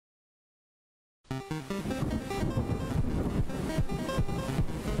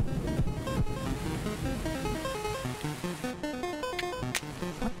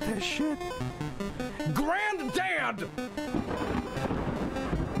What the shit? Granddad!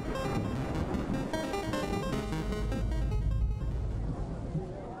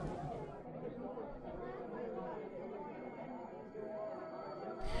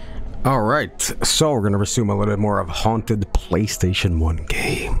 Alright, so we're gonna resume a little bit more of haunted PlayStation 1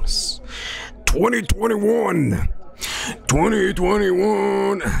 games. 2021!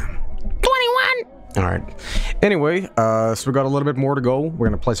 2021! 21! Alright. Anyway, so we got a little bit more to go. We're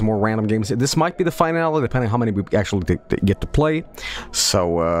gonna play some more random games. This might be the finale, depending on how many we actually get to play.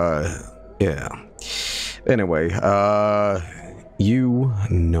 So, yeah. Anyway, you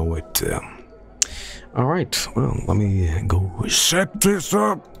know it. Alright, well, let me go set this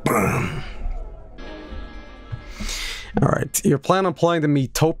up. Alright, you're planning on playing the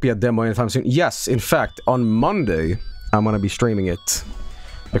Metopia demo anytime soon? Yes, in fact, on Monday, I'm gonna be streaming it.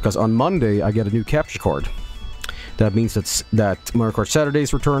 Because on Monday, I get a new capture card. That means that Mario Kart Saturday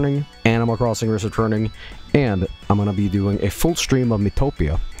is returning, Animal Crossing is returning, and I'm gonna be doing a full stream of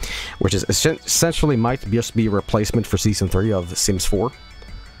Metopia, which is essentially might just be a replacement for Season 3 of Sims 4.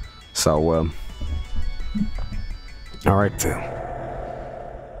 So, alright.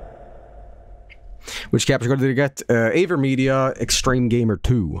 Which capture card did you get? Avermedia Extreme Gamer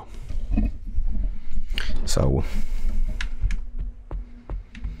 2. So.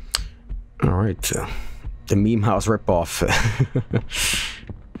 Alright. The meme house ripoff.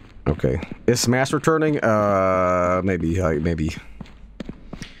 Okay. Is Smash returning? Maybe.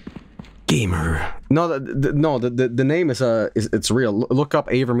 Gamer. No, the name is it's real. Look up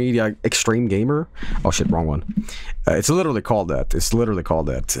Avermedia Extreme Gamer. Oh shit, wrong one. It's literally called that. It's literally called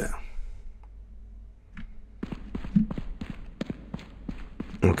that.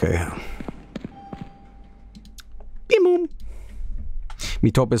 Okay. Boom.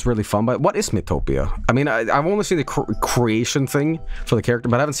 Metopia is really fun, but what is Metopia? I mean, I've only seen the creation thing for the character,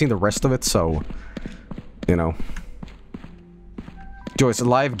 but I haven't seen the rest of it, so... You know. Joyce,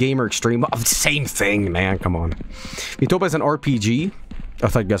 Live Gamer Extreme... Oh, same thing, man, come on. Metopia is an RPG. I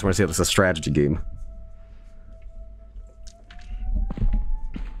thought you guys were going to say it was a strategy game.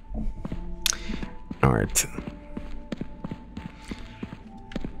 Alright.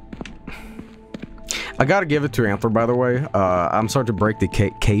 I gotta give it to Anthro, by the way. I'm sorry to break the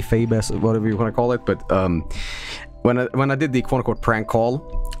kayfabe, whatever you want to call it, but when I did the quote-unquote prank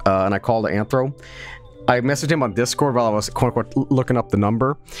call, and I called Anthro, I messaged him on Discord while I was quote-unquote looking up the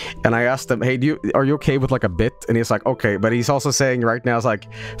number, and I asked him, hey, are you okay with like a bit? And he's like, okay, but he's also saying right now, it's like,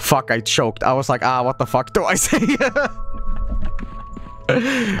 fuck, I choked. I was like, what the fuck do I say?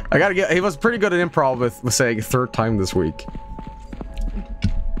 I gotta get, he was pretty good at improv with saying third time this week.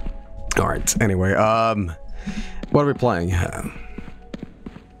 Alright, anyway, what are we playing?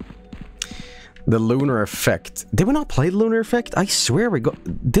 The Lunar Effect. Did we not play the Lunar Effect? I swear we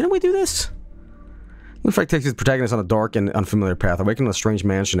didn't we do this? Lunar Effect takes his protagonist on a dark and unfamiliar path. Awakened in a strange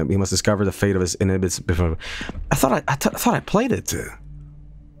mansion, he must discover the fate of his inhibits before... I thought I played it.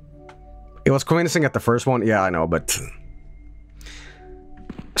 It was convincing at the first one, yeah, I know, but...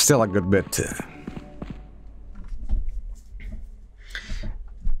 Still a good bit.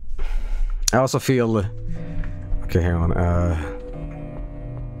 I also feel... Okay, hang on.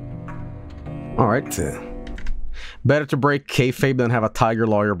 Alright. Better to break kayfabe than have a tiger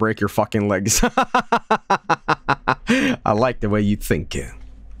lawyer break your fucking legs. I like the way you think.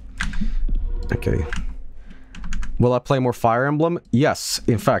 Okay. Will I play more Fire Emblem? Yes.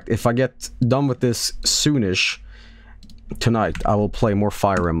 In fact, if I get done with this soonish tonight, I will play more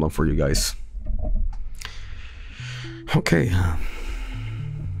Fire Emblem for you guys. Okay.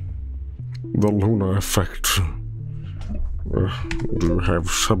 The Lunar Effect. Do you have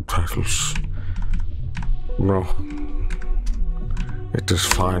subtitles? No. It is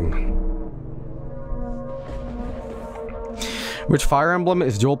fine. Which Fire Emblem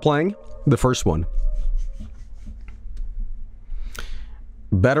is Joel playing? The first one.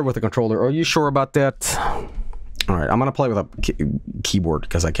 Better with a controller. Are you sure about that? Alright, I'm gonna play with a keyboard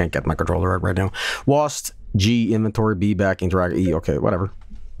because I can't get my controller right now. WASD, G, inventory, B, back, interact, E. Okay, whatever.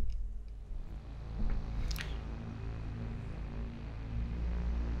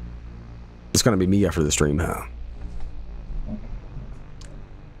 It's gonna be me after the stream, huh?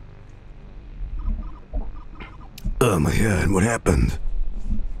 Oh my god, what happened?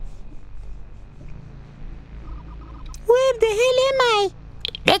 Where the hell am I?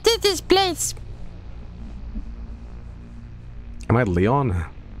 What is this place? Am I Leon?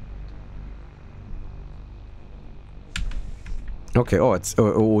 Okay, oh, it's...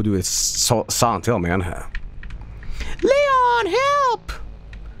 Oh, dude, it's Silent Hill, man. Leon, help!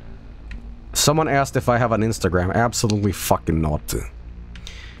 Someone asked if I have an Instagram. Absolutely fucking not.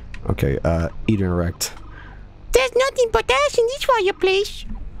 Okay, interact. There's nothing but ash in this fireplace.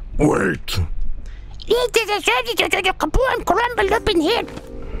 Wait! It is a service to the kaboom crumbled up in here.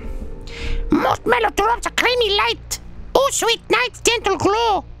 Marshmallow drops a creamy light. Oh, sweet night's gentle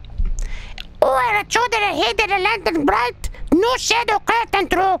glow. Oh, I show that ahead of the lantern bright. No shadow curtain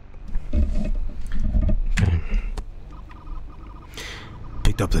through.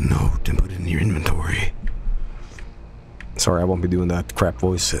 Picked up the note and put it in your inventory. Sorry, I won't be doing that crap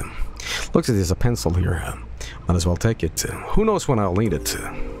voice. Looks like there's a pencil here. Might as well take it. Who knows when I'll need it.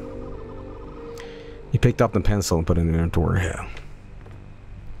 You picked up the pencil and put it in your inventory.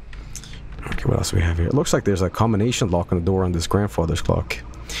 Okay, what else do we have here? It looks like there's a combination lock on the door on this grandfather's clock.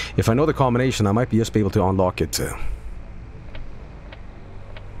 If I know the combination, I might just be able to unlock it.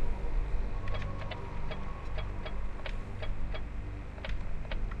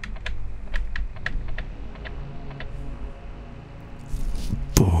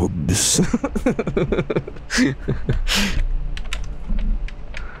 Bobs.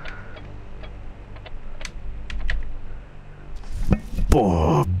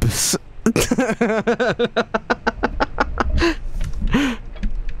 Bobs.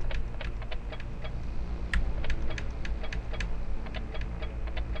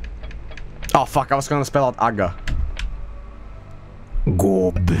 Oh fuck, I was gonna spell out Aga.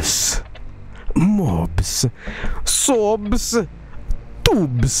 Gobs. Mobs. Sobs.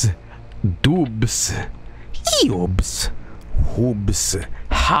 Tubs. Dubs. Eobs. Hubs.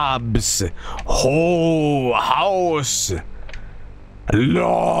 Habs. Ho. House.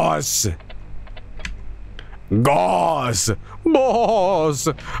 Loss. Gauze. Boss.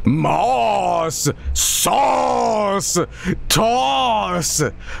 Moss. Sauce. Toss.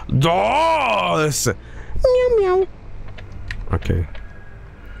 Doss. Meow meow. Okay.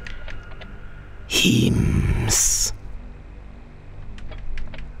 Hymns.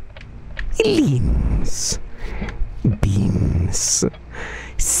 Limbs. Beams.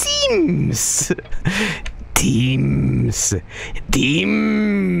 Sims. Teams.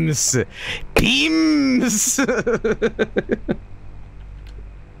 Teams. Teams.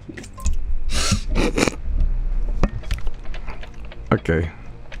 Okay.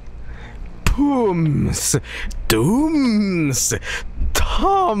 Pooms. Dooms.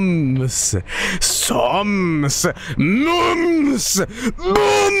 Toms. Soms. Mums.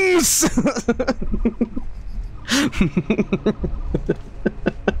 Booms.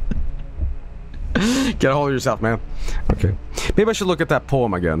 Get a hold of yourself, man. Okay. Maybe I should look at that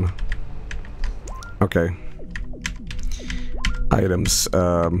poem again. Okay. Items.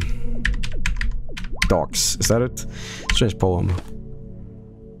 Docs. Is that it? Strange poem.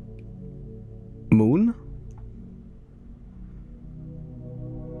 Moon?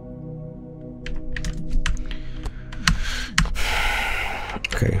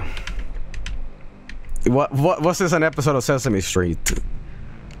 Okay. Was this an episode of Sesame Street?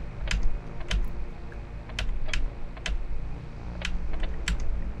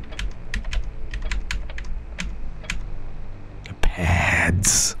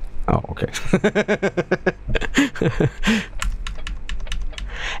 Pads. Oh, okay.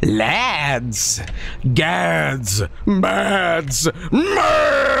 Lads, gads, mads,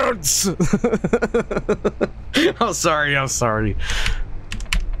 mads. I'm sorry, I'm sorry.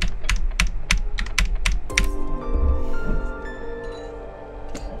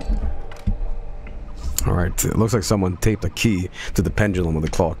 Alright, it looks like someone taped a key to the pendulum of the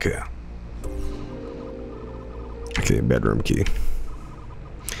clock here. Okay, bedroom key.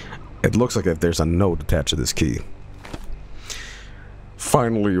 It looks like if there's a note attached to this key.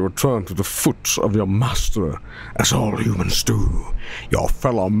 Finally, you return to the foot of your master, as all humans do. Your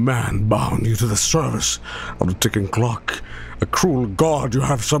fellow man bound you to the service of the ticking clock, a cruel god you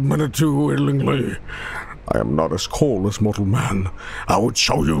have submitted to willingly. I am not as cold as mortal man. I would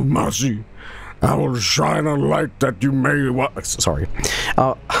show you mercy. I will shine a light that you may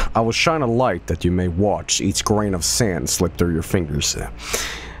I will shine a light that you may watch each grain of sand slip through your fingers,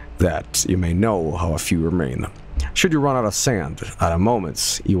 that you may know how few remain. Should you run out of sand at a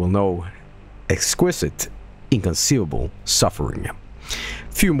moment, you will know exquisite, inconceivable suffering.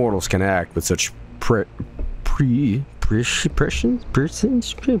 Few mortals can act with such prescience.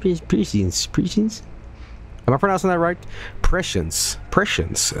 Am I pronouncing that right? Prescience.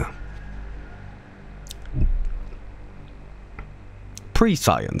 Prescience.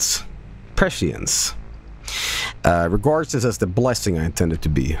 Prescience. Regards this as the blessing I intended to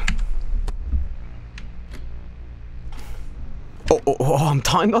be. Oh, I'm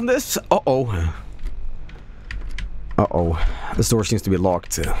timed on this? Uh-oh. Uh-oh. This door seems to be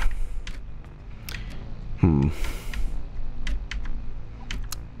locked. Let's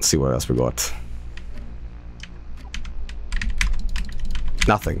see what else we got.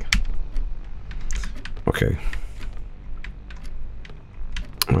 Nothing. Okay.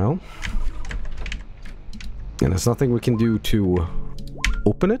 Well. And there's nothing we can do to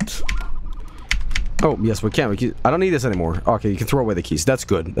open it. Oh, yes, we can. I don't need this anymore. Okay, you can throw away the keys. That's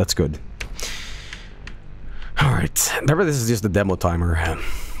good. That's good. Alright. Remember, this is just the demo timer.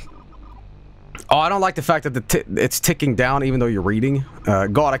 Oh, I don't like the fact that it's ticking down even though you're reading.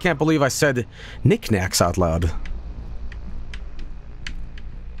 God, I can't believe I said knickknacks out loud.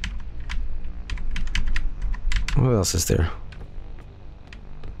 What else is there?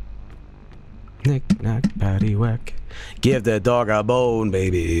 Knick-knack, paddywhack. Give the dog a bone,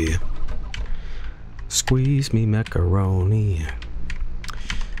 baby. Squeeze me macaroni.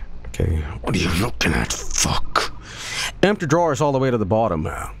 Okay. What are you looking at? Fuck. Empty drawers all the way to the bottom.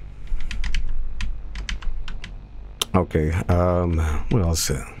 Okay, what else?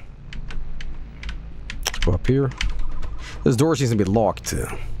 Go up here. This door seems to be locked.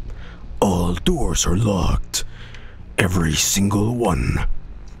 All doors are locked. Every single one.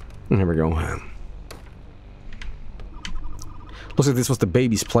 Here we go. Looks like this was the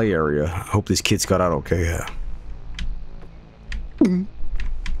baby's play area. I hope these kids got out okay. I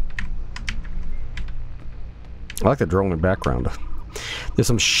like the drone in the background. There's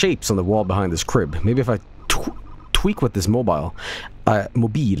some shapes on the wall behind this crib. Maybe if I tweak with this mobile, I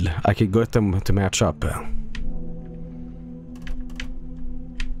could get them to match up.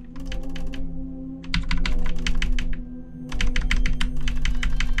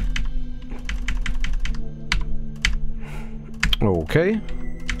 Okay.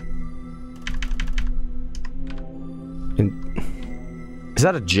 And is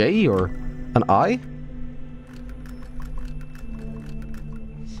that a J or an I?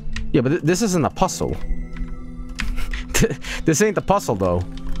 Yeah, but this isn't a puzzle. This ain't the puzzle, though.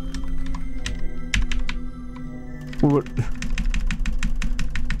 What?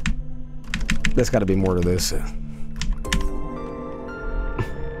 There's got to be more to this.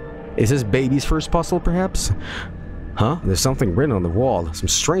 Is this baby's first puzzle, perhaps? Huh? There's something written on the wall. Some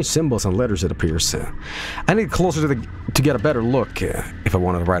strange symbols and letters, it appears. I need closer to get a better look if I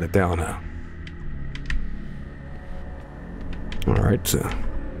wanted to write it down. Alright.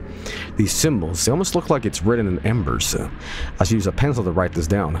 These symbols, they almost look like it's written in embers. I should use a pencil to write this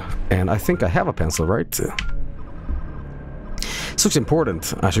down. And I think I have a pencil, right? This looks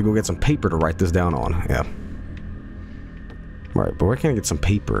important. I should go get some paper to write this down on. Yeah. Alright, but where can I get some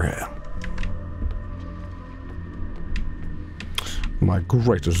paper? My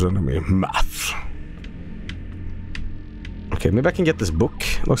greatest enemy, math. Okay, maybe I can get this book.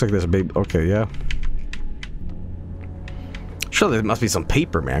 Looks like there's a baby. Okay, yeah. Surely there must be some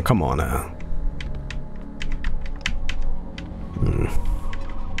paper, man. Come on now.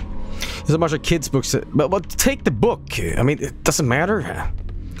 There's a bunch of kids' books. But take the book. I mean, it doesn't matter.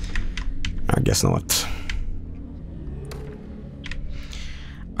 I guess not.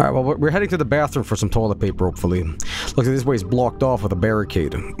 Alright, well, we're heading to the bathroom for some toilet paper, hopefully. Looks like this way is blocked off with a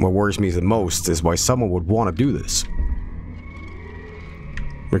barricade. What worries me the most is why someone would want to do this.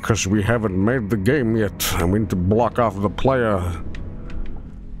 Because we haven't made the game yet, and we need to block off the player.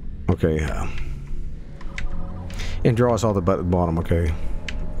 Okay, and draw us all the bottom, okay.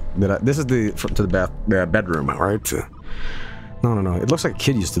 This is to the bedroom, right? No. It looks like a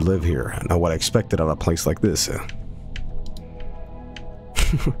kid used to live here. I know what I expected out of a place like this.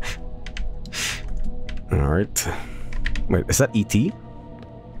 Alright. Wait, is that E.T.?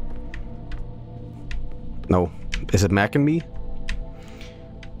 No. Is it Mac and Me?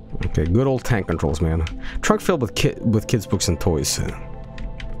 Okay, good old tank controls, man. Trunk filled with kids' books and toys.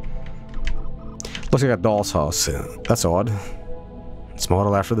 Looks like a doll's house. That's odd. It's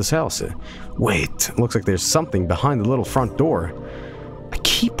modeled after this house. Wait, looks like there's something behind the little front door. A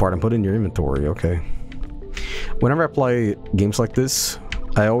key part and put in your inventory, okay. Whenever I play games like this,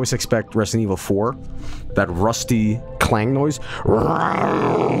 I always expect Resident Evil 4, that rusty clang noise.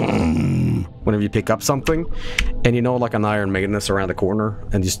 Whenever you pick up something, and you know, like an Iron Maiden that's around the corner,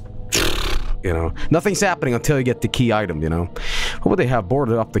 and just, you know, nothing's happening until you get the key item, you know. What would they have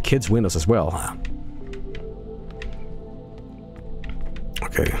boarded up the kids' windows as well?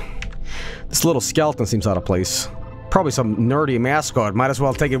 Okay. This little skeleton seems out of place. Probably some nerdy mascot. Might as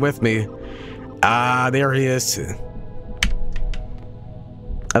well take it with me. Ah, there he is.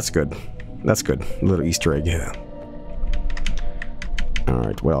 That's good. That's good. A little Easter egg, yeah.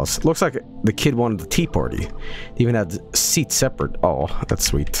 Alright, what else? Looks like the kid wanted the tea party. He even had seats separate. Oh, that's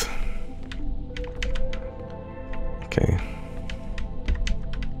sweet. Okay.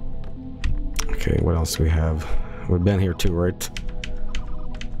 Okay, what else do we have? We've been here too, right?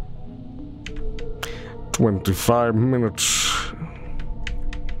 25 minutes.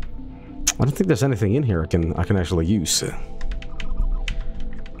 I don't think there's anything in here I can actually use.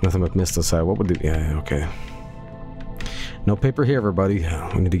 Nothing but mist outside. What would do? Yeah, okay. No paper here, everybody.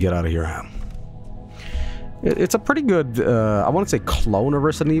 We need to get out of here. It's a pretty good, I wouldn't say clone of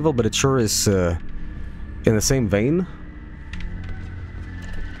Resident Evil, but it sure is in the same vein.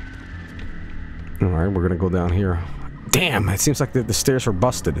 Alright, we're gonna go down here. Damn, it seems like the stairs are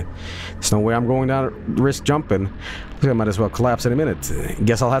busted. There's no way I'm going down, risk jumping. I think I might as well collapse in a minute.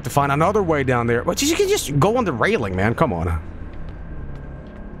 Guess I'll have to find another way down there. But you can just go on the railing, man. Come on.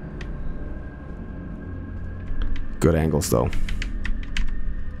 Good angles, though.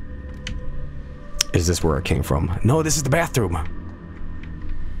 Is this where it came from? No, this is the bathroom.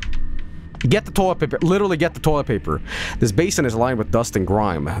 Get the toilet paper. Literally get the toilet paper. This basin is lined with dust and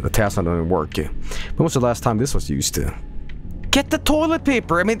grime. The task not doesn't work. When was the last time this was used? Get the toilet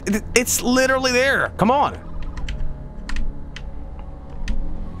paper. I mean, it's literally there. Come on.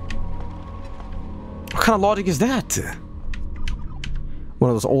 What kind of logic is that? One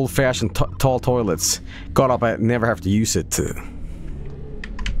of those old-fashioned tall toilets. God, I never have to use it.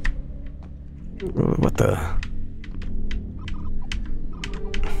 What the...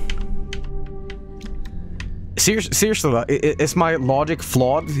 Seriously, is my logic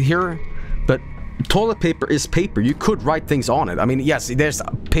flawed here? But toilet paper is paper. You could write things on it. I mean, yes, there's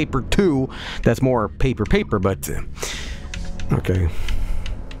paper too. That's more paper, but... okay.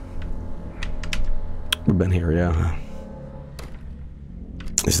 We've been here, yeah.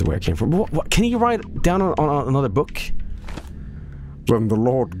 This is where I came from. What, can you write down on another book? Then the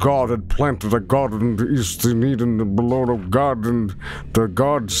Lord God had planted a garden in the east in Eden, the beloved of God, and the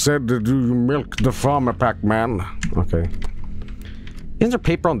God said that you milk the farmer pack, man. Okay. Isn't there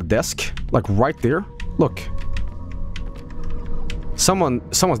paper on the desk? Like right there? Look.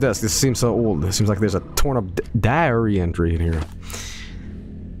 Someone's desk. This seems so old. It seems like there's a torn up diary entry in here.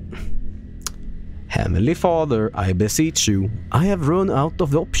 Heavenly Father, I beseech you, I have run out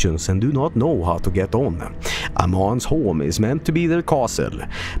of the options and do not know how to get on. A man's home is meant to be their castle,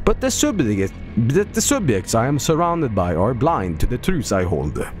 but the subjects I am surrounded by are blind to the truths I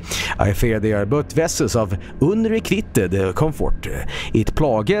hold. I fear they are but vessels of unrequited comfort. It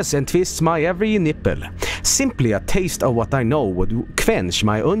plagues and twists my every nipple. Simply a taste of what I know would quench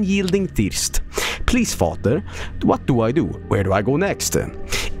my unyielding thirst. Please, Father, what do I do? Where do I go next?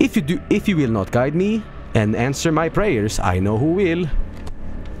 If you will not guide me and answer my prayers, I know who will.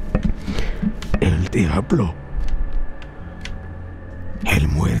 El Diablo. El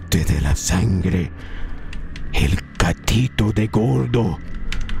muerte de la sangre. El gatito de gordo.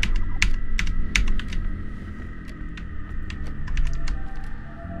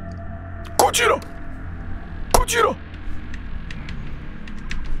 Kojiro! Kojiro!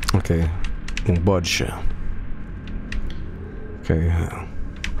 Okay. Won't budge. Okay.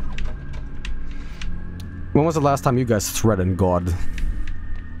 When was the last time you guys threatened God?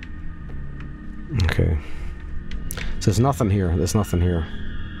 Okay. So there's nothing here. There's nothing here.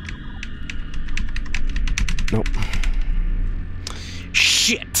 Nope.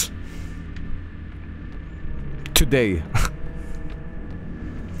 Shit! Today.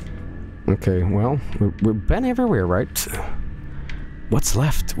 Okay, well, we've been everywhere, right? What's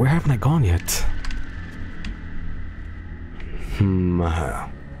left? Where haven't I gone yet?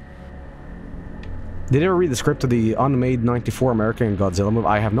 Did you ever read the script of the unmade 94 American Godzilla movie?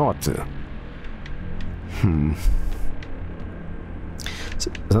 I have not. So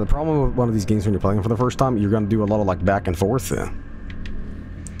the problem with one of these games when you're playing for the first time, you're gonna do a lot of like back and forth. I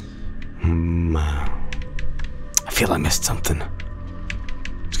feel I missed something.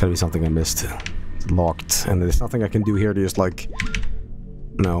 There's gotta be something I missed. It's locked, and there's nothing I can do here to just like...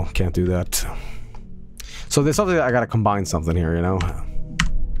 No, can't do that. So there's something that I gotta combine something here, you know?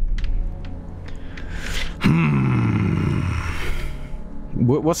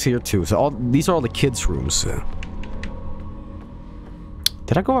 What's here too? So these are all the kids' rooms.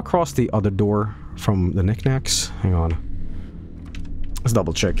 Did I go across the other door from the knickknacks? Hang on. Let's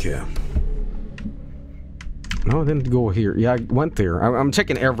double check here. No, I didn't go here. Yeah, I went there. I'm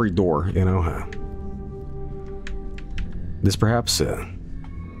checking every door, you know? This perhaps...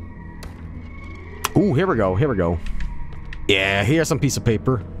 Ooh, here we go, here we go. Yeah, here's some piece of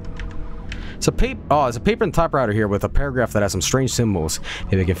paper. It's a paper. Oh, it's a paper and typewriter here with a paragraph that has some strange symbols.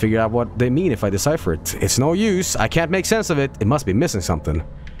 Maybe I can figure out what they mean if I decipher it. It's no use. I can't make sense of it. It must be missing something.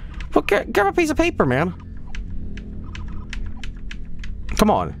 Well, grab a piece of paper, man. Come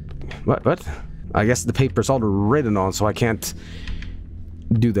on. What? I guess the paper's all written on, so I can't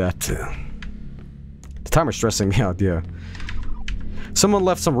do that. The timer's stressing me out, yeah. Someone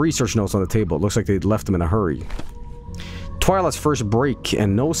left some research notes on the table. It looks like they left them in a hurry. Twilight's first break,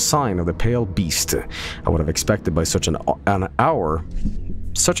 and no sign of the pale beast. I would have expected by such an hour,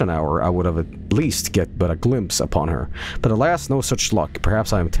 I would have at least get but a glimpse upon her. But alas, no such luck.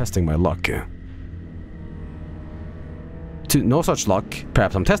 Perhaps I am testing my luck. No such luck.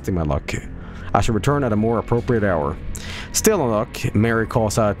 Perhaps I'm testing my luck. I should return at a more appropriate hour. Still no luck. Mary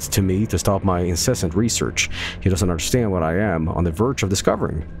calls out to me to stop my incessant research. He doesn't understand what I am on the verge of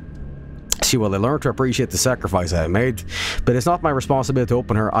discovering. She will learn to appreciate the sacrifice I have made, but it's not my responsibility to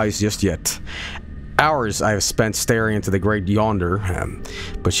open her eyes just yet. Hours I have spent staring into the great yonder,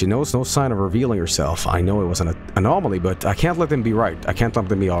 but she knows no sign of revealing herself. I know it was an anomaly, but I can't let them be right. I can't let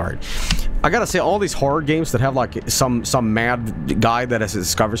them be alright. I gotta say, all these horror games that have like some mad guy that has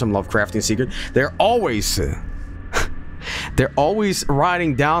discovered some Lovecraftian secret, they're always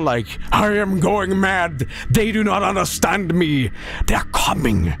writing down like, I am going mad. They do not understand me. They're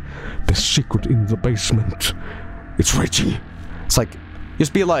coming. The secret in the basement. It's Richie. It's like,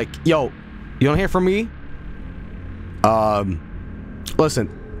 just be like, yo, you don't hear from me? Listen,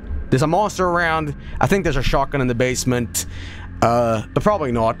 there's a monster around. I think there's a shotgun in the basement. But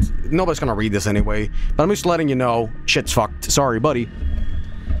probably not. Nobody's gonna read this anyway. But I'm just letting you know, shit's fucked. Sorry, buddy.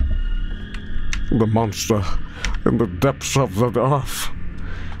 The monster in the depths of the earth.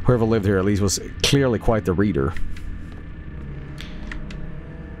 Whoever lived here at least was clearly quite the reader.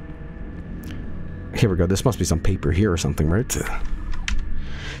 Here we go. This must be some paper here or something, right?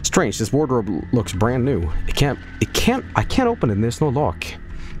 Strange. This wardrobe looks brand new. I can't open it. There's no lock.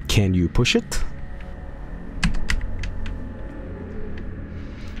 Can you push it?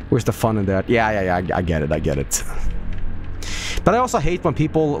 Where's the fun in that? Yeah, I get it. But I also hate when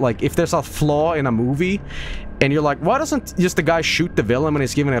people, like, if there's a flaw in a movie, and you're like, why doesn't just the guy shoot the villain when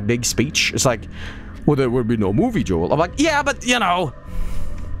he's giving a big speech? It's like, well, there would be no movie, Joel. I'm like, yeah, but, you know.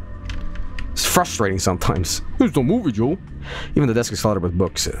 It's frustrating sometimes. There's no movie, Joel. Even the desk is cluttered with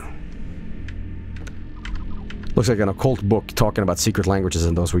books. Looks like an occult book talking about secret languages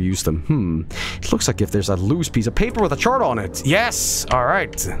and those who use them. It looks like if there's a loose piece of paper with a chart on it. Yes!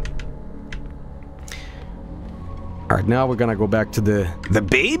 Alright. Alright, now we're gonna go back to the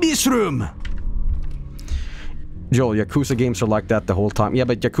baby's room! Joel, Yakuza games are like that the whole time. Yeah,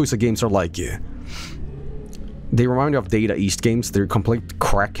 but Yakuza games are like... they remind me of Data East games. They're complete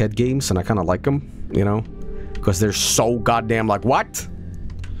crackhead games, and I kind of like them, you know? Because they're so goddamn like, what?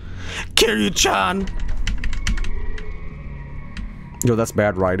 Kiryu-chan! Yo, that's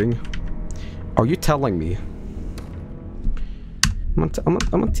bad writing. Are you telling me? I'm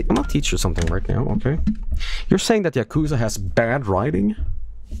gonna teach you something right now, okay? You're saying that Yakuza has bad writing?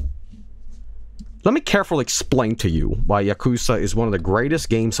 Let me carefully explain to you why Yakuza is one of the greatest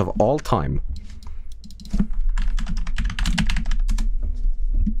games of all time.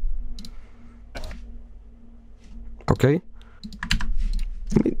 Okay?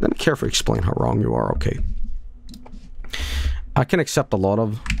 Let me carefully explain how wrong you are, okay? I can accept a lot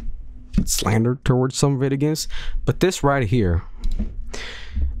of slander towards some video games, but this right here,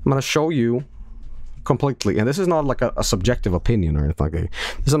 I'm gonna show you completely, and this is not like a subjective opinion or anything like that.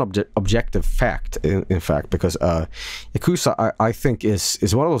 This is an objective fact, in fact, because Yakuza, I think,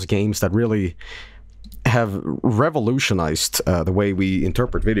 is one of those games that really have revolutionized the way we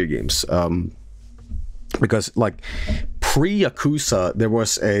interpret video games. Because, like, pre-Yakuza, there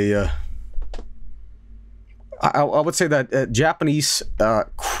was a... I would say that Japanese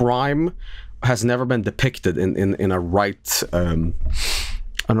crime has never been depicted in a right...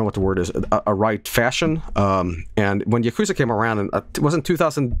 I don't know what the word is, a right fashion. And when Yakuza came around, and it wasn't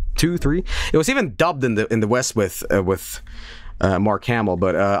 2002, 3. It was even dubbed in the West with Mark Hamill.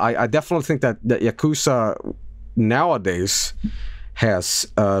 But I definitely think that Yakuza nowadays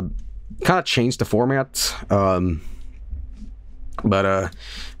has kind of changed the format. But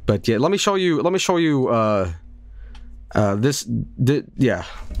yeah, let me show you. This. Yeah.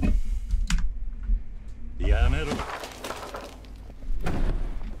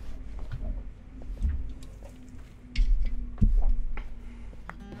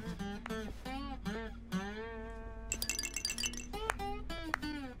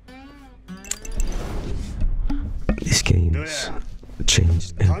 These games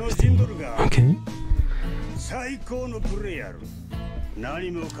changed everything. Okay.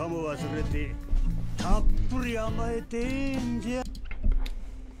 I'm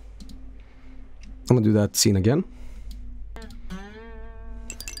gonna do that scene again.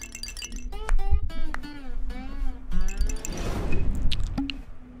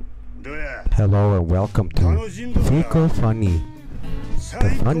 Hello and welcome to Fico Funny, the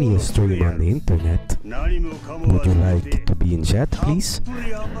funniest stream on the internet. Would you like to be in chat, please?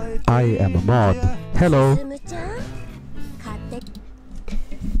 I am a mod. Hello.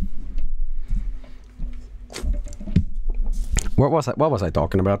 What was I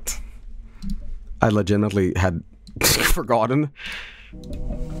talking about? I legitimately had forgotten.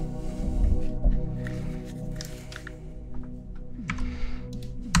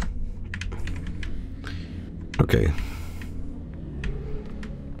 Okay.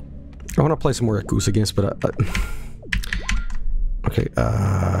 I want to play some more Yakuza games, but okay,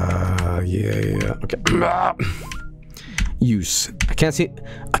 yeah, okay. Use. I can't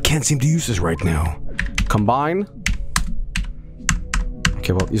seem to use this right now. Combine.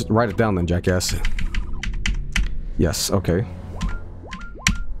 Okay, well, just write it down then, jackass. Yes, okay.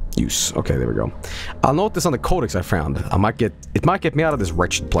 Use. Okay, there we go. I'll note this on the codex I found. It might get me out of this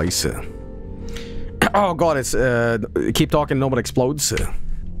wretched place. Oh god, it's keep talking, nobody explodes.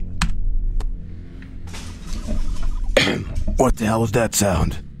 What the hell was that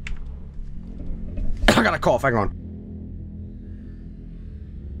sound? I got a cough, hang on.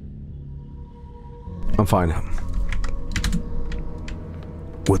 I'm fine.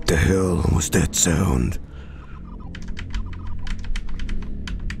 What the hell was that sound?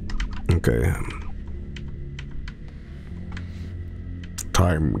 Okay.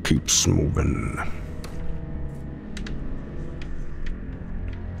 Time keeps moving.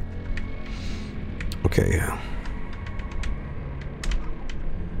 Okay.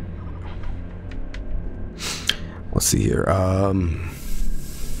 Let's see here.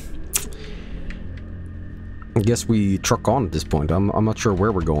 I guess we truck on at this point. I'm not sure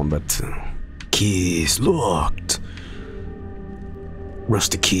where we're going, but keys locked.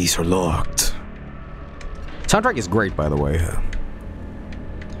 Rusty keys are locked. Soundtrack is great, by the way.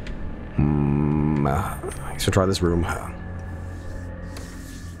 Should try this room.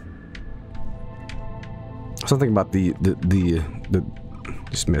 Something about the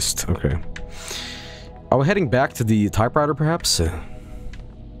dismissed. Okay. Are we heading back to the typewriter, perhaps?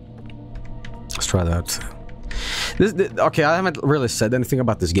 Let's try that. Okay, I haven't really said anything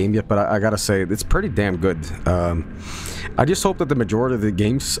about this game yet, but I gotta say, it's pretty damn good. I just hope that the majority of the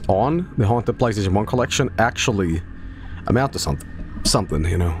games on the Haunted PlayStation 1 collection actually amount to something,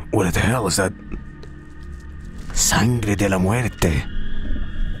 you know. What the hell is that? Sangre de la muerte.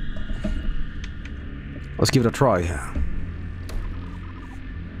 Let's give it a try.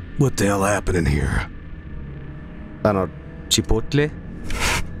 What the hell happened in here? I don't know, Chipotle?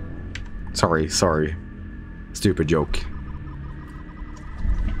 Sorry. Stupid joke.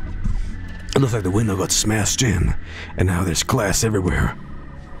 It looks like the window got smashed in, and now there's glass everywhere.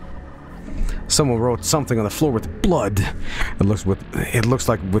 Someone wrote something on the floor with blood. It looks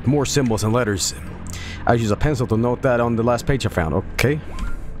like with more symbols and letters. I used a pencil to note that on the last page I found. Okay.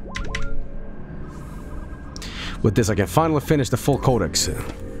 With this, I can finally finish the full codex.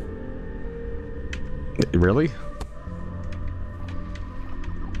 Really?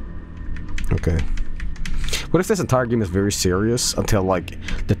 Okay. What if this entire game is very serious until, like,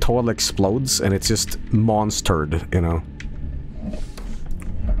 the toilet explodes and it's just monstered, you know?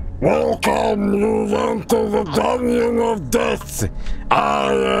 Welcome, you to the Dungeon of Death!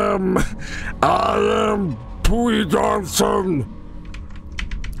 I am Pui Johnson!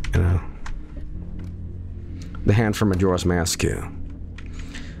 You know? The hand from Majora's Mask, yeah.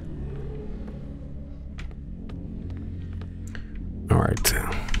 Alright.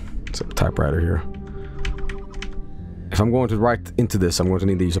 So, typewriter here. If I'm going to write into this, I'm going to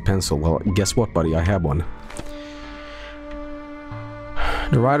need to use a pencil. Well, guess what, buddy? I have one.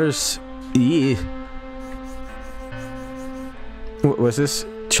 The writers... What's this?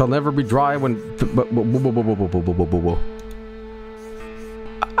 Shall never be dry when...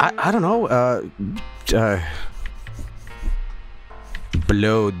 I don't know.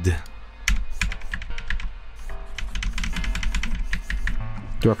 Blood.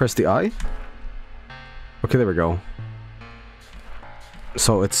 Do I press the I? Okay, there we go.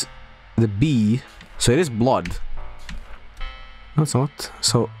 So it's the B. So it is blood. No, it's not.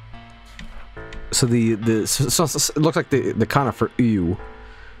 So it looks like the kind of for U.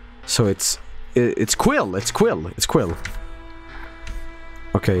 So it's quill. It's quill.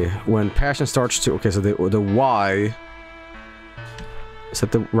 Okay, when passion starts to... Okay, so the Y... Is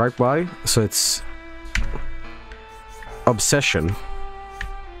that the right Y? So it's... Obsession.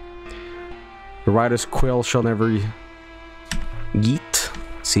 The writer's quill shall never yeet.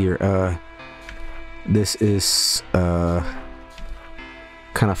 See here, this is, kind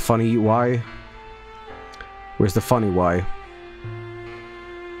of funny why. Where's the funny why?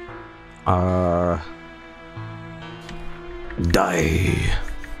 Die.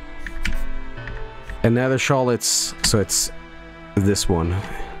 And nether Charlotte's, so it's this one.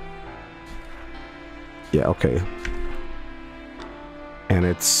 Yeah, okay. And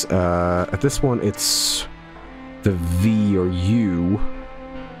it's, at this one, it's the V or U.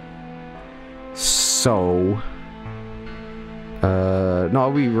 So, no,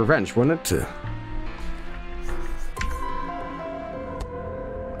 it'll be revenge, wouldn't it?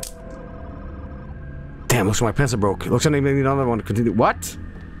 Damn, looks like my pencil broke. Looks like I need another one to continue. What?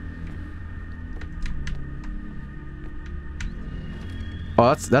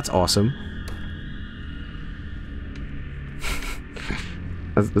 Oh, that's awesome.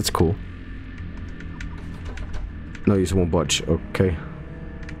 that's cool. No, use won't budge. Okay.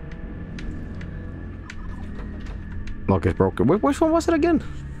 Lock is broken. Wait, which one was it again?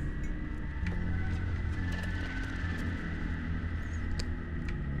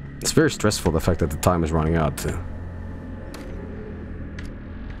 It's very stressful, the fact that the time is running out.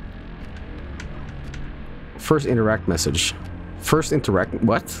 First interact message. First interact...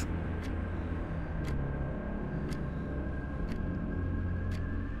 What?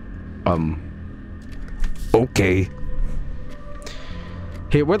 Okay.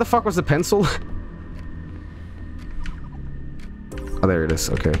 Hey, where the fuck was the pencil? Oh, there it is.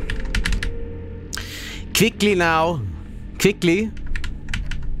 Okay. Quickly now. Quickly.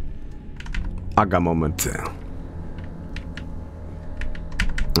 Aga moment.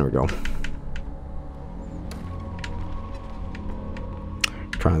 There we go.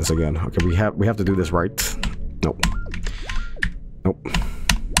 Trying this again. Okay, we have to do this right. Nope. Nope.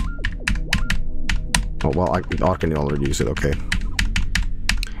 Oh well, I can already use it. Okay.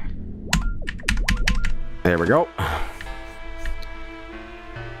 There we go.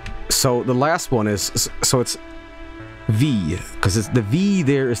 So the last one is so it's V, because it's the V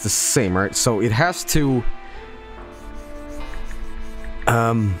there is the same, right? So it has to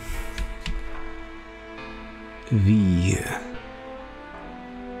V.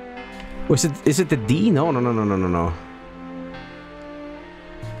 Is it the D? No.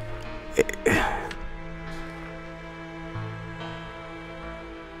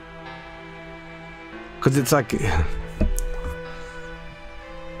 Because it's like...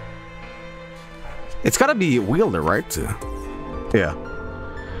 It's gotta be wielder, right? Yeah.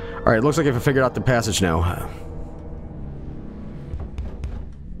 Alright, looks like I figured out the passage now.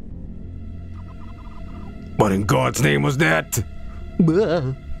 What in God's name was that?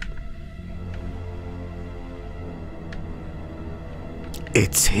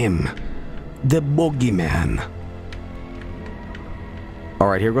 It's him. The boogeyman.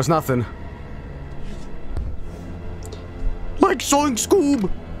 Alright, here goes nothing. Like Soink Scoob!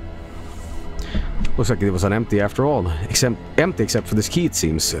 Looks like it was an empty after all. Empty except for this key, it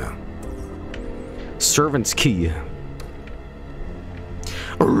seems. Servant's key.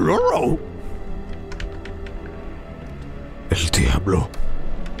 Roro! El Diablo.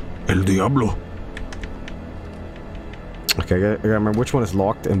 El Diablo. Okay, I gotta remember which one is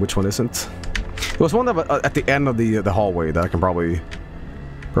locked and which one isn't. There was one that at the end of the hallway that I can probably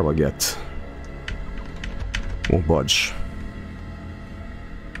get. Won't budge.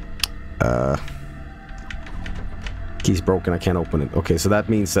 Key's broken, I can't open it. Okay, so that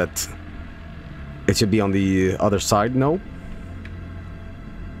means that it should be on the other side, no?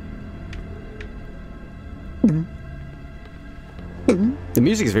 The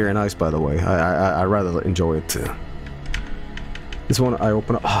music is very nice, by the way. I rather enjoy it. This one I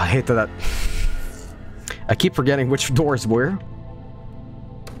open up. Oh, I hate that. I keep forgetting which door is where.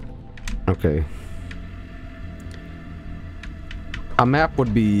 Okay. A map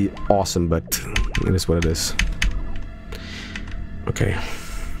would be awesome, but it is what it is. Okay.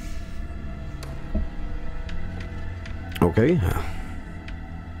 Okay.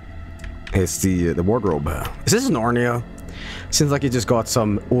 It's the wardrobe. Is this Narnia? Seems like he just got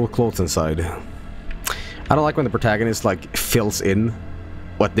some old clothes inside. I don't like when the protagonist like fills in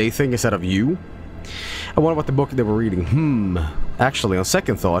what they think instead of you. I wonder what the book they were reading. Actually, on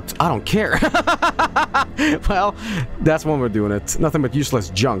second thought, I don't care. Well, that's when we're doing it. Nothing but useless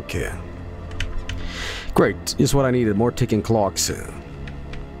junk. Great, just what I needed. More ticking clocks.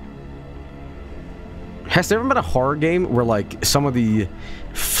 Has there ever been a horror game where, like, some of the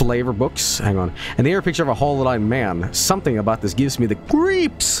flavor books... Hang on. And they are a picture of a hollow-eyed man. Something about this gives me the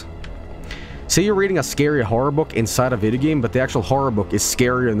creeps! Say you're reading a scary horror book inside a video game, but the actual horror book is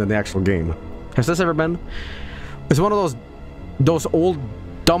scarier than the actual game. Has this ever been? It's one of those old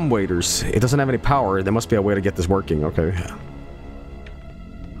dumb waiters. It doesn't have any power. There must be a way to get this working. Okay.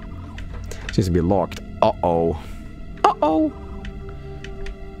 Seems to be locked. Uh-oh. Uh-oh.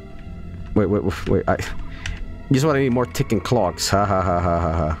 Wait. Just what I need more ticking clocks. Ha ha ha ha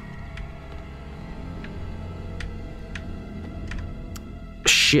ha ha.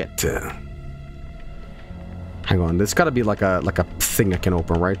 Shit. Hang on. There's gotta be like a thing I can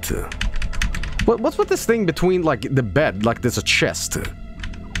open, right? What's with this thing between like the bed? Like there's a chest.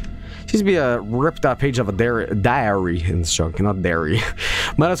 Seems to be a ripped out page of a diary in this junk, not dairy.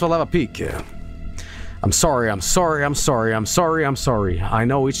 Might as well have a peek. I'm sorry. I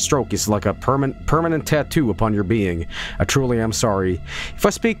know each stroke is like a permanent tattoo upon your being. I truly am sorry. If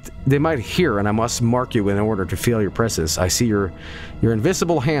I speak, they might hear, and I must mark you in order to feel your presence. I see your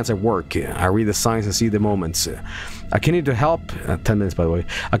invisible hands at work. I read the signs and see the moments. I continue to help. 10 minutes, by the way.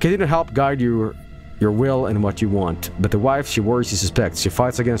 I continue to help guide your will and what you want. But the wife, she worries, she suspects. She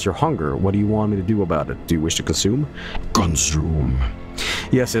fights against your hunger. What do you want me to do about it? Do you wish to consume? Consume.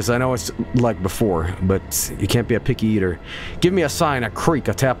 Yes, I know it's like before, but you can't be a picky eater. Give me a sign, a creak,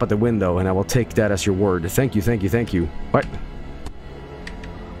 a tap at the window, and I will take that as your word. Thank you. What?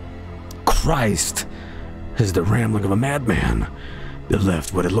 Christ! This is the rambling of a madman. They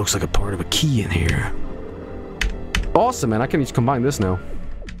left what it looks like a part of a key in here. Awesome, man. I can just combine this now.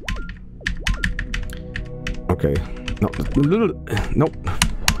 Okay. No. Nope.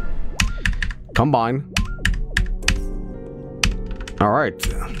 Combine. Alright.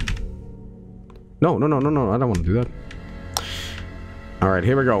 No, I don't want to do that. Alright,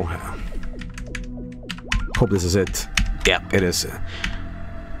 here we go. Hope this is it. Yep, it is.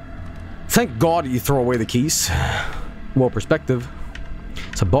 Thank God you throw away the keys. Well, perspective.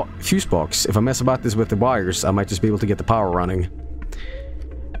 It's a fuse box. If I mess about this with the wires, I might just be able to get the power running.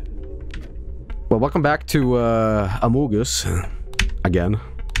 Well, welcome back to Amogus. Again.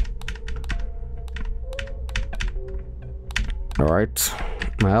 Alright.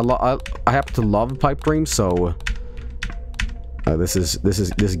 I happen to love pipe dreams, so this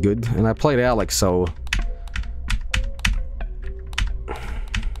is good. And I played Alex, so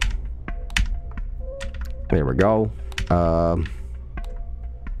there we go.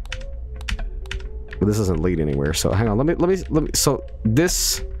 This doesn't lead anywhere, so hang on. Let me. So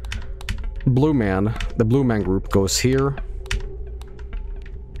this blue man, the blue man group goes here.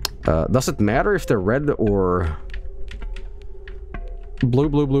 Does it matter if they're red or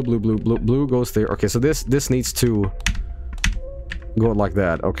blue goes there? Okay, so this needs to go like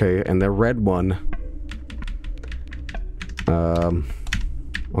that. Okay, and the red one.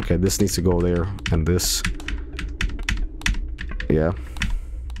 Okay, this needs to go there, and this. Yeah.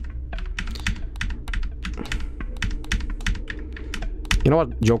 You know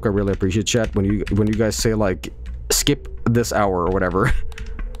what joke I really appreciate, chat, when you guys say like skip this hour or whatever.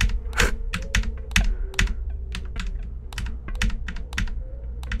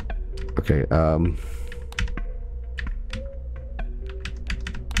 Okay,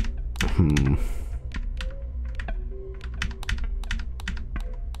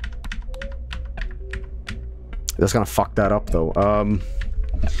 That's gonna fuck that up though.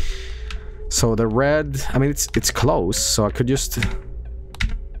 So the red, I mean it's close, so I could just.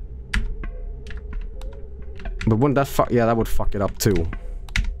 But wouldn't that fuck? Yeah, that would fuck it up too.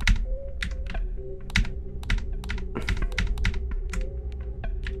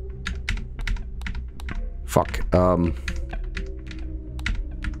 Fuck.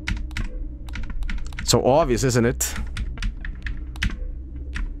 So obvious, isn't it?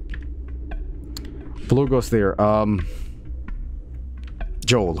 Blue goes there.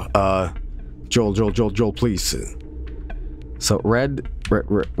 Joel. Joel, please. So red.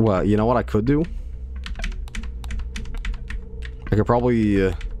 Well, you know what I could do? I could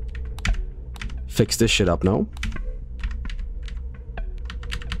probably fix this shit up, no?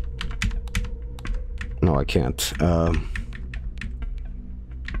 No, I can't.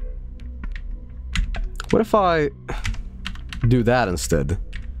 What if I do that instead?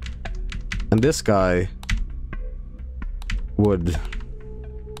 And this guy would...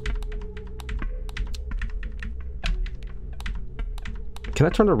 Can I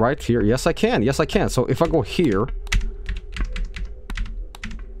turn it right here? Yes, I can. Yes, I can. So if I go here...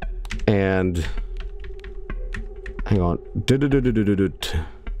 And... Hang on.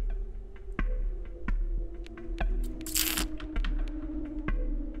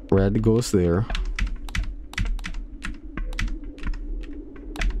 Red goes there.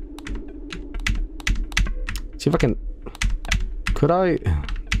 See if I can... Could I...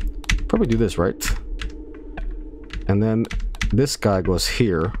 Probably do this, right? And then this guy goes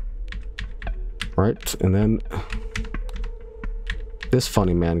here. Right, and then this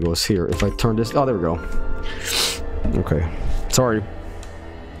funny man goes here. If I turn this... Oh, there we go. Okay. Sorry.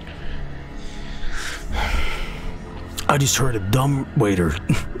 I just heard a dumb waiter.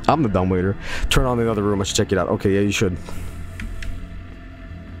 I'm the dumb waiter. Turn on the other room. I should check it out. Okay, yeah, you should.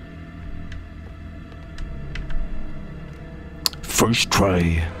 First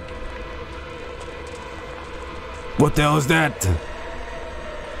try. What the hell is that?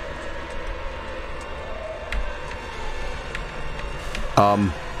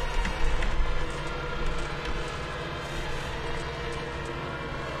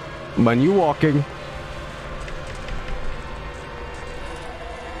 Menu walking.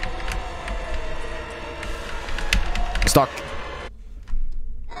 Stuck.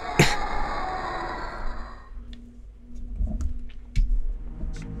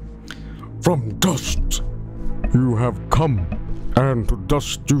 From dust you have come, and to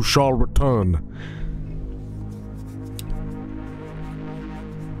dust you shall return.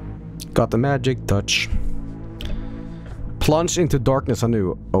 Got the magic touch. Plunge into darkness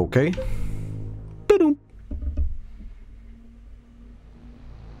anew. Okay. Ba-doom.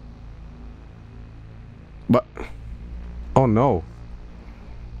 But... Oh no.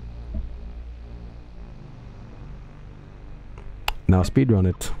 Now speedrun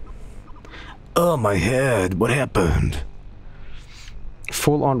it. Oh, my head. What happened?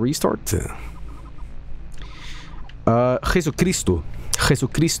 Full on restart? Jesus Cristo. Jesus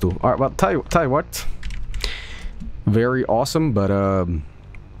Cristo. Alright, well, tell you what. Very awesome, but I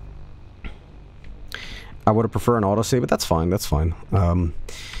would have preferred an autosave, but that's fine, that's fine.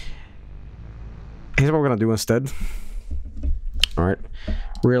 Here's what we're gonna do instead. Alright.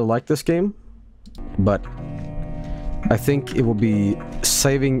 Really like this game, but I think it will be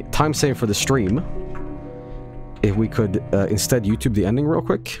time saving for the stream if we could instead YouTube the ending real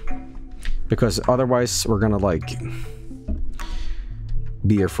quick, because otherwise we're gonna like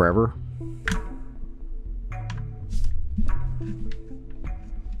be here forever.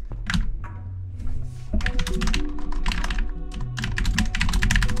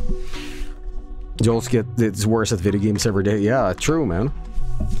 Joel's gets worse at video games every day. Yeah, true, man.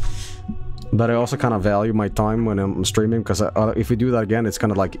 But I also kind of value my time when I'm streaming, because if we do that again, it's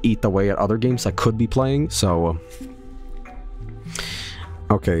gonna like eat away at other games I could be playing. So,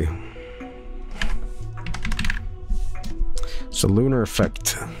 okay. So Lunar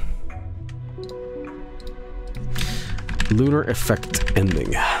Effect. Lunar Effect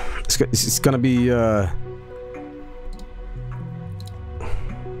ending. It's gonna be.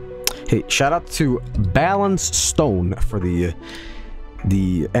 Hey, shout out to Balance Stone for the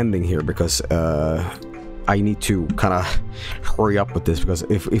ending here, because I need to kind of hurry up with this, because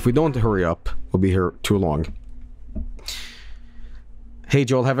if we don't hurry up, we'll be here too long. Hey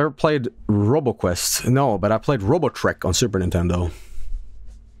Joel, have you ever played RoboQuest? No, but I played RoboTrek on Super Nintendo.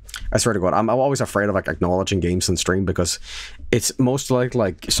 I swear to God, I'm always afraid of like acknowledging games on stream, because it's most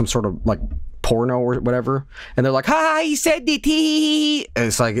like some sort of like porno or whatever, and they're like, "Ha, he said it." And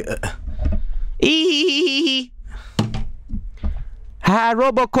it's like, "Ha,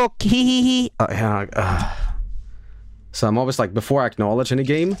 RoboCook." So I'm always like, before I acknowledge any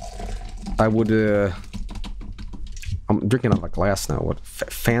game, I would. I'm drinking out of a glass now. What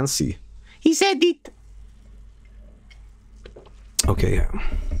fancy? He said it. Okay.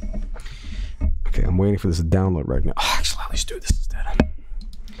 Okay, I'm waiting for this to download right now. Oh, actually, let's do this instead.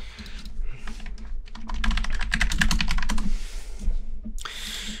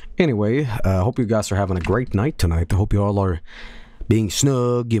 Anyway, I hope you guys are having a great night tonight. I hope you all are being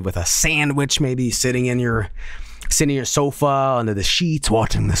snug with a sandwich, maybe sitting in your sofa under the sheets,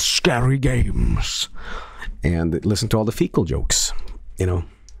 watching the scary games, and listen to all the fecal jokes. You know,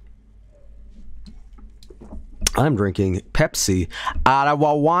 I'm drinking Pepsi out of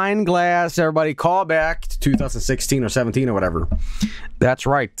a wine glass. Everybody, call back to 2016 or 17 or whatever. That's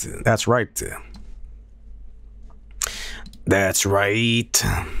right. That's right. That's right.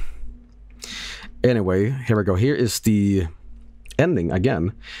 Anyway, here we go. Here is the ending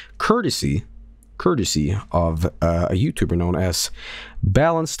again, courtesy of a YouTuber known as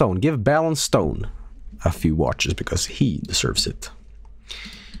Balance Stone. Give Balance Stone a few watches, because he deserves it.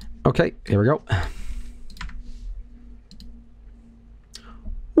 Okay, here we go.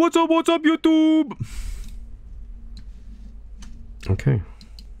 What's up, YouTube? Okay.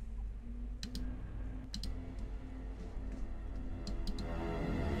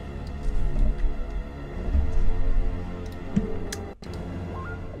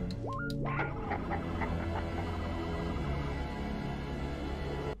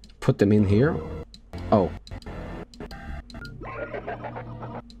 Put them in here. Oh.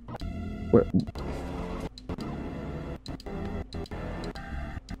 Where?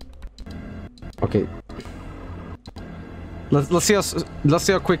 Okay. Let's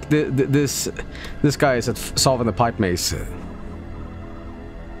see how quick this guy is at solving the pipe maze.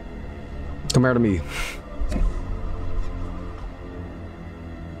 Come here to me.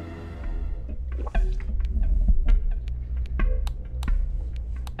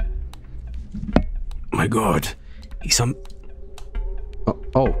 My God, he's some.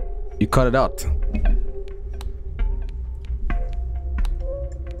 Oh, you cut it out.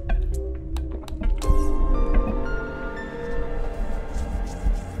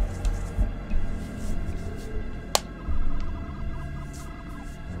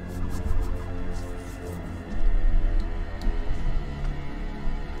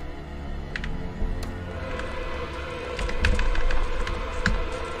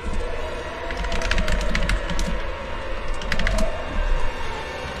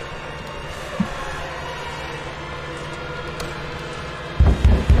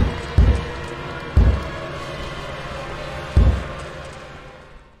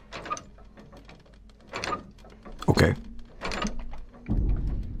 Okay.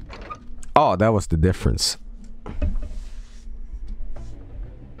 Oh, that was the difference.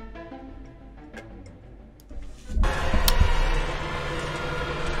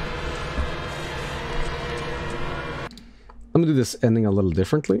 Let me do this ending a little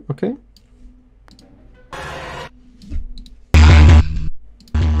differently, okay?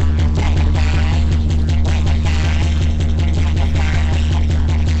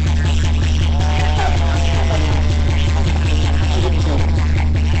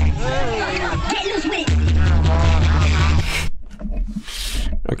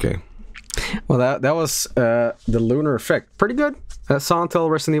 Okay. Well, that was the Lunar Effect. Pretty good. Silent Hill,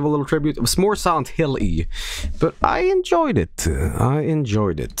 Resident Evil little tribute. It was more Silent Hill-y, but I enjoyed it. I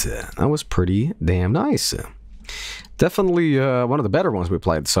enjoyed it. That was pretty damn nice. Definitely one of the better ones we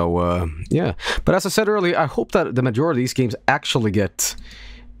played, so yeah. But as I said earlier, I hope that the majority of these games actually get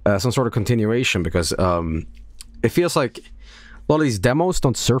some sort of continuation, because it feels like a lot of these demos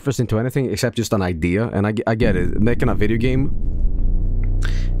don't surface into anything except just an idea, and I get it. Making a video game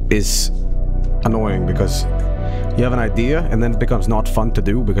is annoying because you have an idea and then it becomes not fun to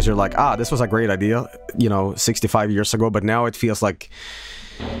do because you're like, ah, this was a great idea, you know, 65 years ago, but now it feels like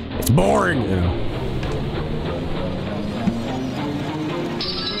it's boring, you know.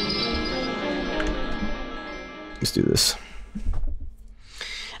 Let's do this.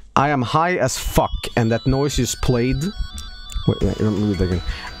 I am high as fuck and that noise you just played. Wait, let me read that again.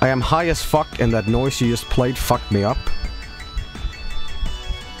 I am high as fuck and that noise you just played fucked me up.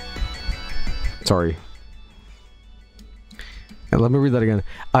 Sorry. And let me read that again.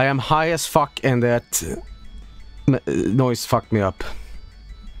 I am high as fuck and that noise fucked me up.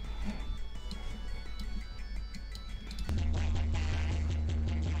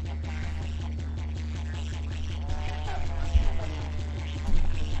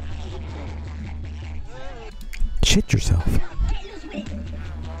 Shit yourself.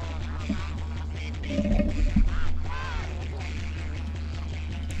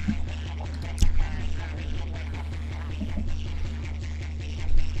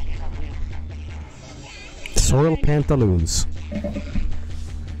 Soil pantaloons.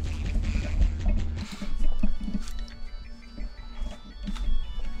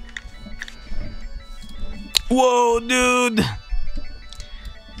 Whoa, dude!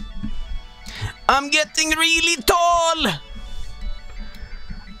 I'm getting really tall!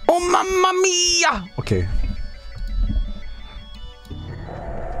 Oh, mamma mia! Okay.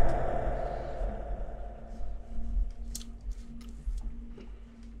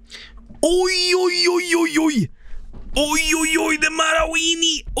 Oj, oj, oj, oj, oj! Oj, oj, oj, the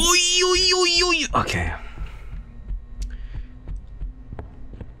Marawini! Oj, oj, oj, oj! Okay.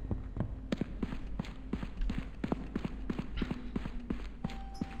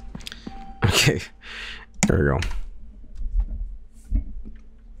 Okay, there we go.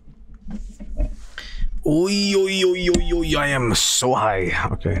 Oi, oi, oi, oi, oi, I am so high.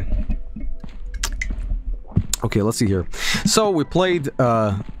 Okay. Okay, let's see here. So we played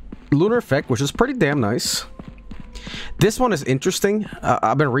Lunar Effect, which is pretty damn nice. This one is interesting.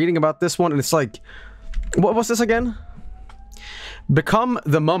 I've been reading about this one, and it's like, what was this again? Become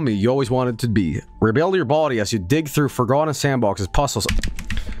the mummy you always wanted to be. Rebuild your body as you dig through forgotten sandboxes, puzzles.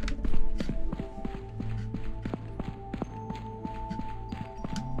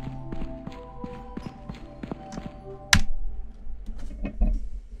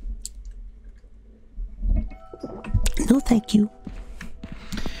 No, thank you.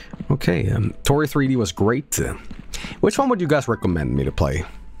 Okay, Tori 3D was great. Which one would you guys recommend me to play?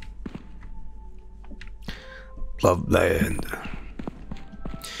 Loveland.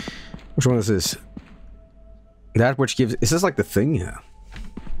 Which one is this? That which gives... Is this like the thing? Yeah.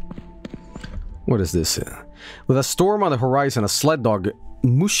 What is this? With a storm on the horizon, a sled dog,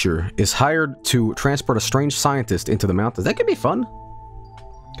 Musher, is hired to transport a strange scientist into the mountains. That could be fun.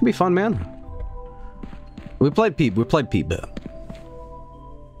 Could be fun, man. We played Peep. We played Peep.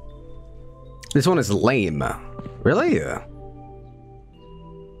 This one is lame. Really?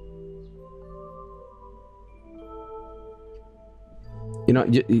 You know,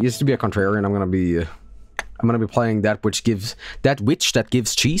 used to be a contrarian. I'm gonna be playing that which gives that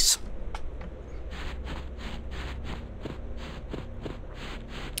gives cheese.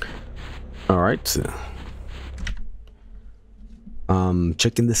 All right.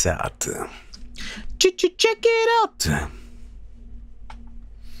 Checking this out. Check it out.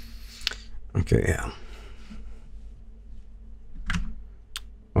 Okay, yeah.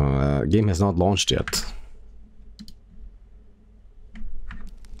 Game has not launched yet.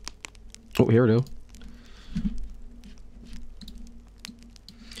 Oh, here it is.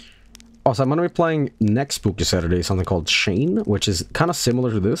 Also, I'm gonna be playing next Spooky Saturday something called Chain, which is kind of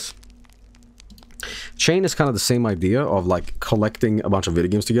similar to this. Chain is kind of the same idea of like collecting a bunch of video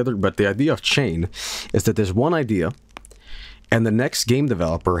games together, but the idea of Chain is that there's one idea, and the next game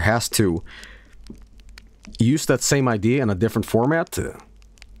developer has to use that same idea in a different format.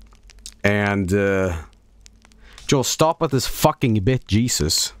 And Joel, stop with this fucking bit,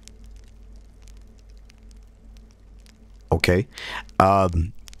 Jesus. Okay.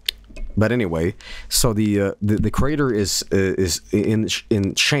 But anyway, so the creator is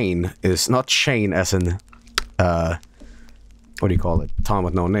in Chain, is not Chain as in what do you call it? Tom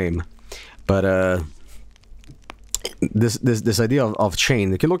with no name. But this idea of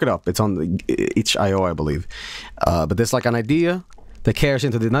Chain, you can look it up. It's on the itch.io, I believe. But there's like an idea that carries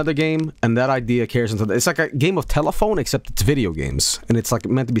into another game, and that idea carries into it's like a game of telephone, except it's video games, and it's like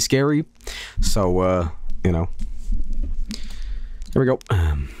meant to be scary. So you know, here we go.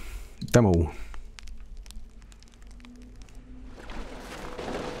 Demo.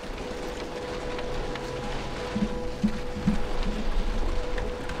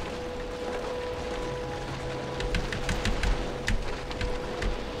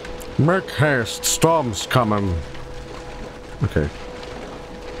 Make haste, storm's coming. Okay.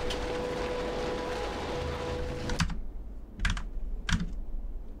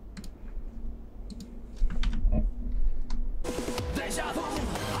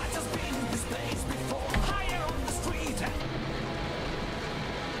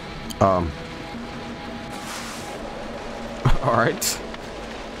 Alright.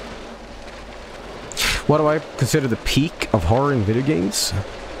 What do I consider the peak of horror in video games?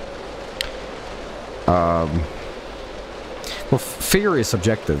 Well, fear is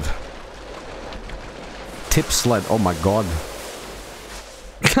subjective. Tip sled, oh my god.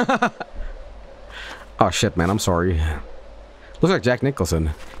 Oh shit, man, I'm sorry. Looks like Jack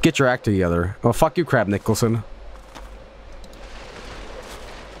Nicholson. Get your act together. Oh, fuck you, Crab Nicholson.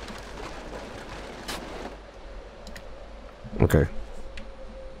 Okay.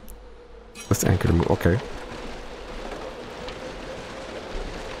 Let's anchor the move. Okay.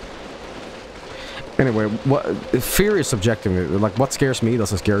 Anyway, what fear is subjective. Like, what scares me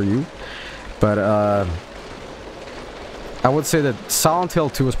doesn't scare you. But I would say that Silent Hill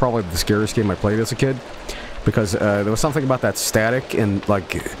 2 was probably the scariest game I played as a kid, because there was something about that static and like,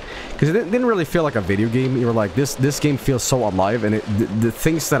 because it didn't really feel like a video game. You were like, this game feels so alive, and the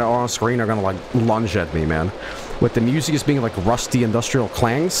things that are on screen are gonna like lunge at me, man. With the music as being like rusty industrial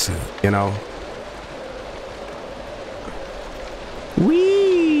clangs, you know.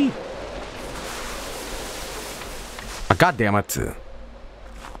 Whee! Oh, God damn it!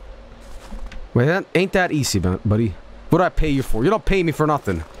 Wait, that ain't that easy, buddy. What do I pay you for? You don't pay me for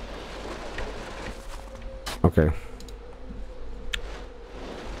nothing. Okay.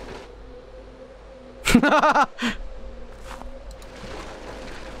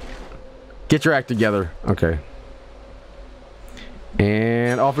 Get your act together. Okay.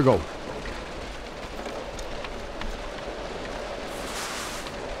 And off we go.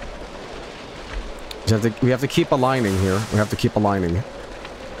 We have to keep aligning here. We have to keep aligning.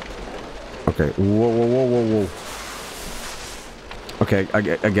 Okay. Whoa, whoa, whoa, whoa, whoa. Okay, I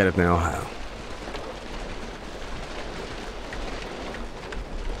get it now.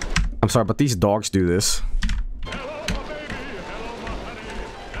 I'm sorry, but these dogs do this.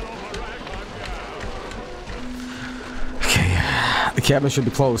 Okay, the cabin should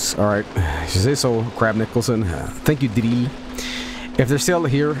be close. Alright, you say so, Crab Nicholson. Thank you, Diddy. If they're still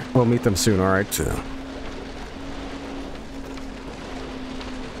here, we'll meet them soon, alright?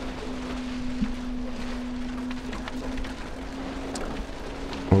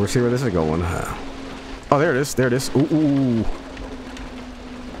 Well, we'll see where this is going. Oh, there it is. There it is. Ooh, ooh.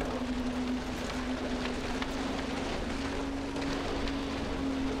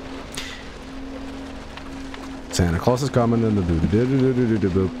 Santa Claus is coming.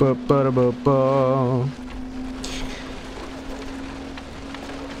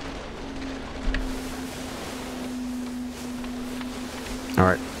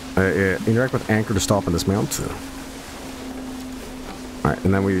 Alright. Interact with anchor to stop and dismount. Alright,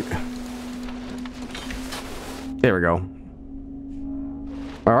 and then we... There we go.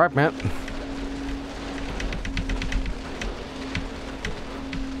 Alright, man.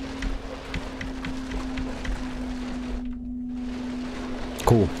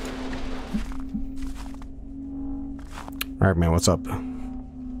 Cool. Alright, man, what's up?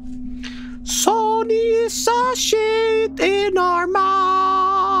 Sony sashit in our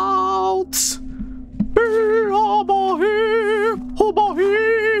mouths.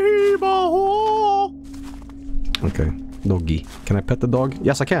 Okay, doggy. Can I pet the dog?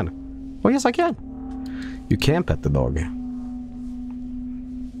 Yes, I can. Oh, yes, I can. You can pet the dog.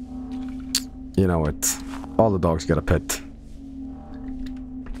 You know what? All the dogs get a pet.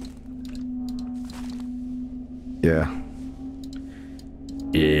 Yeah.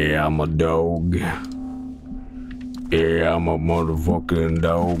 Yeah, I'm a dog. Yeah, I'm a motherfucking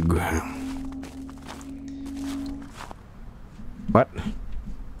dog. What?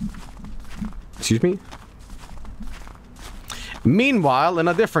 Excuse me? Meanwhile, in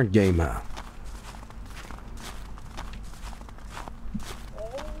a different game.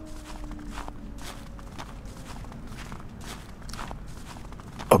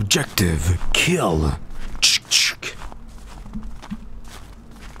 Objective, kill.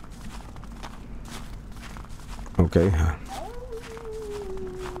 Okay.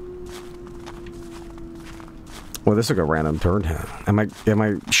 Well, this took a random turn. Am I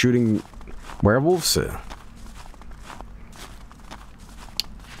shooting werewolves?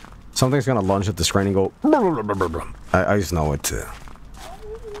 Something's gonna lunge at the screen and go. I just know it. And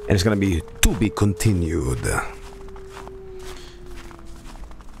it's gonna be to be continued.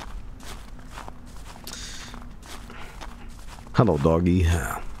 Hello, doggy.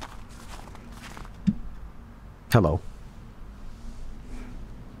 Hello.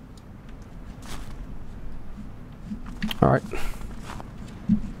 Alright.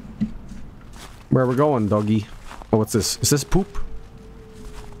 Where are we going, doggy? Oh, what's this? Is this poop?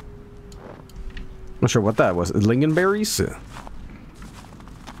 Not sure what that was. Lingonberries?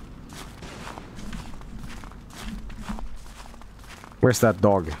 Where's that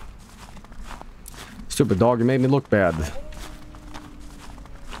dog? Stupid dog, you made me look bad.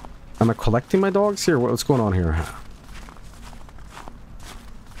 Am I collecting my dogs here? What's going on here?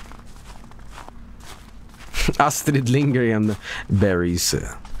 Astrid Lindgren berries.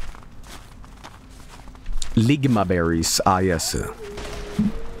 Ligma berries. Ah, yes.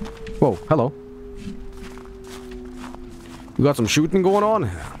 Whoa, hello. We got some shooting going on.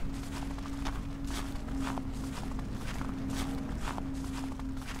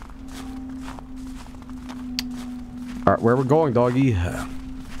 Alright, where we're going, doggy?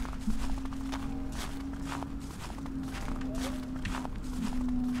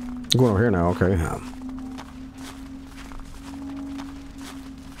 Going over here now, okay.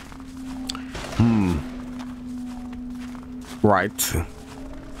 Right.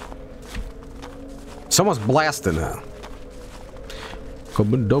 Someone's blasting now.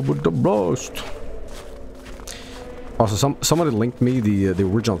 Coming down with the blast. Also, somebody linked me the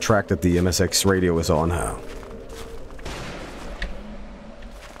original track that the MSX radio is on.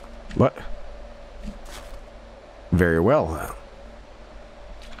 What? Very well.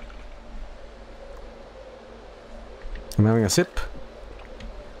 I'm having a sip.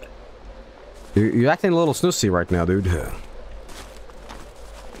 You're acting a little snoosy right now, dude.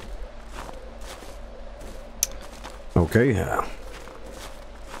 Okay.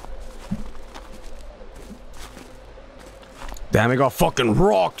 Damn, it got fucking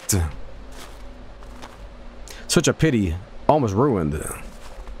rocked. Such a pity. Almost ruined.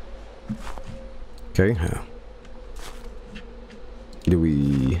 Okay. Do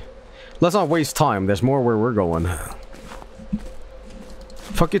we... Let's not waste time. There's more where we're going.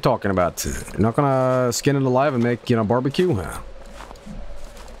 Fuck you talking about? You're not gonna skin it alive and make, you know, barbecue?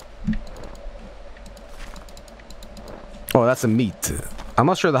 Oh, that's a meat. I'm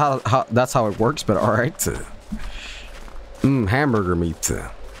not sure how that's how it works, but alright. Hamburger meat.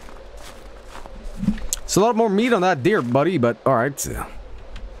 It's a lot more meat on that deer, buddy, but alright.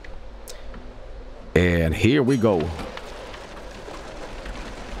 And here we go.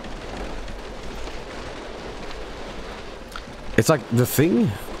 It's like the thing.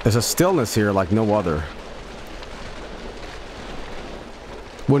 There's a stillness here like no other.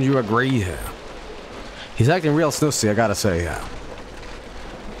 Wouldn't you agree? He's acting real snussy, I gotta say.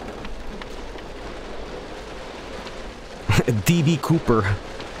 DB Cooper.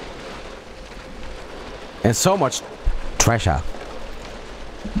 And so much treasure.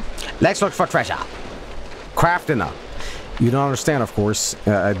 Let's look for treasure. Crafting up. You don't understand, of course.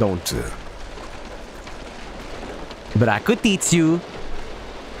 I don't. But I could teach you.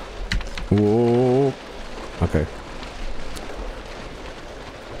 Whoa. Okay.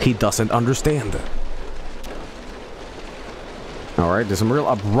 He doesn't understand. Alright, there's some real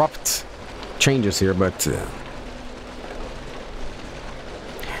abrupt changes here, but...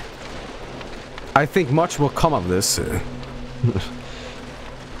 I think much will come of this.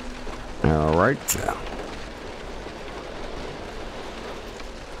 Alright.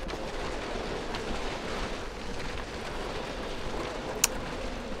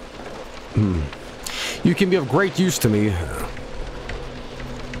 You can be of great use to me.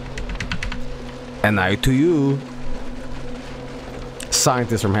 And I to you.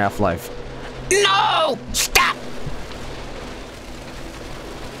 Scientist from Half-Life. No! Stop!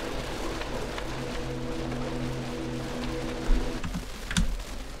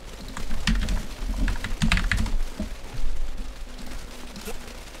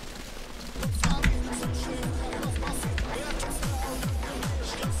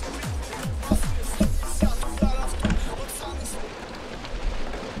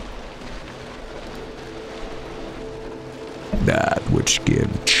 That which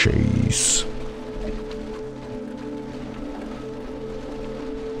give chase.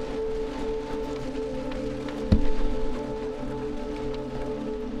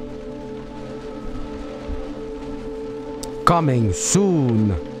 Coming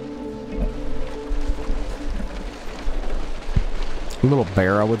soon. A little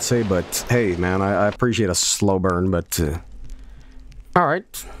bare, I would say, but hey, man, I appreciate a slow burn, but...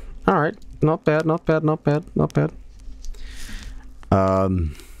 Alright. Alright. Not bad, not bad, not bad, not bad.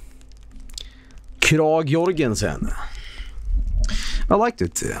 Krag Jorgensen. I liked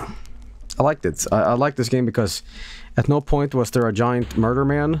it. I liked it. I liked this game because at no point was there a giant murder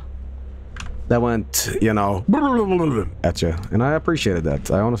man that went, you know, at you. And I appreciated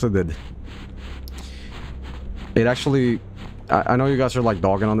that. I honestly did. It actually... I know you guys are like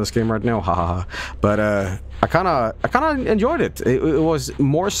dogging on this game right now, haha. But I kind of enjoyed it. It was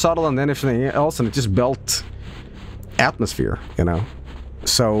more subtle than anything else, and it just built atmosphere, you know.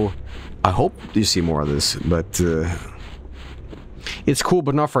 So I hope you see more of this, but it's cool,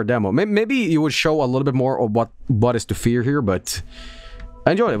 but not for a demo. Maybe you would show a little bit more of what is to fear here, but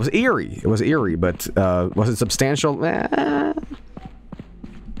I enjoyed it. It was eerie. It was eerie, but was it substantial? The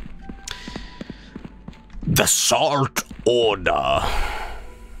Salt Order.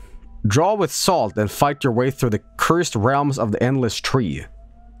 Draw with salt and fight your way through the cursed realms of the Endless Tree.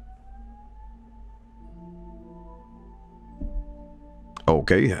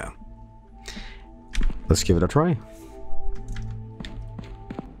 Okay, yeah. Let's give it a try.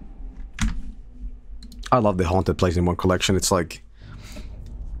 I love the Haunted Place in One collection. It's like...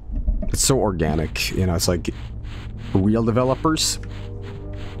 It's so organic, you know, it's like... Real developers.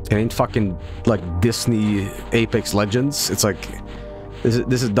 It ain't fucking, like, Disney Apex Legends. It's like...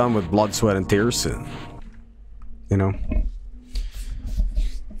 This is done with blood, sweat, and tears. You know?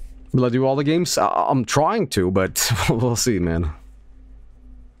 Will I do all the games? I'm trying to, but we'll see, man.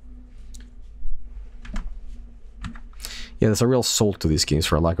 Yeah, there's a real soul to these games,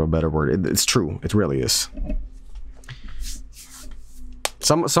 for lack of a better word. It's true. It really is.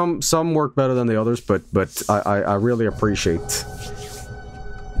 Some work better than the others, but I really appreciate.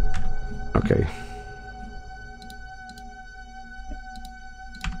 Okay.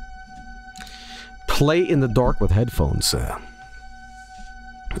 Play in the dark with headphones.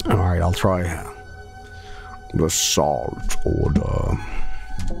 Alright, I'll try. The Salt Order.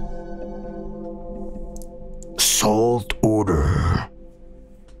 Salt Order.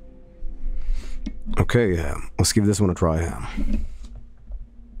 Okay, let's give this one a try.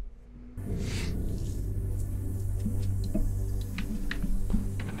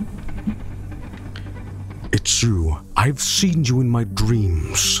 It's you. I've seen you in my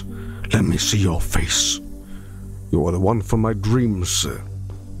dreams. Let me see your face. You are the one from my dreams.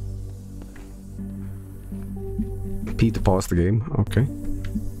 P to pause the game. Okay.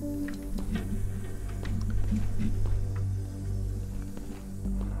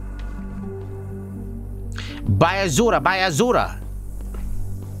 Bayazura, Bayazura.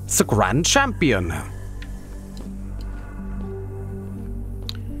 It's a grand champion.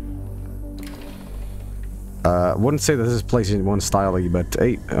 Wouldn't say that this is PlayStation 1 style-y, but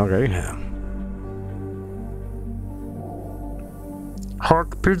hey, okay.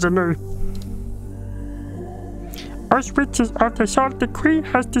 Hark, Pigeon. Us witches of the Salt Decree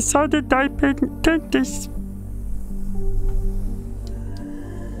has decided I take this.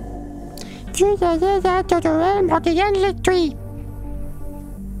 To the realm of the endless tree.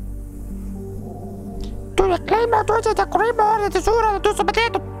 To reclaim our dulce de crema de tesura de dulce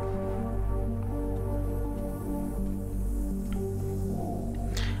potato.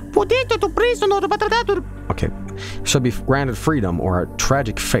 Potato to prison or to potato. Okay. Shall be granted freedom or a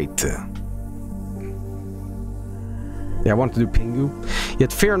tragic fate. Yeah, I want to do Pingu.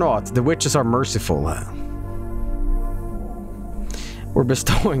 Yet fear not, the witches are merciful. We're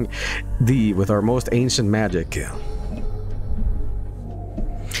bestowing thee with our most ancient magic.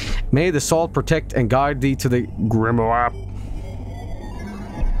 May the salt protect and guide thee to the grimoire.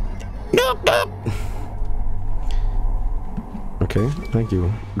 Okay, thank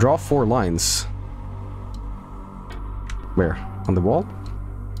you. Draw 4 lines. Where? On the wall?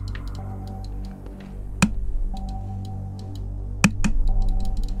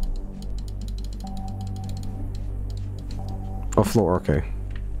 Oh, floor, okay.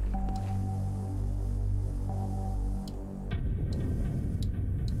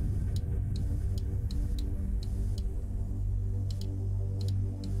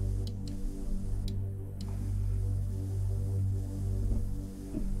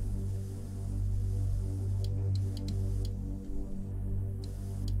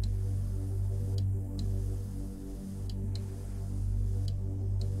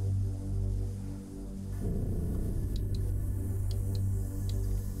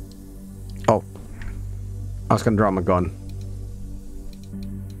 Oh. I was gonna draw my gun.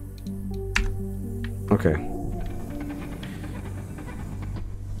 Okay.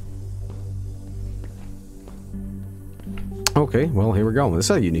 Okay, well, here we go. This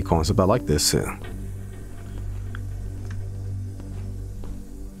is a unique concept. I like this. Can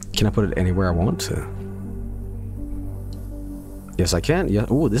I put it anywhere I want? Yes, I can. Yeah.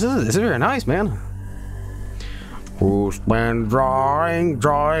 Ooh, this is very nice, man. Who's been drawing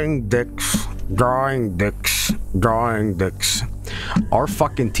dicks, drawing dicks, drawing dicks? Our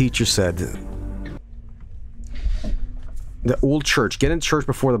fucking teacher said, the old church, get in church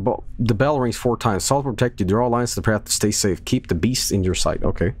before the bell rings 4 times. Salt will protect you. Draw lines to the path to stay safe. Keep the beasts in your sight.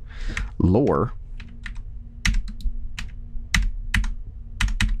 Okay. Lore.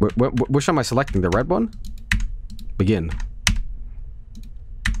 Which am I selecting? The red one? Begin.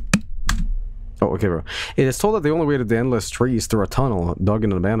 Oh, okay, bro. It is told that the only way to the endless tree is through a tunnel dug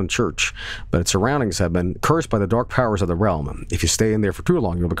in an abandoned church, but its surroundings have been cursed by the dark powers of the realm. If you stay in there for too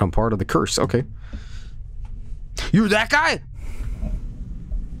long, you'll become part of the curse. Okay. You that guy?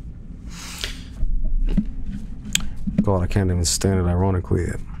 God, I can't even stand it, ironically.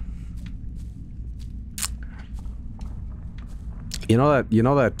 You know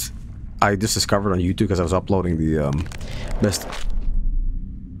that I just discovered on YouTube because I was uploading the best...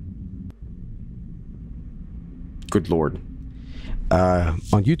 Good lord.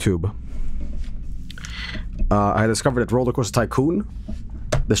 On YouTube, I discovered that Roller Coaster Tycoon,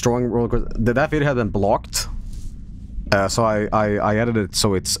 destroying roller coaster, that video had been blocked. So I edited it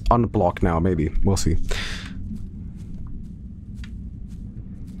so it's unblocked now. Maybe we'll see.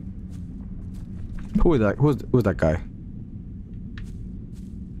 Who is that? Who's that guy?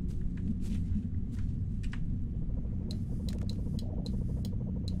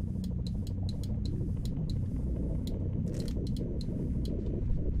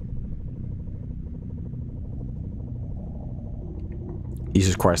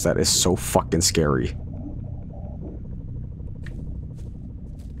 Jesus Christ, that is so fucking scary.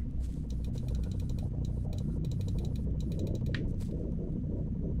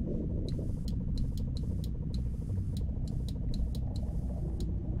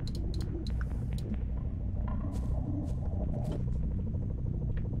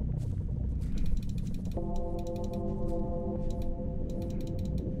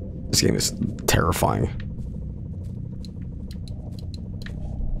 This game is terrifying.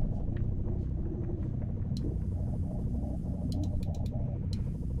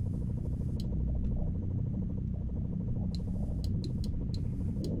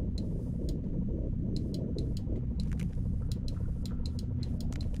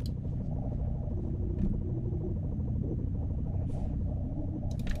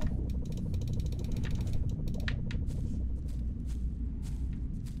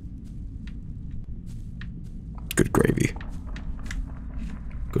 Good gravy.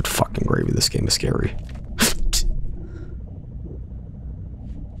 Good fucking gravy. This game is scary.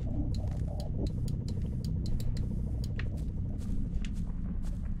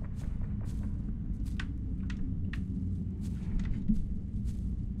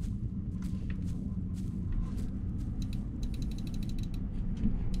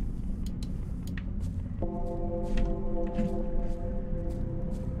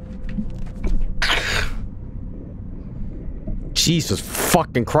 Jesus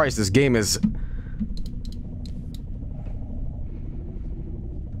fucking Christ, this game is...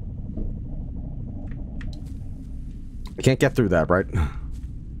 You can't get through that, right?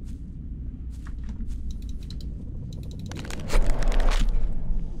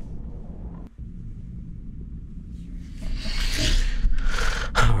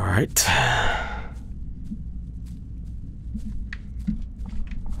 Alright.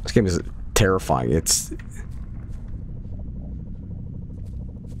 This game is terrifying. It's...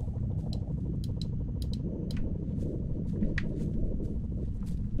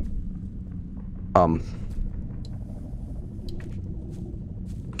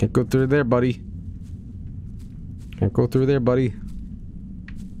 Can't go through there, buddy. Can't go through there, buddy.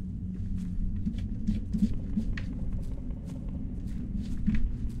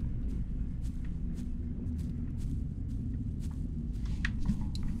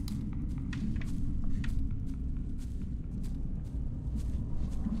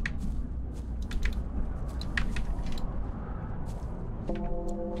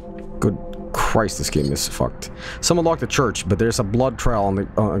 Good Christ, this game is fucked. Someone locked the church, but there's a blood trail on the...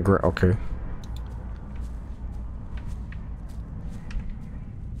 okay.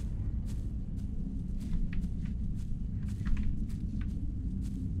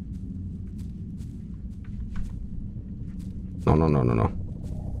 No.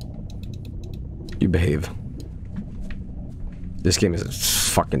 You behave. This game is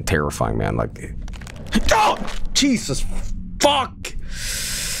fucking terrifying, man. Like... Oh! Jesus! Fuck!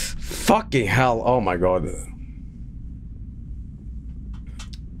 Fucking hell. Oh my god.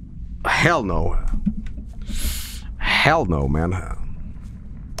 Hell no. Hell no, man.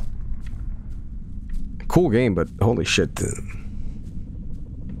 Cool game, but holy shit.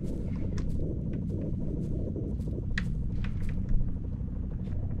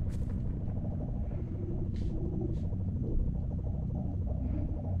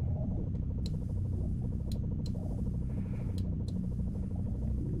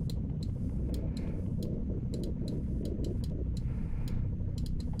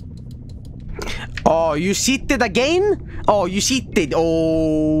 Oh, you cheated again? Oh, you cheated.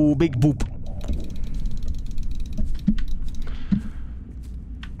 Oh, big boop.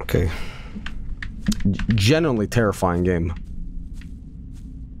 Okay. Genuinely terrifying game.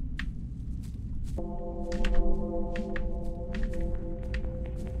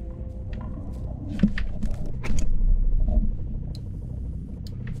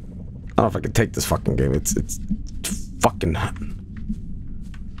 I don't know if I can take this fucking game. It's fucking...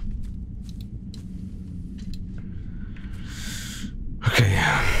 Okay.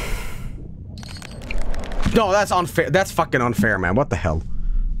 No, that's unfair. That's fucking unfair, man. What the hell?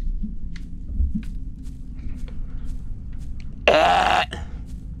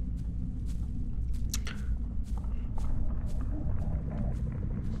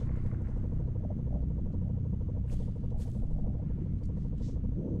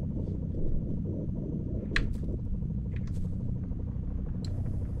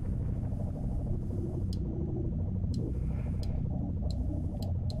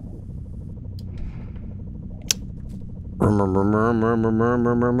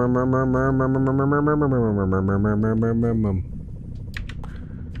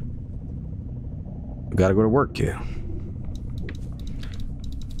 Gotta go to work, yeah.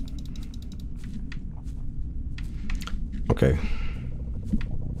 Okay.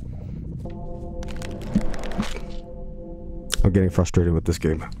 I'm getting frustrated with this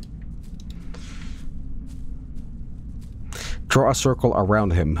game. Draw a circle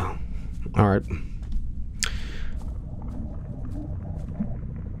around him. Alright.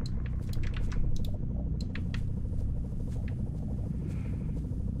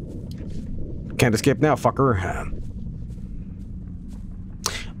 Can't escape now, fucker.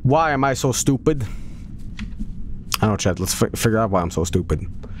 Why am I so stupid? I don't know, Chad. Let's figure out why I'm so stupid.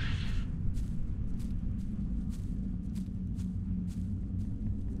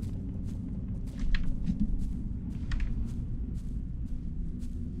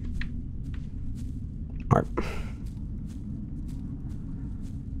 Alright.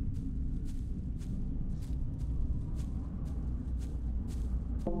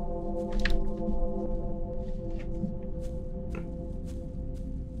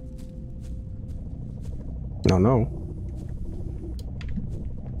 No.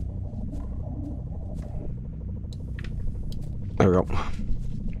 There we go.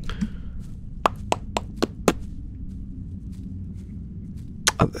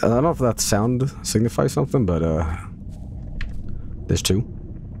 I don't know if that sound signifies something, but there's two.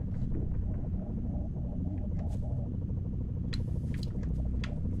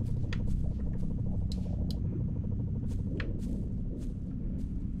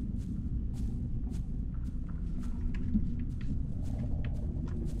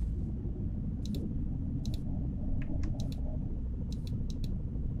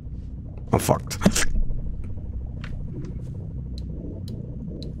 I'm fucked.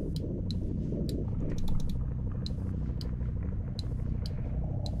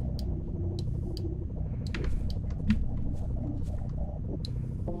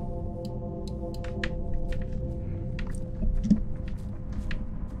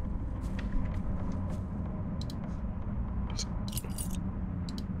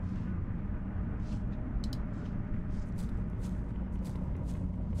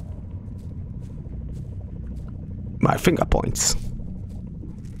 My finger points.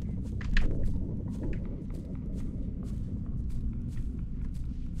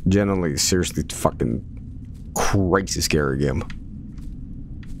 Generally, seriously, fucking crazy scary game.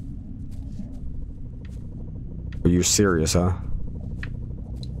 Are you serious, huh?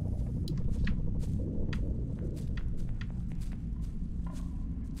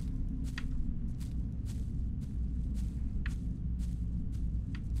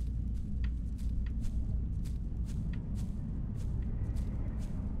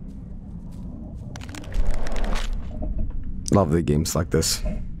 Love the games like this.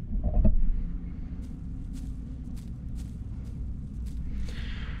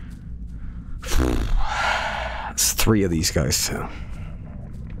 It's 3 of these guys. Turn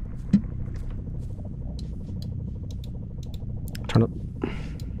up.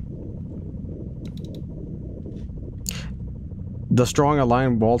 Does drawing a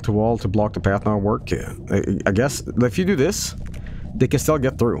line wall to wall to block the path not work? Yeah. I guess if you do this, they can still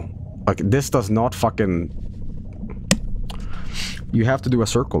get through. Like, this does not fucking... You have to do a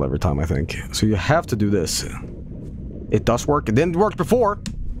circle every time, I think. So you have to do this. It does work. It didn't work before.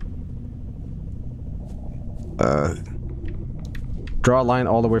 Draw a line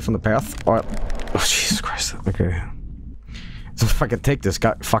all the way from the path. Oh, Jesus Christ. Okay. So if I can take this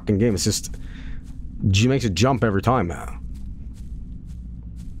fucking game, it's just... G makes it jump every time.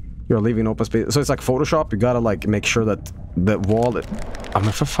 You're leaving open space. So it's like Photoshop. You gotta, like, make sure that the wall... I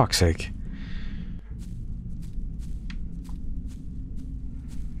mean, for fuck's sake.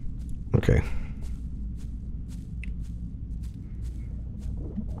 Okay.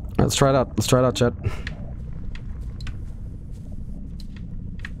 Let's try it out. Let's try it out, chat.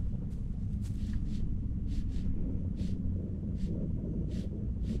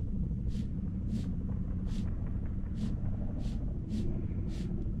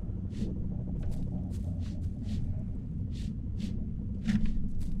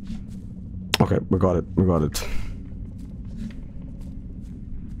 Okay, we got it. We got it.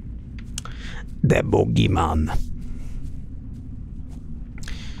 The boogeyman.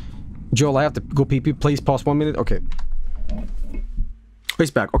 Joel, I have to go pee-pee. Please pause 1 minute. Okay.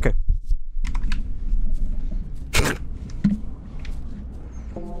 He's back. Okay.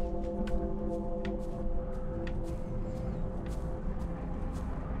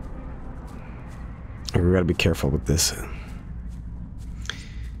 We gotta be careful with this.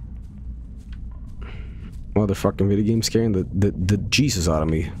 Motherfucking video game scaring the Jesus out of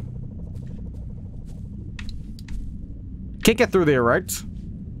me. Can't get through there, right?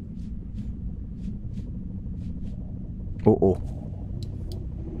 Uh-oh.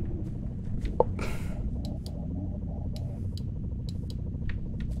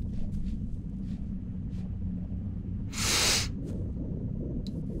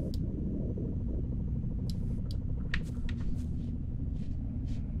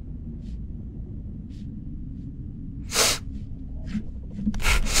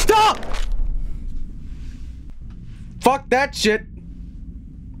 Fuck that shit.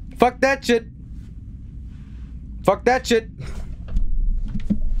 Fuck that shit. Fuck that shit.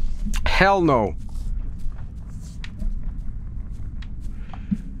 Hell no.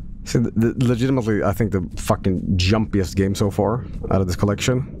 See, legitimately, I think the fucking jumpiest game so far out of this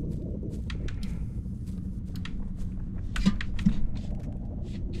collection.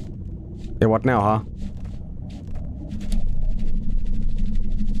 Yeah, what now, huh?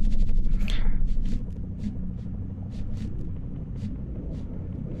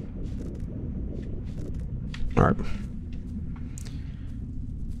 Alright.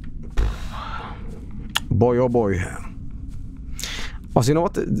 Boy, oh boy. Also, you know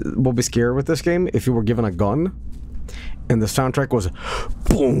what would be scary with this game? If you were given a gun, and the soundtrack was...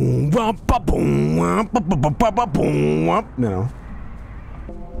 Boom, boom, boom, you know.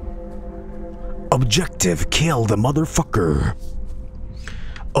 Objective, kill the motherfucker.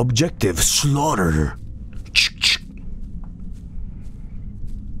 Objective, slaughter.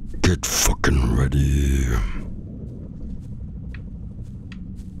 Get fucking ready.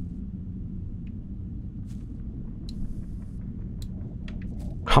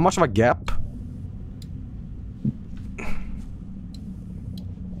 How much of a gap?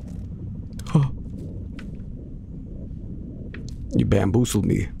 You bamboozled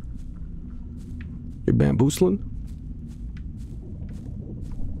me. You're bamboozling?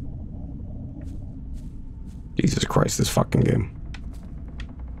 Jesus Christ, this fucking game.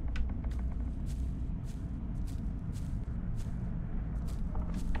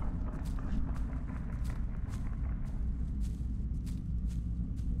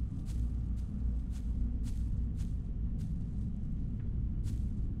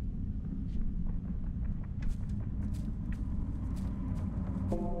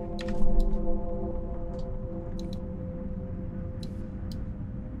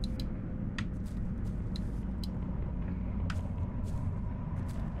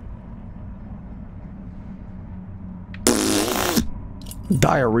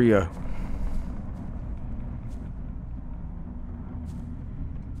 Diarrhea.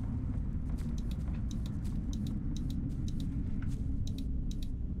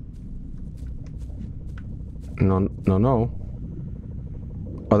 No, no, no.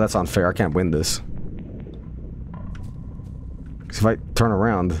 Oh, that's unfair. I can't win this. 'Cause if I turn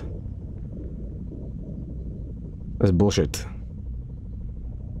around... That's bullshit.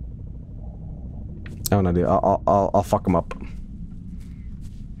 I have no idea. I'll fuck him up.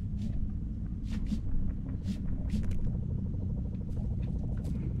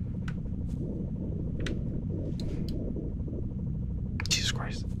 Jesus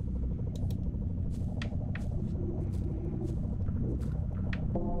Christ.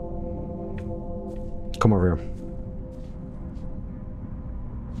 Come over here.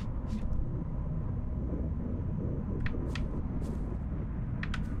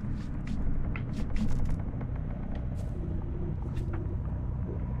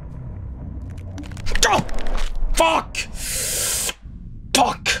 Oh! Fuck!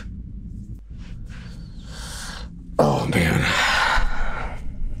 Fuck! Oh, man.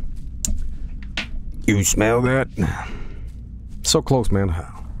 You smell that? So close, man.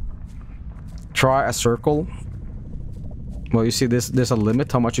 Try a circle. Well, you see, there's a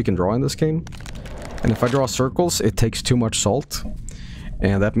limit how much you can draw in this game. And if I draw circles, it takes too much salt.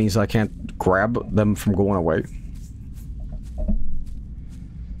 And that means I can't grab them from going away.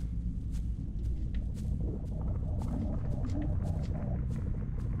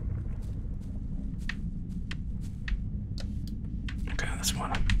 Okay, that's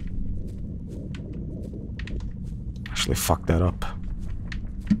one. Actually, fuck that up.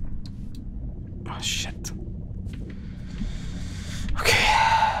 Oh, shit. Okay.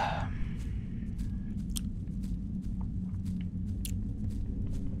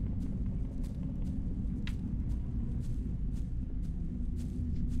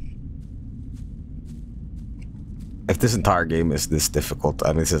 If this entire game is this difficult, I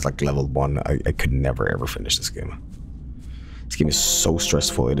mean, this is like level 1, I could never ever finish this game. This game is so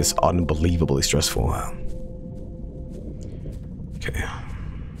stressful, it is unbelievably stressful. Okay.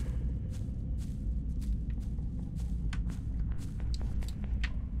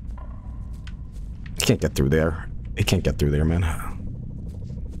 It can't get through there. It can't get through there, man.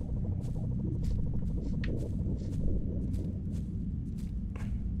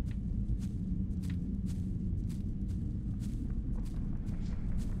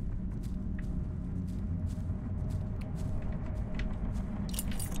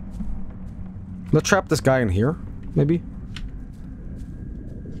 Let's trap this guy in here, maybe?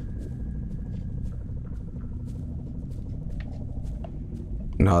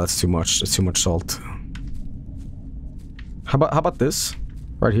 No, that's too much. That's too much salt. How about this?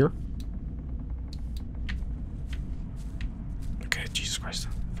 Right here? Okay, Jesus Christ.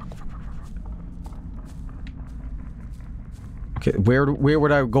 Fuck. Okay, where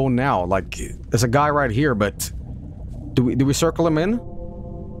would I go now? Like, there's a guy right here, but do we circle him in?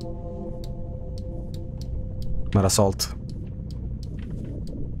 Not assault.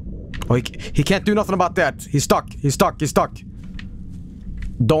 Oh, he can't do nothing about that. He's stuck. He's stuck. He's stuck.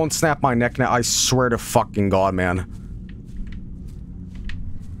 Don't snap my neck now. I swear to fucking God, man.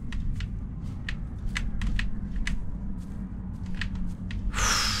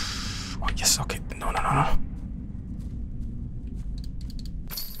 Oh, yes. Okay. No.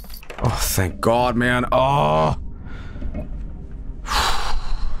 Oh, thank God, man. Oh.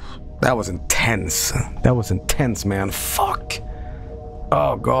 That was intense. That was intense, man. Fuck.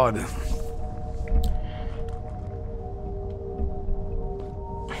 Oh, God.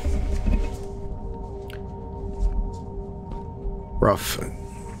 Rough.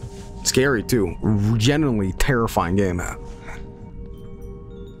 Scary, too. Genuinely terrifying game.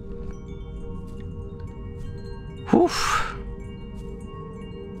 Whew.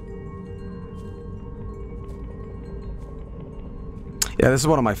 Yeah, this is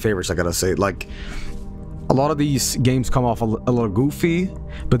one of my favorites, I gotta say. Like, A lot of these games come off a little goofy,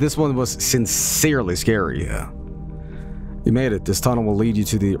 but this one was sincerely scary. You made it. This tunnel will lead you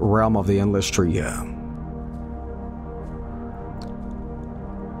to the realm of the endless tree.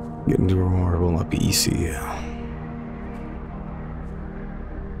 Getting to reward will not be easy.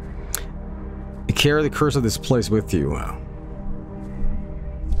 You carry the curse of this place with you.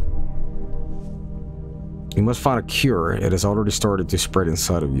 You must find a cure. It has already started to spread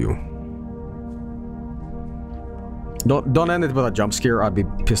inside of you. Don't end it with a jump scare. I'd be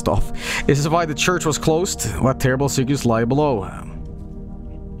pissed off. This is why the church was closed. What terrible secrets lie below.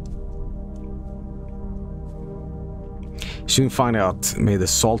 Soon find out. May the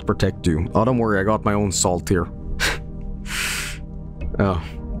salt protect you. Oh, don't worry. I got my own salt here. Oh.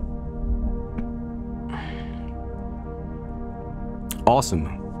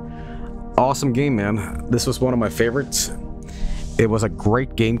 Awesome. Awesome game, man. This was one of my favorites. It was a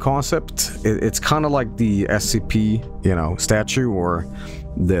great game concept. It's kind of like the SCP, you know, statue or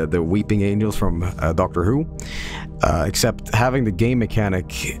the Weeping Angels from Doctor Who. Except having the game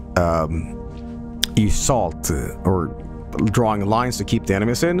mechanic, you salt or drawing lines to keep the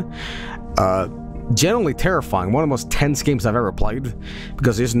enemies in. Generally terrifying. One of the most tense games I've ever played.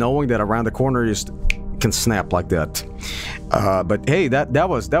 Because just knowing that around the corner you just can snap like that. But hey, that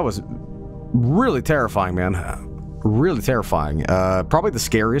was really terrifying, man. Really terrifying. Probably the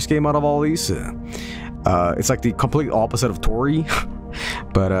scariest game out of all these. It's like the complete opposite of Tori.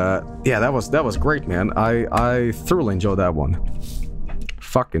 But yeah, that was great, man. I thoroughly enjoyed that one.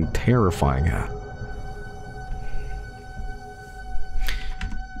 Fucking terrifying.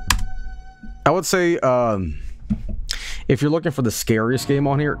 I would say if you're looking for the scariest game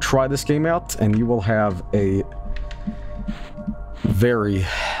on here, try this game out and you will have a very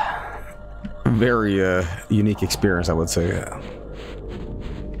unique experience, I would say.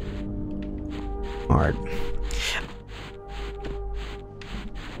 Alright.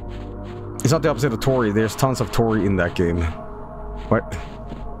 It's not the opposite of Tori. There's tons of Tori in that game. What?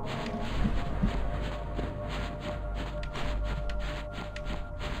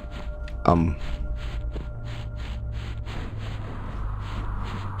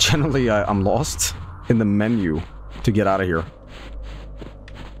 Generally, I'm lost in the menu to get out of here.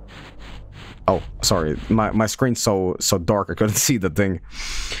 Oh, sorry. My screen's so dark I couldn't see the thing.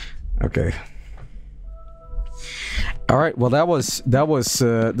 Okay. All right. Well, that was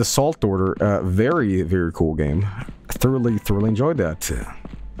the Salt Order. Very cool game. Thoroughly enjoyed that.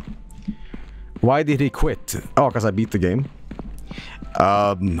 Why did he quit? Oh, because I beat the game.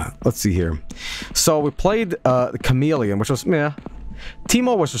 Let's see here. So we played the Chameleon, which was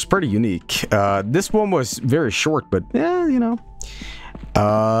Timo was pretty unique. This one was very short, but yeah, you know.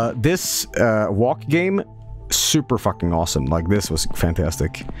 This walk game, super fucking awesome. Like, this was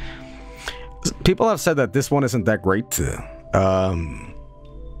fantastic. People have said that this one isn't that great. I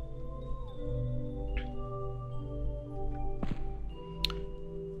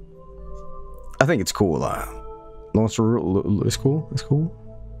think it's cool. Monster is cool. It's cool.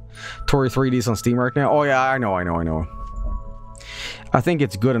 Tori 3D's on Steam right now. Oh yeah, I know. I think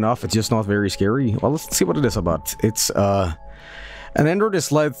it's good enough. It's just not very scary. Well, let's see what it is about. It's an android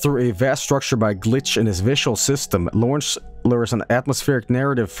is led through a vast structure by a glitch in his visual system. Lorn lures an atmospheric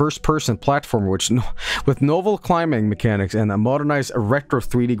narrative first-person platform with novel climbing mechanics and a modernized retro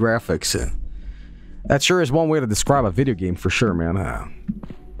 3D graphics. That sure is one way to describe a video game for sure, man.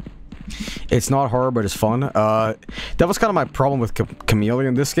 It's not horror, but it's fun. That was kind of my problem with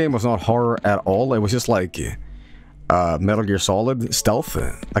Chameleon. This game was not horror at all. It was just like Metal Gear Solid stealth.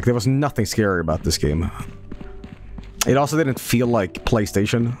 Like, there was nothing scary about this game. It also didn't feel like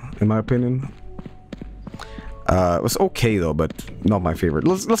PlayStation, in my opinion. It was okay though, but not my favorite.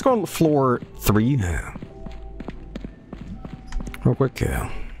 Let's go on floor 3. Real quick.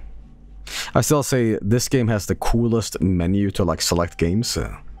 I still say this game has the coolest menu to like select games.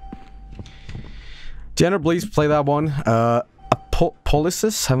 Jenner, please play that one.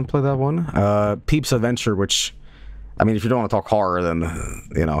 Policis, haven't played that one. Peep's Adventure, which, I mean, if you don't want to talk horror, then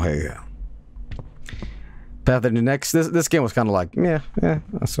you know, hey. Path into Next. This game was kind of like, yeah,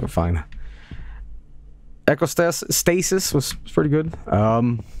 that's so fine. Stasis was pretty good.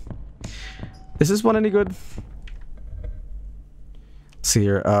 Is this one any good? Let's see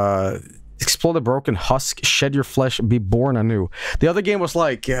here. Explode the broken husk, shed your flesh, be born anew. The other game was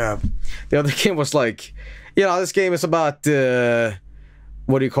like, you know, this game is about,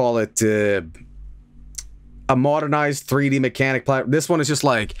 what do you call it? A modernized 3D mechanic platform. This one is just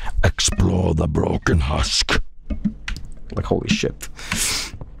like, explore the broken husk. Like, holy shit.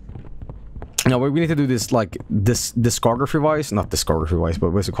 No, we need to do this, like, this discography wise. Not discography wise,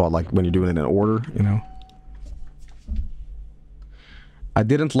 but what's it called? Like, when you're doing it in order, you know? I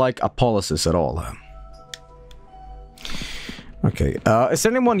didn't like Apollysis at all. Okay, is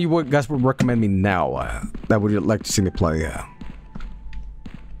there anyone you guys would recommend me now that would like to see me play?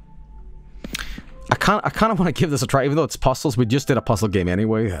 I kind of want to give this a try, even though it's puzzles. We just did a puzzle game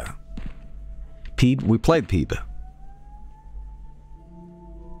anyway. Peeb, we played Peeb.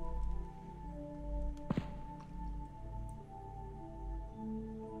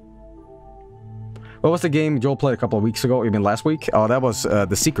 What was the game Joel played a couple of weeks ago? You mean last week? Oh, that was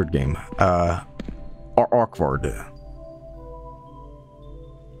the secret game. Awkward.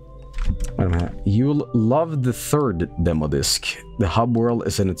 Wait a minute. You'll love the third demo disc. The hub world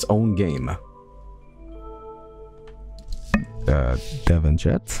is in its own game. Devon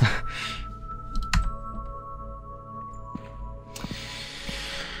chat.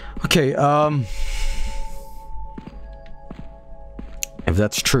 Okay, if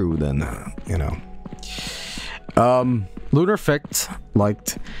that's true, then, you know. Lunar Effect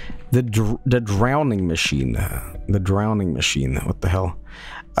liked the drowning machine. The drowning machine. What the hell?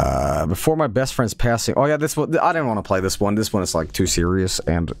 Before my best friend's passing. Oh yeah, this one. I didn't want to play this one. This one is like too serious,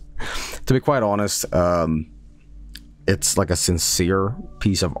 and to be quite honest, it's like a sincere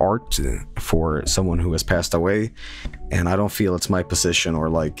piece of art for someone who has passed away, and I don't feel it's my position or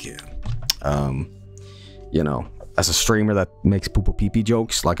like, you know, as a streamer that makes poo-poo pee-pee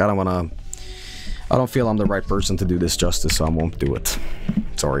jokes. Like I don't feel I'm the right person to do this justice, so I won't do it.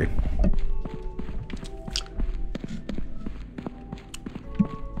 Sorry.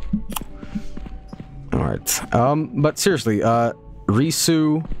 Alright, but seriously,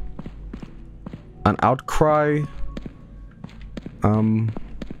 Risu, an Outcry, haven't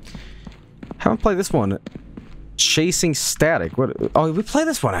played this one. Chasing Static, what? Oh, we played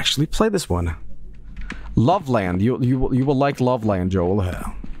this one actually, we played this one. Loveland, you will like Loveland, Joel.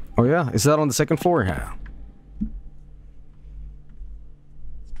 Oh yeah, is that on the second floor? Yeah.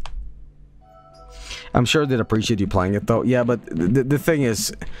 I'm sure they'd appreciate you playing it though. Yeah, but the thing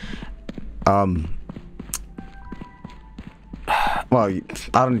is, well, I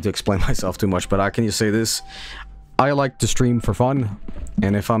don't need to explain myself too much, but can you say this? I like to stream for fun,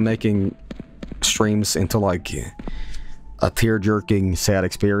 and if I'm making streams into like a tear-jerking, sad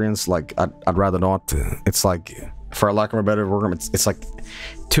experience, like I'd rather not. It's like, for a lack of a better word, it's like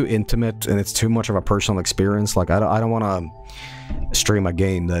too intimate, and it's too much of a personal experience. Like I don't want to stream a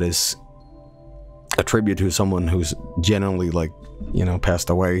game that is a tribute to someone who's genuinely, like, you know, passed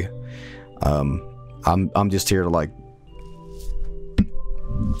away. I'm just here to like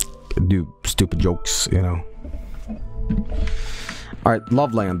do stupid jokes, you know. Alright,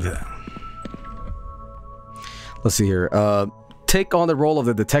 Loveland. Let's see here. Take on the role of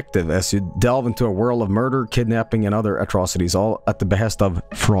the detective as you delve into a world of murder, kidnapping, and other atrocities, all at the behest of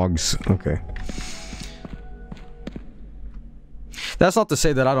frogs. Okay. That's not to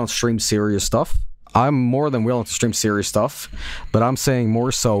say that I don't stream serious stuff. I'm more than willing to stream serious stuff, but I'm saying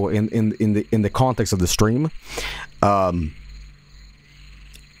more so in the context of the stream.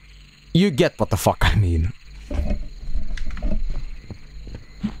 You get what the fuck I mean.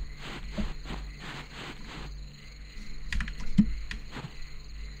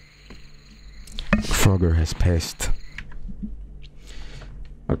 Frogger has passed.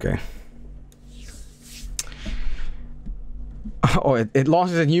 Okay. Oh, it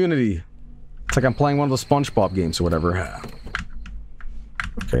launches in Unity. It's like I'm playing one of those SpongeBob games or whatever.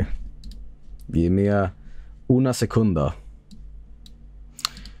 Okay. Give me a una secunda.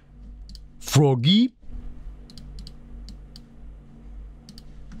 Froggy.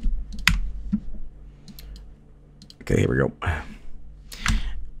 Okay, here we go.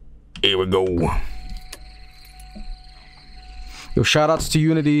 Here we go. Yo, shoutouts to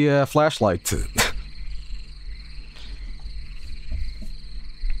Unity Flashlight.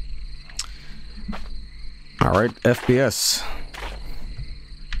 Alright, FPS.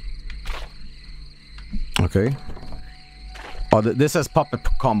 Okay. Oh, this has puppet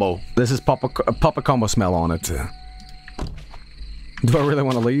combo. This is puppet combo smell on it. Do I really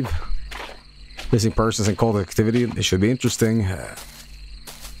want to leave? Missing persons and cold activity. It should be interesting.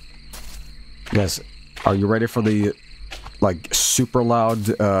 Guys, are you ready for the, like, super loud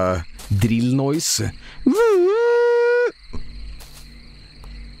drill noise?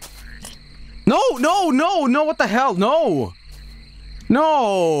 No, what the hell? No!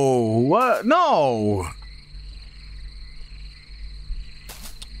 What? No!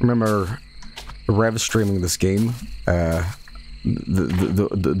 Remember Rev streaming this game? The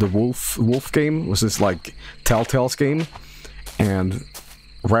wolf game was this, like, Telltale's game, and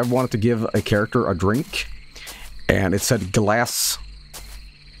Rev wanted to give a character a drink, and it said glass,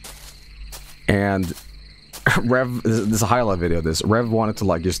 and Rev, this is a highlight video of this. Rev wanted to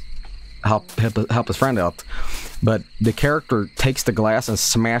like just help his friend out, but the character takes the glass and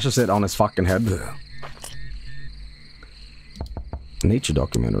smashes it on his fucking head. Nature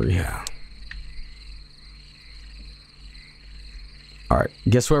documentary, yeah. Alright,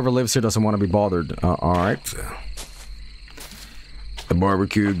 guess whoever lives here doesn't want to be bothered. Alright. The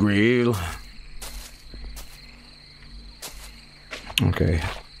barbecue grill. Okay.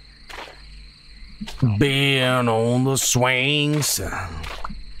 Being on the swings.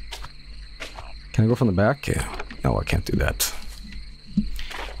 Can I go from the back? Yeah. No, I can't do that.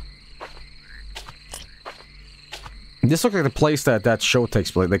 This looks like the place that show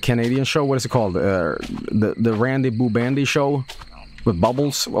takes place. The Canadian show. What is it called? The Randy Boo Bandy show with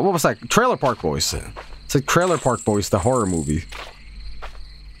Bubbles. What was that? Trailer Park Boys. It's like Trailer Park Boys, the horror movie.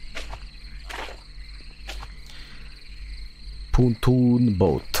 Pontoon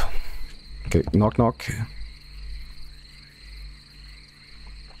boat. Okay, knock knock.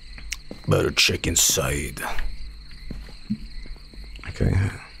 Better check inside. Okay.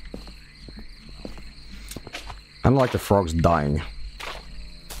 I don't like the frogs dying.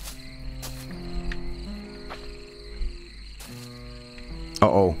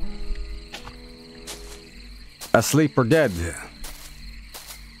 Uh-oh. Asleep or dead?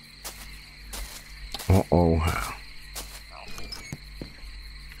 Uh-oh.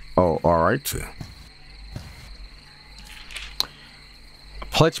 Oh, alright.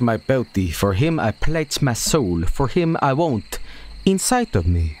 Pledge my bounty, for him I pledge my soul, for him I want inside of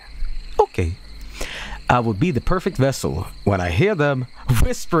me. Okay. I will be the perfect vessel when I hear them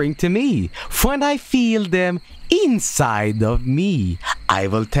whispering to me, when I feel them inside of me. I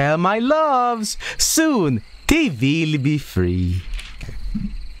will tell my loves, soon they will be free. Okay.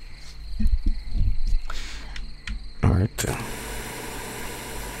 Alright.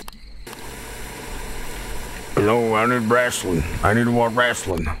 No, I need wrestling. I need more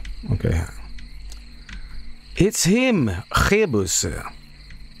wrestling. Okay. It's him, Rebus.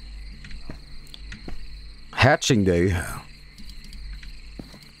 Hatching day.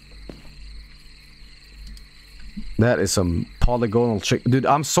 That is some polygonal chick. Dude,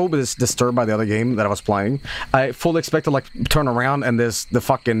 I'm so disturbed by the other game that I was playing. I fully expect to like turn around and there's the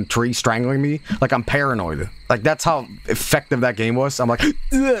fucking tree strangling me. Like I'm paranoid. Like that's how effective that game was. I'm like,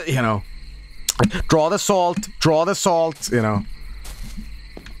 you know. Draw the salt, you know.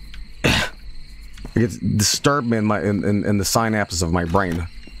 It disturbed me in my in the synapses of my brain.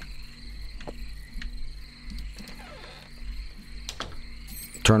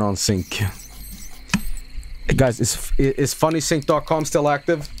 Turn on sync. Hey guys, is funnysync.com still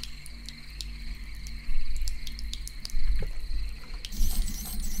active?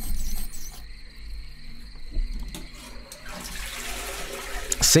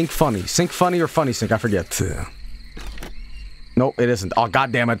 Sync funny or funny sync, I forget. Nope, it isn't. Oh,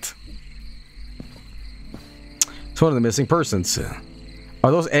 god damn it. It's one of the missing persons.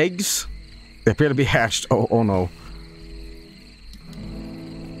 Are those eggs? They appear to be hatched. Oh no.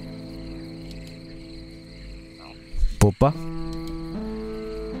 Papa?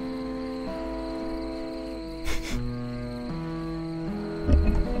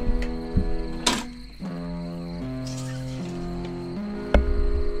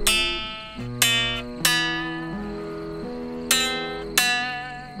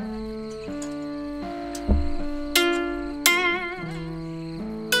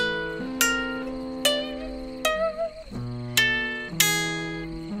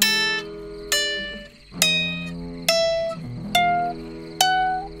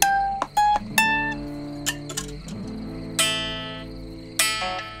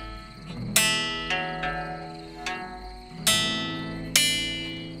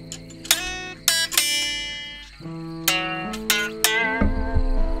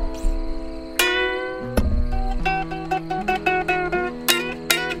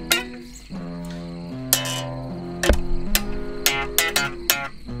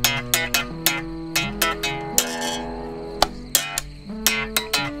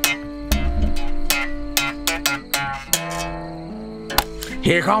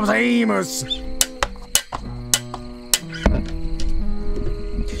 Here comes Amos!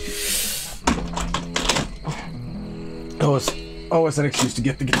 Oh, it's an excuse to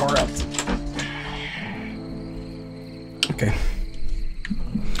get the guitar out. Okay.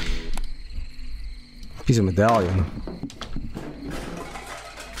 Piece of medallion.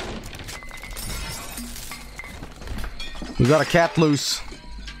 We got a cat loose.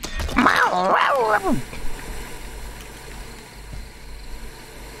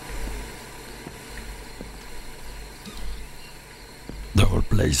 The whole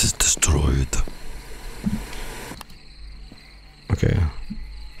place is destroyed.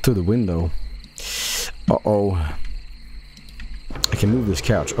 through the window. Uh-oh. I can move this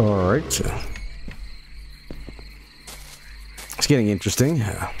couch. Alright. It's getting interesting.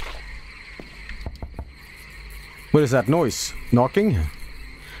 What is that noise? Knocking?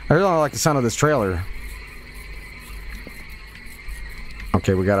 I really don't like the sound of this trailer.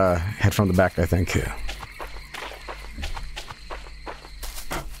 Okay, we gotta head from the back, I think.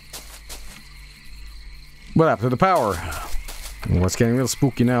 What happened to the power? Well, it's getting real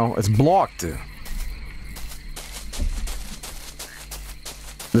spooky now. It's blocked.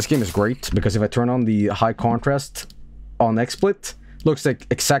 This game is great because if I turn on the high contrast on XSplit, looks like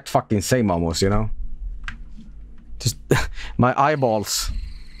exact fucking same almost, you know? Just my eyeballs.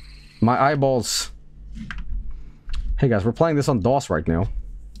 My eyeballs. Hey guys, we're playing this on DOS right now.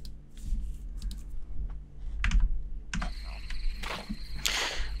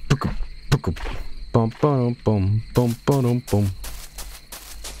 Bum bum bum bum bum bum.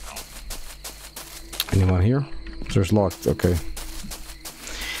 Anyone here? There's locked. Okay.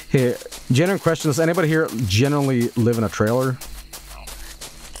 Hey, genuine question: does anybody here generally live in a trailer?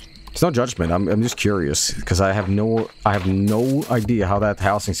 It's no judgment. I'm just curious because I have no idea how that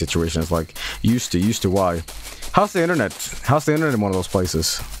housing situation is like. Used to. Why? How's the internet? How's the internet in one of those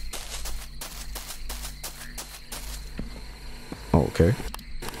places? Oh, okay.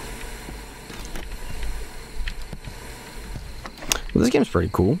 Well, this game's pretty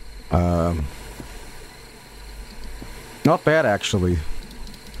cool. Not bad actually.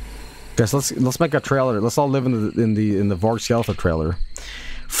 Guys, let's make a trailer. Let's all live in the Vargskelethor trailer.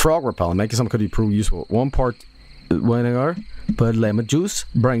 Frog repellent. Making something could prove useful. 1 part vinegar, put lemon juice,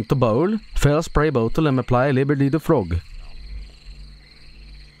 bring to bowl, fill spray bottle and apply liberty to frog.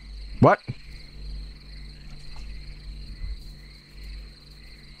 What?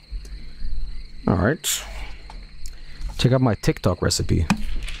 Alright. Check out my TikTok recipe.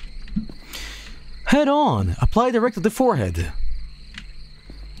 Head on! Apply direct to the forehead.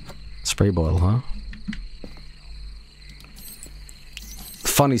 Spray bottle, huh?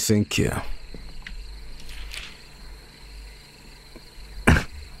 Funny sink, yeah.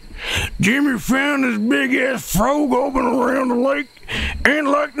 Jimmy found this big ass frog open around the lake. Ain't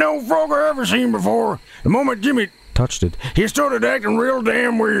like no frog I ever seen before. The moment Jimmy touched it, he started acting real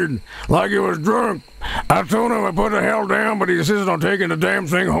damn weird, like he was drunk. I told him I put the hell down, but he insisted on taking the damn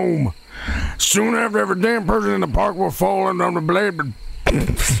thing home. Soon after, every damn person in the park was falling on the blade, but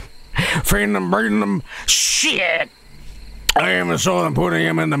feeding them, breathing them. Shit! I even saw them putting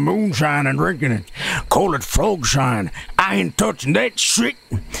him in the moonshine and drinking it. Call it frog shine. I ain't touching that shit.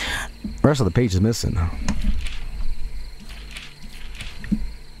 The rest of the page is missing.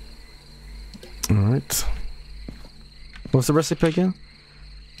 Alright. What's the recipe again?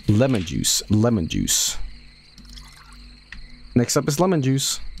 Lemon juice. Lemon juice. Next up is lemon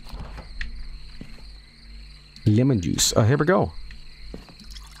juice. Lemon juice. Oh, here we go.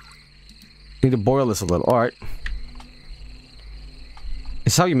 Need to boil this a little. Alright.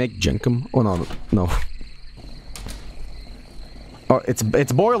 Is how you make jenkem? Oh no, no. Oh,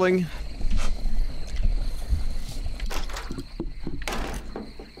 it's boiling.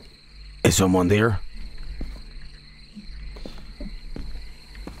 Is someone there?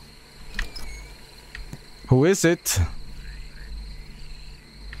 Who is it?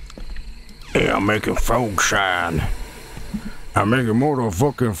 Yeah, I'm making frog shine. I'm making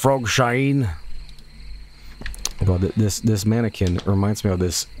motherfucking frog shine. God, this mannequin reminds me of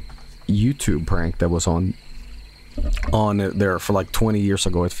this YouTube prank that was on there for like 20 years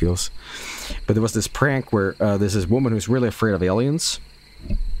ago, it feels. But there was this prank where there's this woman who's really afraid of aliens,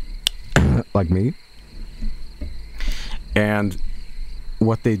 like me. And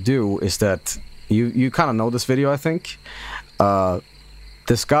what they do is that you kind of know this video, I think.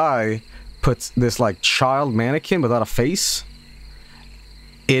 This guy puts this like child mannequin without a face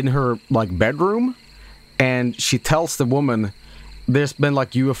in her like bedroom. And she tells the woman there's been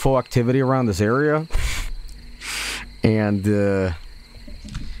like UFO activity around this area. And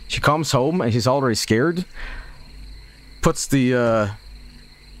she comes home and she's already scared. Puts the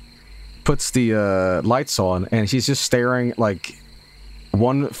lights on and she's just staring like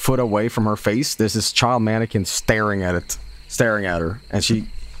 1 foot away from her face. There's this child mannequin staring at her. And she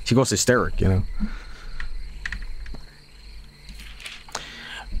goes hysteric, you know.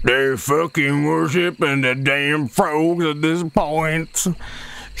 They're fucking worshipping the damn frogs at this point.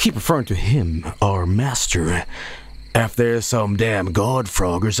 Keep referring to him, our master, if there's some damn god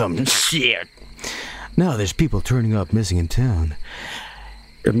frog or some shit. Now there's people turning up missing in town.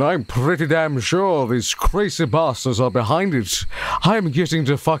 And I'm pretty damn sure these crazy bastards are behind it. I'm getting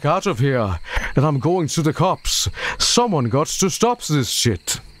the fuck out of here. And I'm going to the cops. Someone got to stop this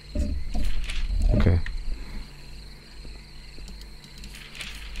shit.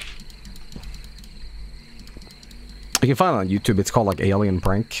 You can find it on YouTube. It's called like Alien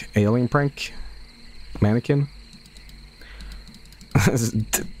Prank. Alien Prank? Mannequin?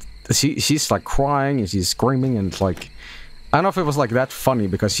 she's like crying and she's screaming and it's like... I don't know if it was like that funny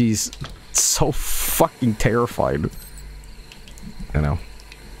because she's so fucking terrified. You know.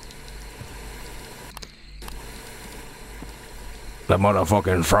 The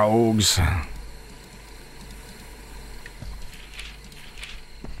motherfucking frogs.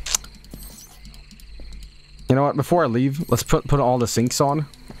 You know what? Before I leave, let's put all the sinks on.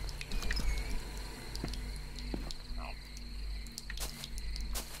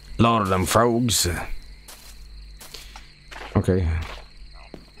 Lot of them frogs. Okay.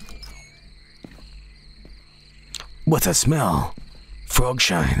 What's that smell? Frog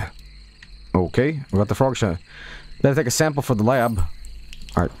shine. Okay, we got the frog shine. Let's take a sample for the lab.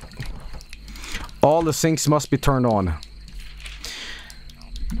 Alright. All the sinks must be turned on.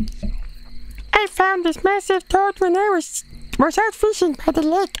 I found this massive toad when I was out fishing by the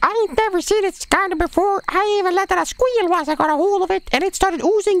lake. I ain't never seen it kind of before. I even let out a squeal once I got a hold of it, and it started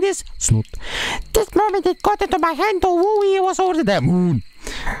oozing this snot. This moment it got into my hand, oh wooey, it was over to the moon.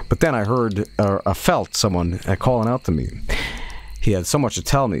 But then I heard, I felt someone calling out to me. He had so much to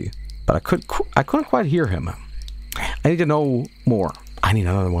tell me, but I couldn't quite hear him. I need to know more. I need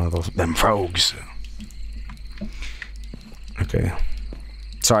another one of them frogs. Okay.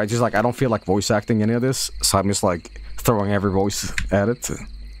 Sorry, just like I don't feel like voice acting any of this, so I'm just like throwing every voice at it.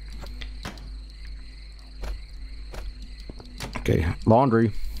 Okay,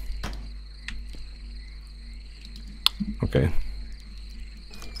 laundry. Okay.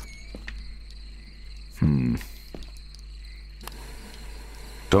 Turn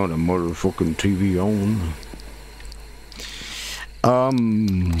the motherfucking TV on.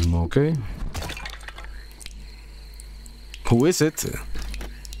 Okay. Who is it?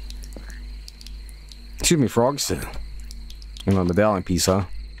 Excuse me, frogs. You know, medallion piece, huh?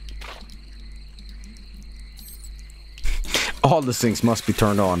 All the things must be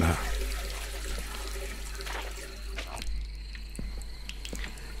turned on.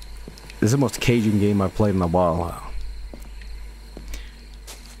 This is the most Cajun game I've played in a while.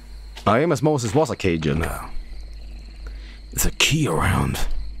 Amos Moses was a Cajun. There's a key around.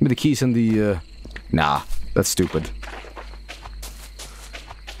 Maybe the key's in the, Nah, that's stupid.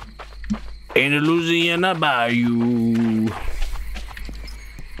 In the Louisiana Bayou.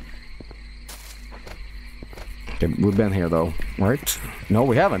 Okay, we've been here though, right? No,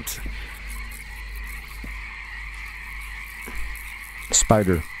 we haven't.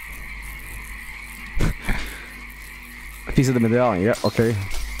 Spider. A piece of the medallion, yeah, okay.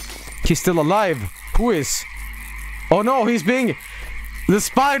 He's still alive. Who is? Oh no, he's being... The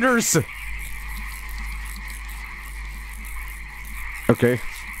spiders! Okay.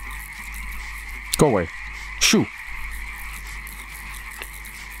 Go away. Shoo.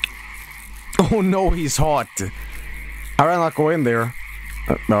 Oh no, he's hot. I rather not go in there.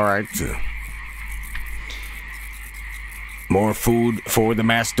 Alright. More food for the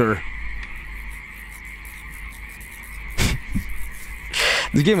master.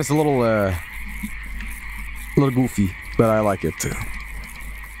 This game is a little goofy, but I like it.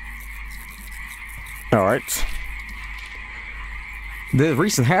 Alright. The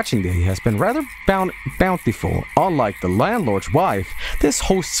recent hatching day has been rather bountiful. Unlike the landlord's wife, this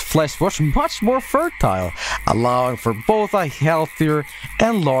host's flesh was much more fertile, allowing for both a healthier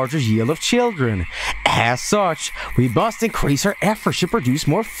and larger yield of children. As such, we must increase our efforts to produce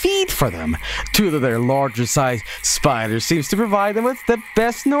more feed for them. Due to their larger size, spiders seems to provide them with the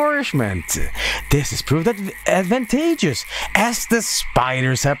best nourishment. This has proved advantageous, as the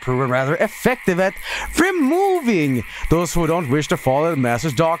spiders have proven rather effective at removing those who don't wish to follow the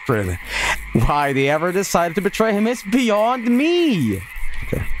master's doctrine. Why they ever decided to betray him is beyond me.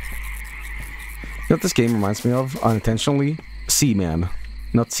 Okay. You know what this game reminds me of? Unintentionally? Seaman.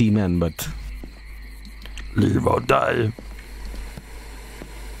 Not Seamen, but... Live or die.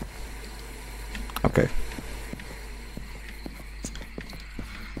 Okay.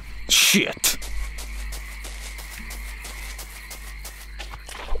 Shit!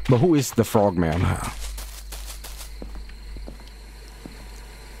 But who is the frogman?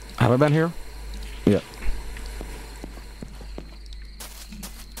 Have I been here? Yeah.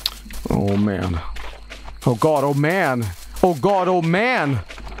 Oh man. Oh god, oh man! Oh god, oh man!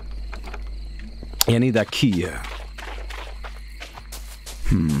 I need that key. The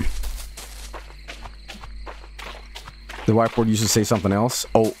whiteboard used to say something else.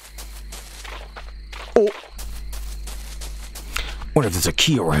 Oh. Oh. What if there's a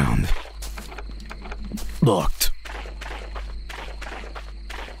key around? Locked.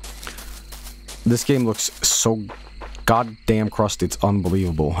 This game looks so goddamn crust. It's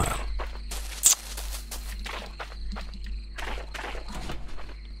unbelievable.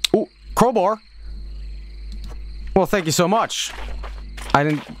 Oh, crowbar. Well, thank you so much. I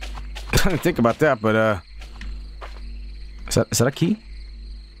didn't think about that, but is that a key?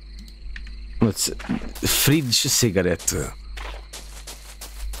 Let's fridge cigarette.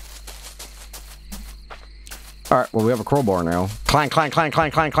 Alright, well, we have a crowbar now. Clang, clang, clang, clang,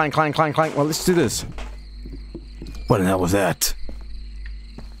 clang, clang, clang, clang, clang. Well, let's do this. What the hell was that?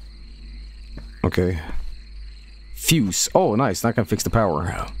 Okay. Fuse. Oh, nice. Not gonna fix the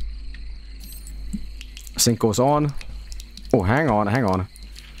power. Sink goes on. Oh, hang on, hang on.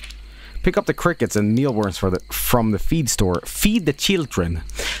 Pick up the crickets and mealworms from the feed store. Feed the children.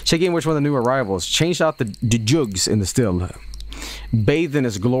 Check in which one of the new arrivals. Change out the jugs in the still. Bathe in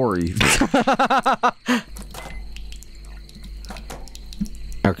his glory.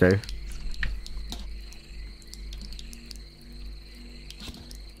 Okay.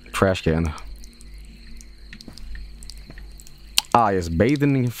 Trash can. Ah, yes,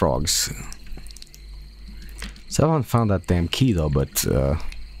 bathing in frogs. So I haven't found that damn key though, but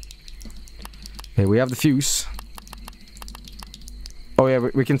hey, we have the fuse. Oh yeah,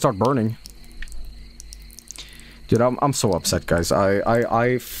 we can start burning. Dude, I'm so upset, guys.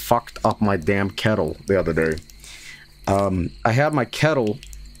 I fucked up my damn kettle the other day. I had my kettle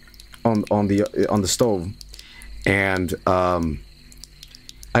on the stove, and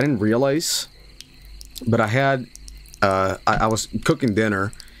I didn't realize, but I had I was cooking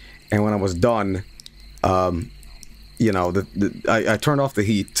dinner, and when I was done, you know, I turned off the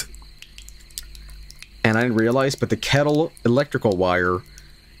heat, and I didn't realize, but the kettle electrical wire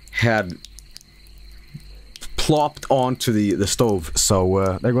had plopped onto the stove.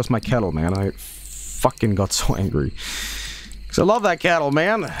 So there goes my kettle, man. I fucking got so angry. Cause I love that kettle,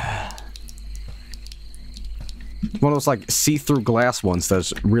 man. One of those like see-through glass ones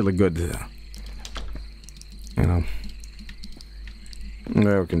that's really good. You know.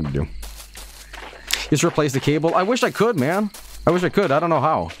 What can you do? Just replace the cable. I wish I could, man. I wish I could. I don't know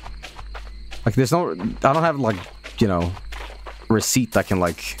how. Like, there's no... I don't have, like, you know, receipt that can,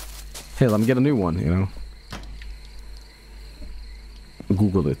 like... Hey, let me get a new one, you know?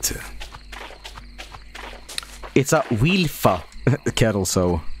 Google it. It's a Wilfa kettle,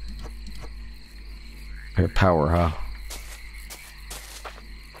 so... I got power, huh?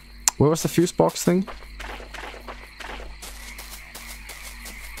 Where was the fuse box thing?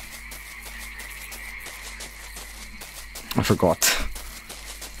 I forgot.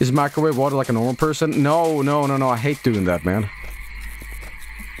 Is microwave water like a normal person? No, no, no, no. I hate doing that, man.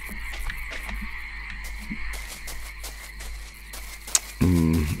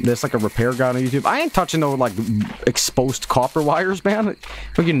 There's like a repair guy on YouTube. I ain't touching no like exposed copper wires, man.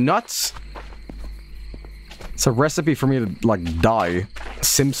 Fucking nuts. It's a recipe for me to like die,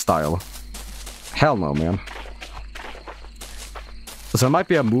 Sim style. Hell no, man. So I might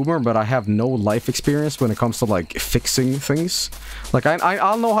be a boomer, but I have no life experience when it comes to like fixing things. Like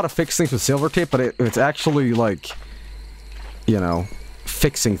I'll know how to fix things with silver tape, but it's actually like, you know,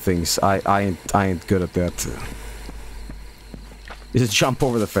 fixing things. I ain't good at that. You just jump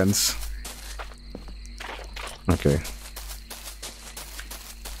over the fence. Okay.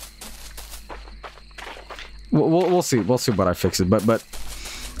 We'll see. We'll see what I fix it. But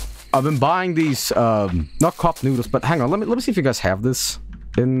I've been buying these not cup noodles, but hang on. Let me see if you guys have this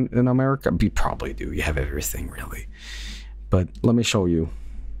in America. You probably do. You have everything really. But let me show you.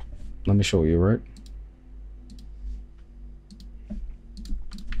 Let me show you, right?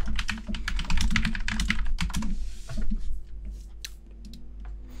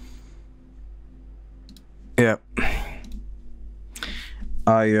 Yeah.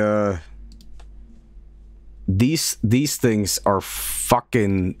 These things are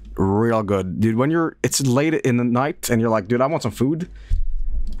fucking real good. Dude, when it's late in the night and you're like, dude, I want some food.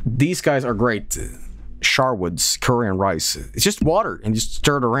 These guys are great. Sharwood's Korean rice. It's just water and just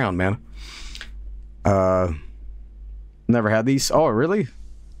stir it around, man. Never had these. Oh, really?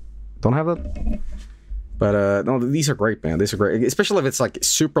 Don't have that? But no, these are great, man. These are great. Especially if it's like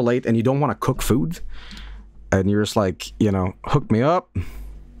super late and you don't want to cook food. And you're just like, you know, hook me up.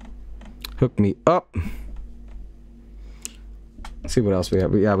 Hook me up. Let's see what else we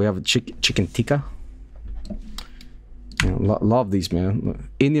have. Yeah, we have chicken tikka. Yeah, love these, man.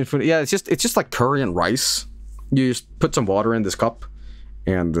 Indian food. Yeah, it's just like curry and rice. You just put some water in this cup,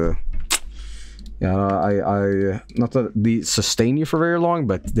 and yeah, I not that they sustain you for very long,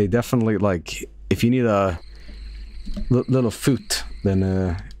 but they definitely like if you need a little food,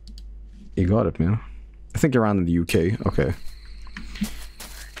 then you got it, man. I think you're around in the UK. Okay.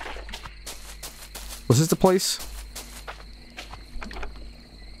 Was this the place?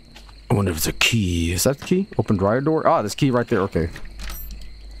 wonder if it's a key. Is that the key? Open dryer door? Ah, this key right there. Okay.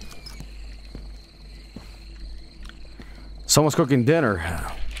 Someone's cooking dinner.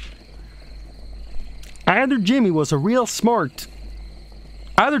 Either Jimmy was real smart,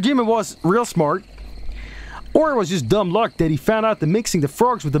 or it was just dumb luck that he found out that mixing the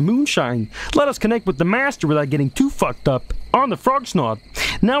frogs with the moonshine let us connect with the master without getting too fucked up on the frog snot.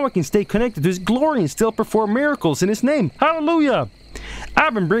 Now I can stay connected to his glory and still perform miracles in his name. Hallelujah!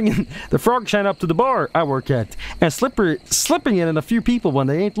 I've been bringing the frog shine up to the bar I work at and slipping it in a few people when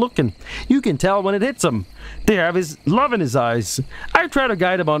they ain't looking. You can tell when it hits them. They have his love in his eyes. I try to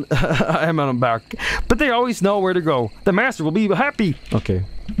guide them on them back, but they always know where to go. The master will be happy. Okay.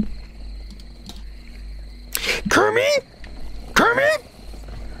 Kermit? Kermit?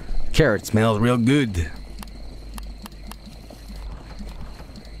 Carrot smells real good.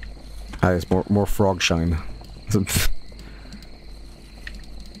 Ah, there's more frog shine.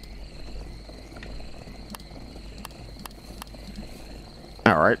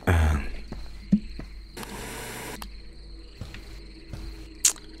 Alright.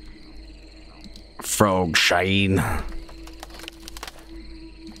 Frog shine. I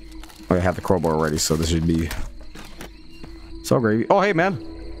have the crowbar already, so this should be so gravy. Oh, hey, man.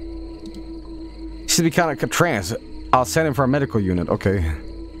 Should be kind of trans. I'll send him for a medical unit. Okay.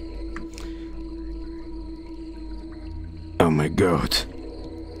 Oh my god.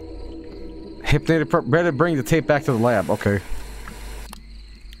 Hypnotic. Better bring the tape back to the lab. Okay.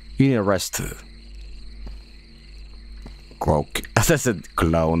 You need a rest. Croak. That's a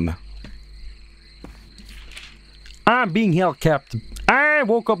clown. I'm being held captive. I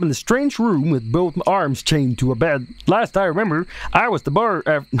woke up in a strange room with both arms chained to a bed. Last I remember, I was at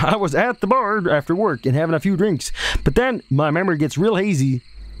the bar after work and having a few drinks. But then my memory gets real hazy.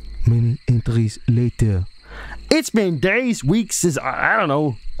 Many entries later. It's been days, weeks since I don't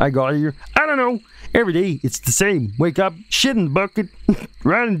know. I got here. I don't know. Every day it's the same. Wake up, shit in the bucket,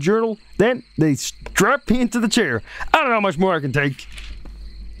 write in the journal. Then they strap me into the chair. I don't know how much more I can take.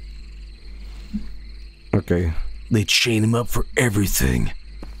 Okay. They chain him up for everything.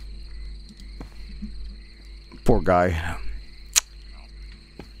 Poor guy.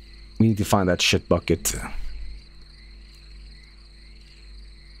 We need to find that shit bucket.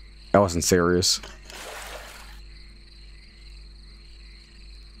 I wasn't serious.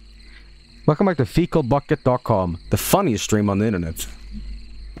 Welcome back to fecalbucket.com, the funniest stream on the internet.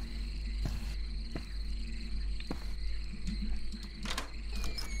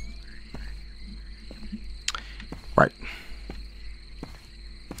 Right.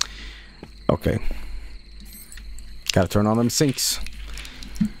 Okay. Gotta turn on them sinks.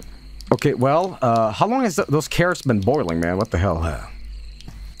 Okay, well, how long has those carrots been boiling, man? What the hell?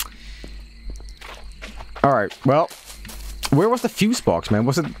 Alright, well, where was the fuse box, man?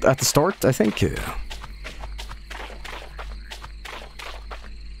 Was it at the start, I think?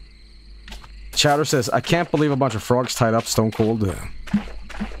 Chatter says, I can't believe a bunch of frogs tied up stone cold.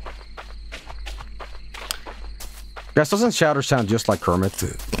 Guys, doesn't Chatter sound just like Kermit?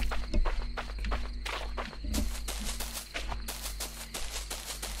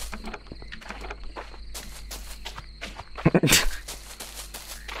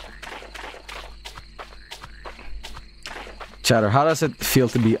 Chatter, how does it feel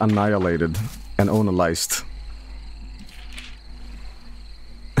to be annihilated and onalized?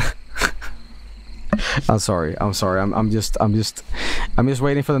 I'm sorry. I'm just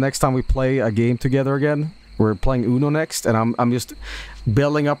waiting for the next time we play a game together again. We're playing Uno next, and I'm just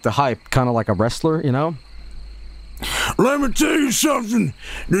building up the hype, kind of like a wrestler, you know? Let me tell you something.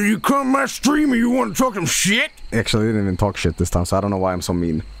 Do you come my stream or you want to talk some shit? Actually, they didn't even talk shit this time, so I don't know why I'm so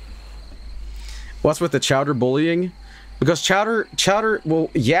mean. What's with the Chowder bullying? Because Chowder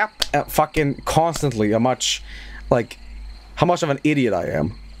will yap at fucking constantly how much of an idiot I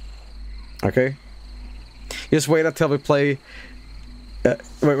am. Okay? Just wait until we play...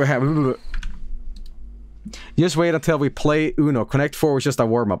 Just wait until we play Uno. Connect 4 was just a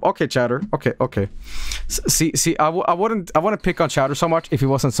warm-up. Okay, Chowder. Okay. See, I wouldn't pick on Chowder so much if he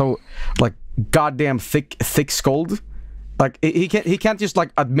wasn't so, like, goddamn thick-skulled. Like, he can't just, like,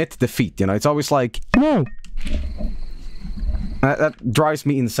 admit defeat, you know? It's always like, no. That drives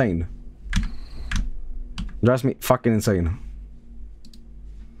me insane. Drives me fucking insane.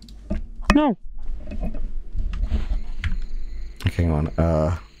 No. Okay, hang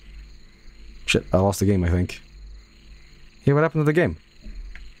on. Shit, I lost the game, I think. Hey, what happened to the game?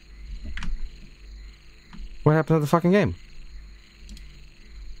 What happened to the fucking game?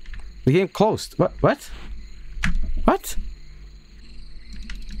 The game closed. What? What?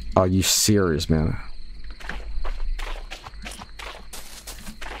 Are you serious, man?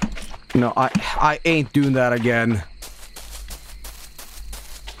 No, I ain't doing that again.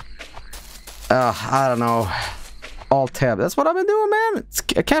 I don't know. Alt tab. That's what I've been doing, man.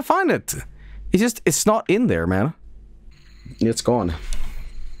 I can't find it. It's not in there, man. It's gone.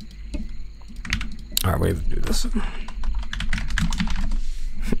 Alright, we have to do this.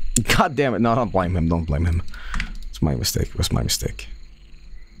 God damn it. No, don't blame him. Don't blame him. It's my mistake. It was my mistake.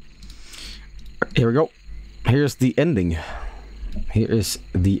 Here we go. Here's the ending. Here is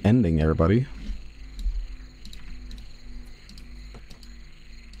the ending, everybody.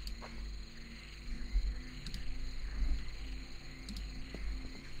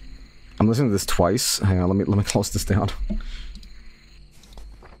 I'm listening to this twice. Hang on, let me close this down.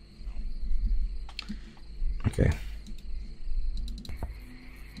 Okay.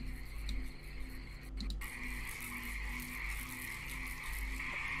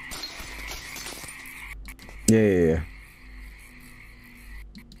 Yeah.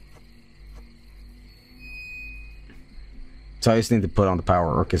 So I just need to put on the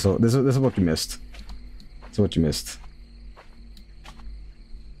power. Okay, so this is what you missed. This is what you missed.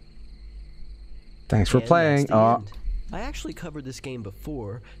 Thanks for playing. I actually covered this game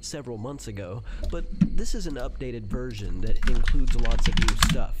before, several months ago, but this is an updated version that includes lots of new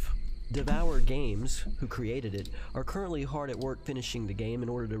stuff. Devour Games, who created it, are currently hard at work finishing the game in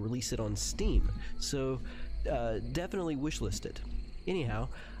order to release it on Steam, so definitely wishlist it. Anyhow,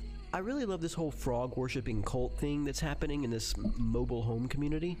 I really love this whole frog worshipping cult thing that's happening in this mobile home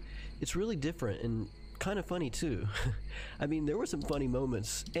community. It's really different and kind of funny too. I mean, there were some funny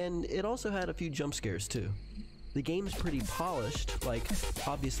moments, and it also had a few jump scares too. The game's pretty polished, like,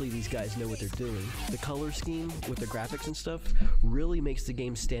 obviously these guys know what they're doing. The color scheme, with the graphics and stuff, really makes the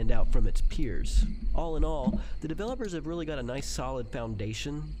game stand out from its peers. All in all, the developers have really got a nice solid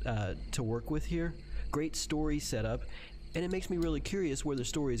foundation to work with here. Great story setup, and it makes me really curious where the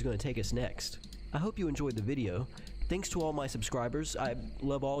story is going to take us next. I hope you enjoyed the video. Thanks to all my subscribers. I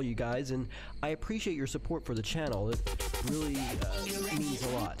love all you guys, and I appreciate your support for the channel. It really means a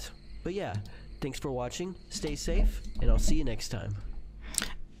lot. But yeah, thanks for watching, stay safe, and I'll see you next time.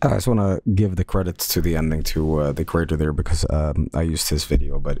 I just want to give the credits to the ending to the creator there, because I used his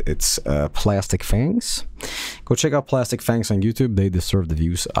video, but it's Plastic Fangs. Go check out Plastic Fangs on YouTube. They deserve the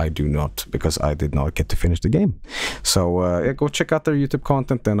views. I do not, because I did not get to finish the game. So yeah, go check out their YouTube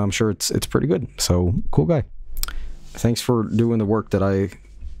content, and I'm sure it's pretty good. So, cool guy. Thanks for doing the work that I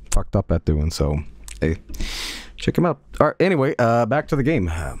fucked up at doing, so hey, check him out. Alright, anyway, back to the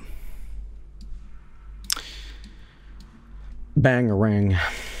game. Bang-a-rang.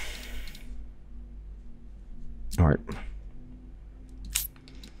 Alright.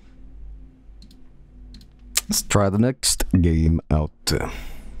 Let's try the next game out.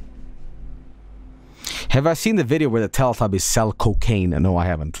 Have I seen the video where the Teletubbies sell cocaine? No, I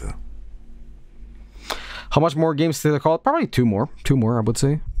haven't. How much more games did they call it? Probably two more. Two more, I would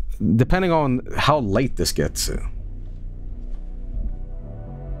say. Depending on how late this gets.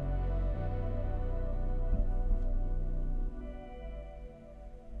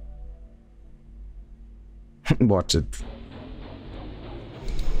 Watch it.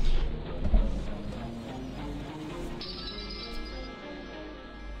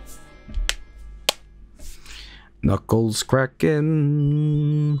 Knuckles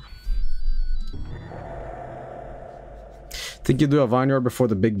cracking. Think you do a vineyard before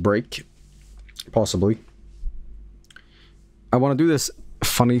the big break? Possibly. I want to do this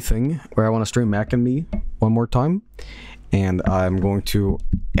funny thing where I want to stream Mac and Me one more time, and I'm going to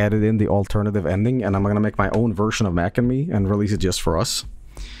edit in the alternative ending, and I'm going to make my own version of Mac and Me and release it just for us.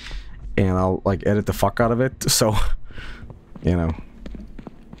 And I'll like edit the fuck out of it, so you know.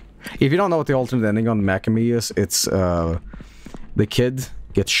 If you don't know what the alternate ending on Mac and Me is, it's the kid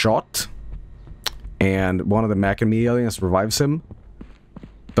gets shot and one of the Mac and Me aliens revives him.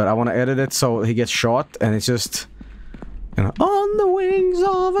 But I want to edit it so he gets shot and it's just, you know, on the wings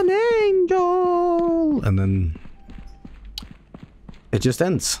of an angel, and then it just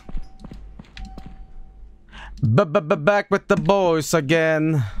ends. Back with the boys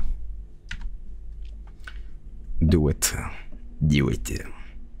again. Do it. Do it.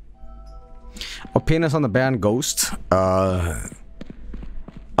 Opinions on the band Ghost.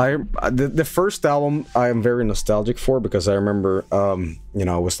 The first album I am very nostalgic for, because I remember, you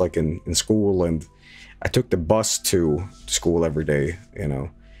know, I was like in school and I took the bus to school every day, you know,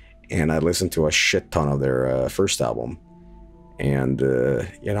 and I listened to a shit ton of their first album. And,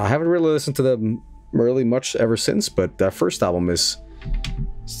 you know, I haven't really listened to them really much ever since, but that first album is,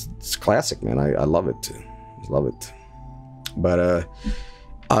 it's classic, man. I love it. I love it. But,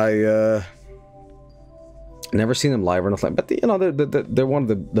 Never seen them live or nothing, but you know, they're one of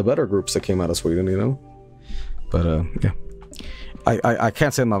the better groups that came out of Sweden, you know. But yeah, I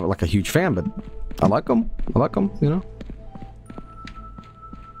can't say I'm like a huge fan, but I like them. I like them, you know.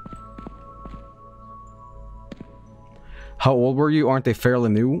 How old were you? Aren't they fairly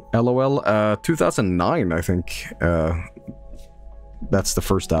new? LOL. 2009, I think. That's the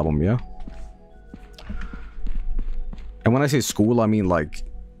first album, yeah. And when I say school, I mean like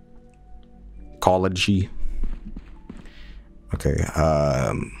college-y. Okay,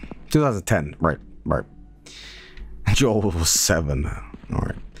 2010, right. Joel was 7.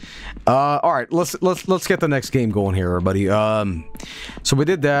 All right. Let's get the next game going here, everybody. So we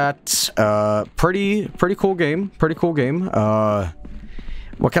did that. Pretty cool game.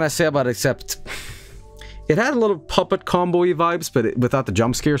 What can I say about it except it had a little puppet combo-y vibes, but without the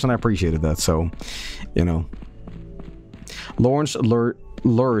jump scares, and I appreciated that. So, you know, Lorn's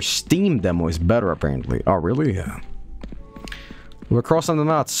Lure Steam demo is better apparently. Oh, really? Yeah. We're crossing the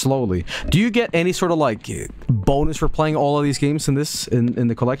knots slowly. Do you get any sort of like bonus for playing all of these games in this in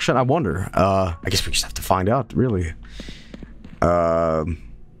the collection? I wonder. I guess we just have to find out, really. How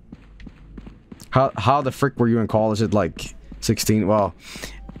the frick were you in college at like 16? Well,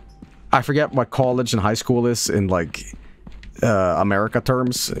 I forget what college and high school is in like America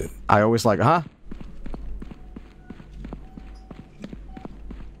terms. I always like, huh?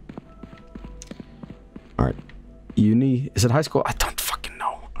 All right. Uni, is it high school? I don't fucking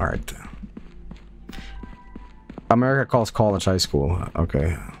know. All right. America calls college high school.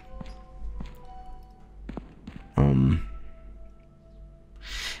 Okay.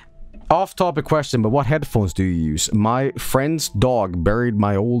 Off-topic question, but what headphones do you use? My friend's dog buried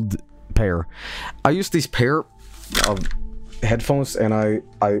my old pair. I use these pair of headphones, and I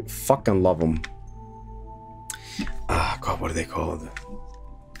fucking love them. Ah, God, what are they called?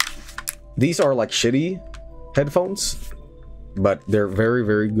 These are like shitty headphones, but they're very,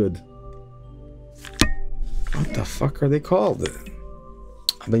 very good. What the fuck are they called?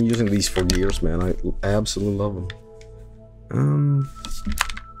 I've been using these for years, man. I absolutely love them.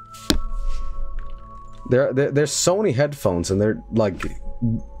 They're Sony headphones, and they're like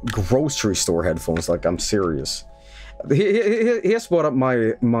grocery store headphones. Like, I'm serious. Here's what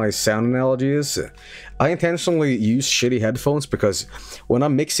my sound analogy is. I intentionally use shitty headphones because when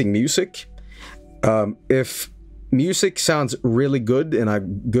I'm mixing music, if music sounds really good in a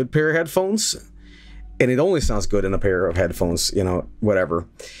good pair of headphones, and it only sounds good in a pair of headphones, you know, whatever,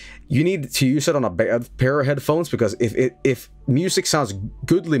 you need to use it on a bad pair of headphones, because if music sounds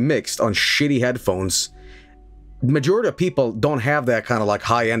goodly mixed on shitty headphones, majority of people don't have that kind of like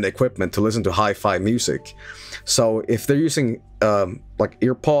high-end equipment to listen to hi-fi music. So if they're using like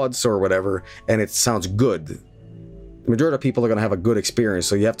earpods or whatever, and it sounds good, the majority of people are going to have a good experience.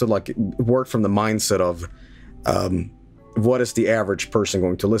 So you have to like work from the mindset of what is the average person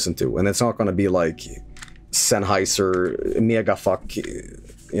going to listen to, and it's not going to be like Sennheiser, Megafuck,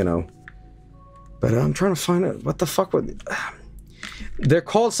 you know. But I'm trying to find out what the fuck would they're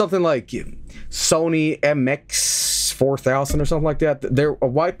called something like Sony MX 4000 or something like that. They're a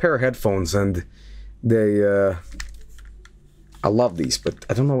white pair of headphones, and they I love these, but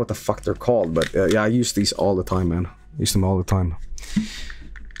I don't know what the fuck they're called. But yeah, I use these all the time, man. I use them all the time.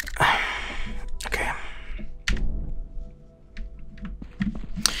 Okay.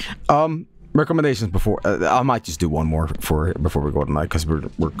 Recommendations before I might just do one more before we go tonight, because we're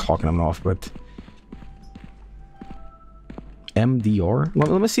clocking them off. But MDR.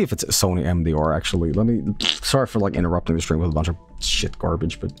 Let me see if it's Sony MDR actually. Let me. Sorry for like interrupting the stream with a bunch of shit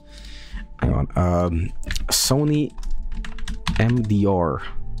garbage, but hang on. Sony MDR.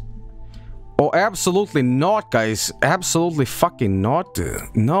 Oh, absolutely not, guys. Absolutely fucking not.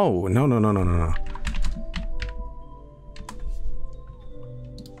 No.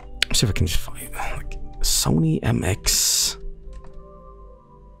 Let's see if I can just find like Sony MX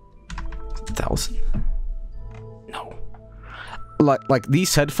 1000. No. Like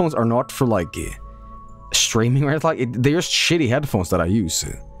these headphones are not for like streaming or anything. They're just shitty headphones that I use.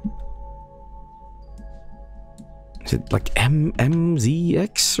 Is it like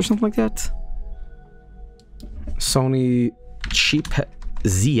MZX or something like that? Sony cheap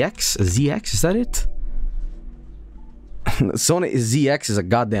ZX, is that it? Sony ZX is a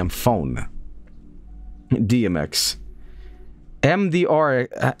goddamn phone. DMX. MDR.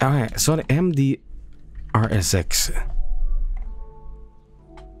 Sony MDRSX.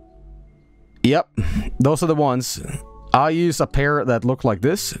 Yep, those are the ones. I use a pair that look like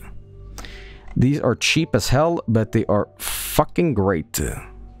this. These are cheap as hell, but they are fucking great.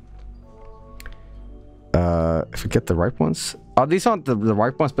 If we get the right ones. These aren't the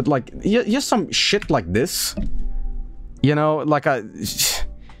right ones, but like, just some shit like this. You know, like a...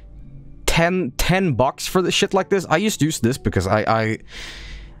 $10 for the shit like this. I used to use this because I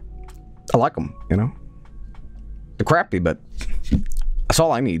like them, you know? They're crappy, but that's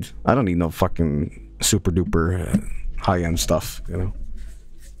all I need. I don't need no fucking super duper high-end stuff, you know?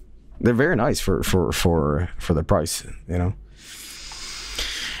 They're very nice for the price, you know?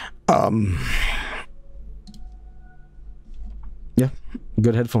 Yeah,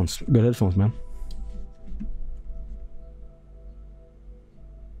 good headphones. Good headphones, man.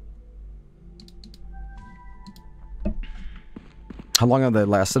 How long have they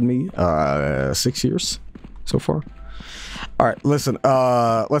lasted me? 6 years so far. All right, listen.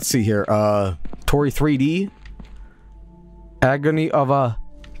 Let's see here. Tori 3D. Agony of a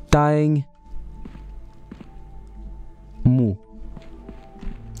dying moo.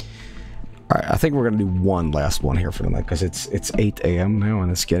 All right, I think we're gonna do one last one here for the night because it's 8 a.m. now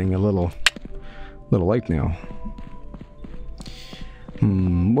and it's getting a little late now.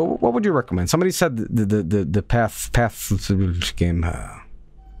 What would you recommend? Somebody said the path game.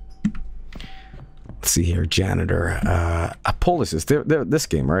 Let's see here, janitor. Apolysis. This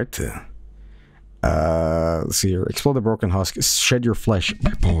game, right? Let's see here. Explode the broken husk. Shed your flesh.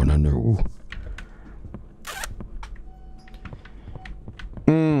 Be born anew.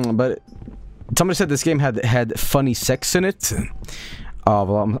 But somebody said this game had funny sex in it. Oh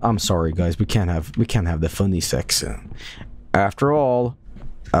well, I'm sorry, guys. We can't have the funny sex. After all,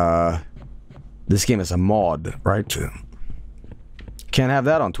 this game is a mod, right? Can't have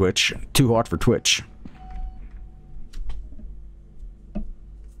that on Twitch. Too hot for Twitch.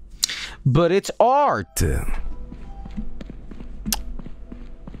 But it's art.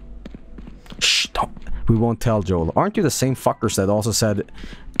 Shh, don't. We won't tell Joel. Aren't you the same fuckers that also said,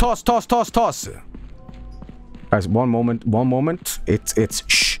 toss, toss, toss, toss? Guys, one moment. It's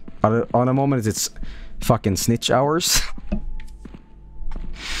shh. On a moment, it's fucking snitch hours.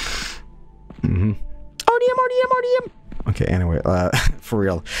 RDM. Okay, anyway, for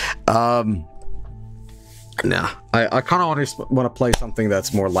real. Nah, I kind of want to play something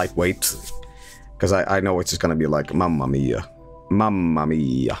that's more lightweight. Because I know it's just gonna be like, Mamma Mia. Mamma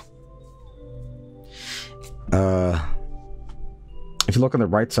Mia. If you look on the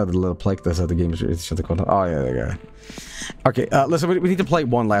right side of the little plaque that's at the game, it's just called. Oh yeah. Okay, listen, we need to play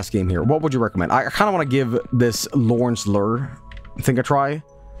one last game here. What would you recommend? I kind of want to give this Lorn's Lure thing a try.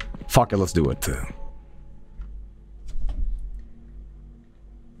 Fuck it, let's do it.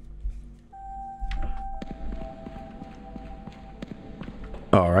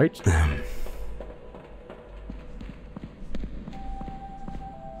 All right.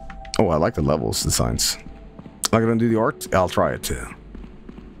 Oh, I like the levels designs. I'm gonna do the art. I'll try it too.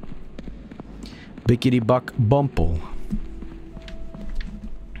 Bickety buck bumple.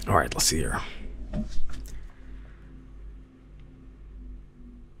 All right, let's see here.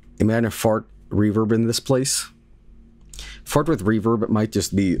 Imagine a fart reverb in this place. Fart with reverb, it might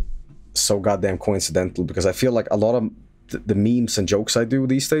just be so goddamn coincidental because I feel like a lot of the memes and jokes I do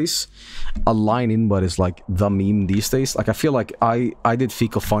these days align in what is like the meme these days. Like I feel like I did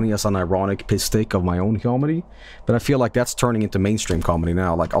Fecal Funny as an ironic piss take of my own comedy, but I feel like that's turning into mainstream comedy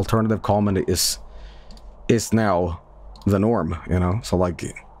now. Like alternative comedy is now the norm, you know? So like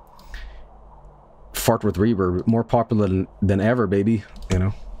fart with reverb, more popular than ever, baby, you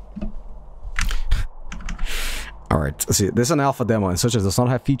know? Alright, let's see. This is an alpha demo, and such as does not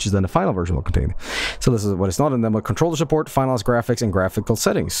have features that the final version will contain. So this is what it's not in demo. Controller support, finalized graphics, and graphical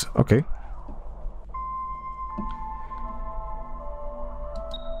settings. Okay.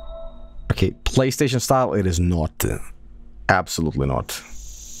 Okay, PlayStation style, it is not. Absolutely not.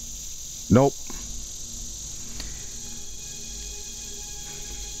 Nope.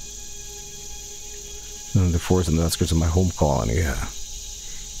 The force and the outskirts of my home colony.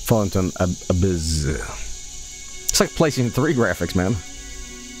 Fall into an abyss. It's like PlayStation 3 graphics, man.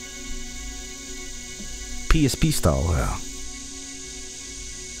 PSP style, yeah.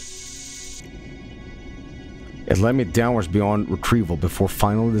 It led me downwards beyond retrieval before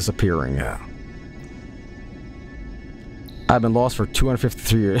finally disappearing, yeah. I've been lost for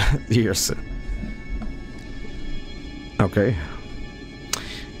 253 years. Okay.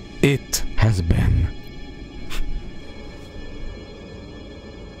 It has been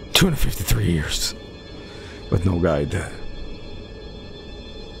 253 years. With no guide.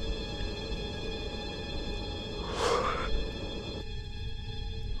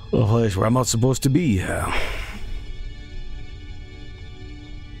 Oh, that's where I'm not supposed to be.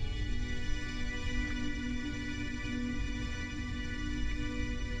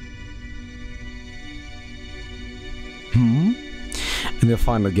 need to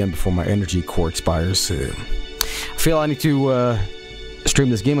find it again before my energy core expires. I feel I need to stream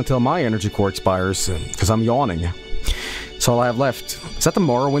this game until my energy core expires, because I'm yawning. That's all I have left. Is that the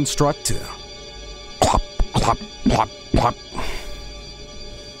Morrowind strut? Plop, plop, plop, plop.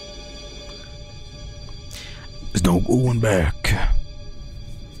 There's no going back.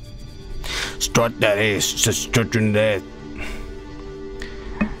 Strut that ass, just strutting that.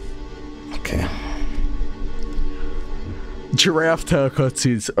 Okay. Giraffe tail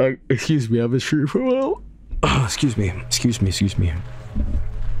cutscenes. Excuse me, I've been streaming for a while. Excuse me.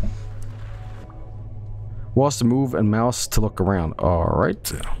 Was to move and mouse to look around.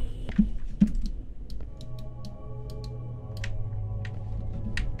 Alright.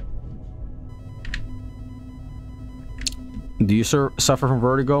 Do you suffer from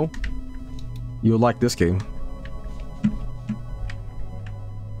vertigo? You'll like this game.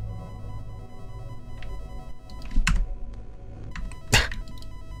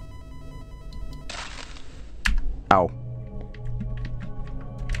 Ow.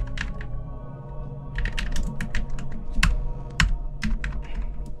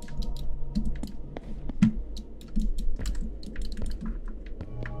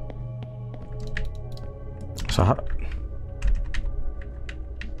 So how...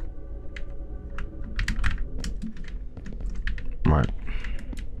 Right.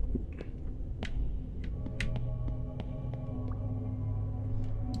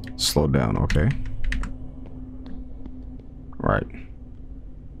 Slow down, okay. Right.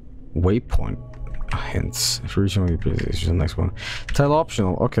 Waypoint hints. If reaching the next one. Title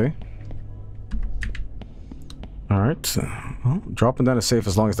optional, okay. Alright. Well, dropping down is safe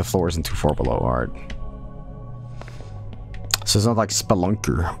as long as the floor isn't too far below. Alright. So it's not like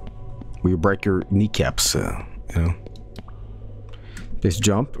Spelunker, where you break your kneecaps, you know. This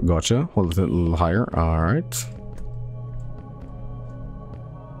jump, gotcha. Hold it a little higher. Alright.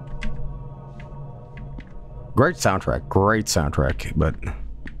 Great soundtrack, but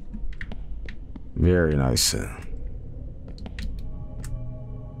very nice. Are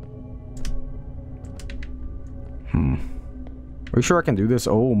you sure I can do this?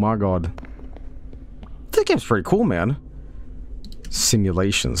 Oh my god. This game's pretty cool, man.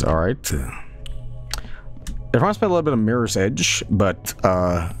 Simulations, alright. It reminds me a little bit of Mirror's Edge, but,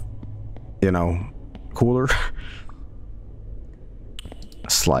 you know, cooler.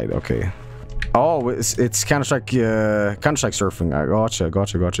 Slide, okay. Oh, it's Counter-Strike surfing.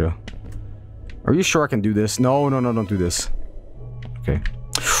 Gotcha. Are you sure I can do this? No, don't do this. Okay.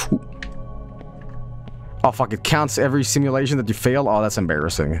 Oh, fuck, it counts every simulation that you fail? Oh, that's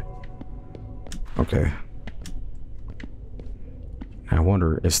embarrassing. Okay. I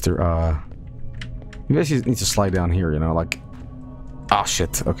wonder, is there, you basically need to slide down here, you know, like... Oh,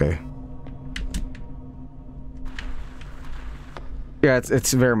 shit, okay. Yeah,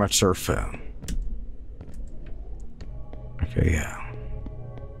 it's very much surf. Okay, yeah.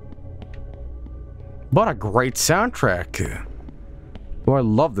 What a great soundtrack. Oh, I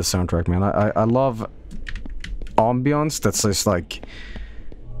love the soundtrack, man. I love ambience that's just like...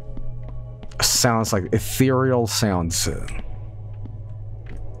 Sounds like ethereal sounds.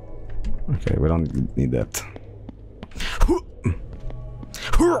 Okay, we don't need that.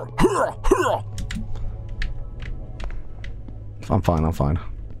 I'm fine.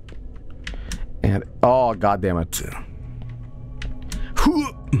 And oh, god damn it.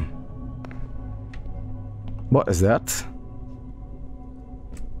 What is that?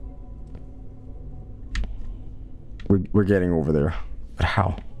 We're getting over there. But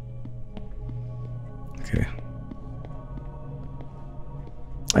how? Okay.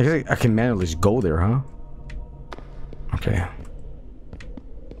 I guess I can manually just go there, huh? Okay.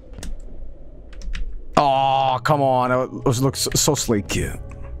 Oh, come on. It looks so sleek.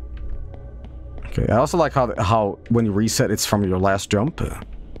 Okay, I also like how when you reset, it's from your last jump.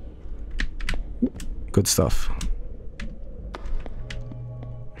 Good stuff.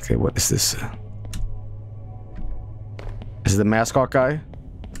 Okay, what is this? Is it the mascot guy?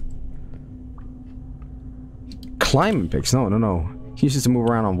 Climbing picks? No. He uses to move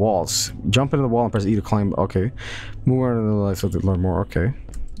around on walls. Jump into the wall and press E to climb. Okay. Move around to the left so to learn more. Okay.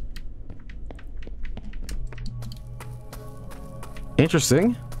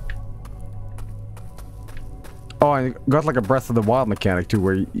 Interesting. Oh, I got like a Breath of the Wild mechanic too,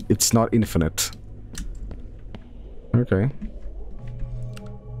 where it's not infinite. Okay.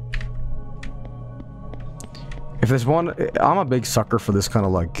 If there's one, I'm a big sucker for this kind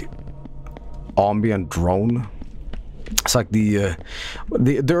of like ambient drone. It's like the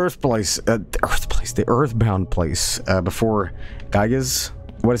Earthbound place before Gaia's.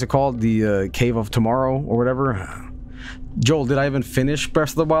 What is it called? The Cave of Tomorrow or whatever. Joel, did I even finish Breath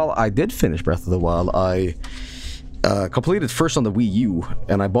of the Wild? I did finish Breath of the Wild. I completed first on the Wii U,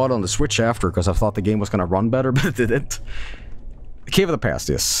 and I bought it on the Switch after because I thought the game was going to run better, but it didn't. Cave of the Past,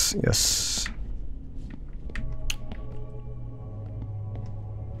 yes. Yes.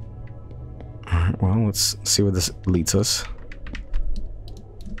 Alright, well, let's see where this leads us.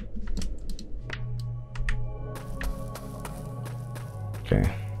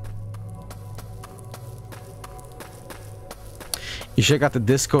 Okay. You check out the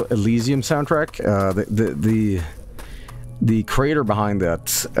Disco Elysium soundtrack. The creator behind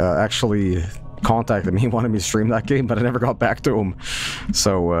that actually contacted me, wanted me to stream that game, but I never got back to him.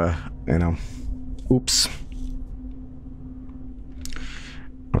 So, you know, oops.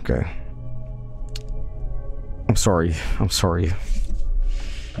 Okay. I'm sorry. I'm sorry.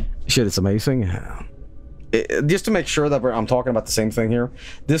 Shit, it's amazing. Just to make sure that I'm talking about the same thing here,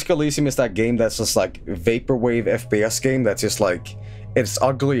 Disco Elysium is that game that's just like vaporwave FPS game that's just like, it's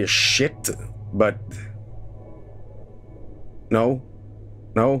ugly as shit, but no,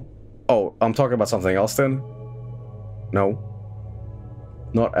 oh, I'm talking about something else then. No,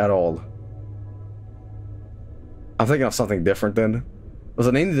 not at all. I'm thinking of something different then. It was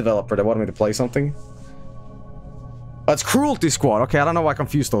an indie developer that wanted me to play something. It's Cruelty Squad. Okay, I don't know why I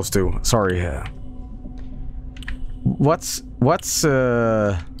confused those two. Sorry. What's what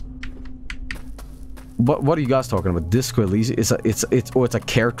are you guys talking about? Disco Elysium? It's a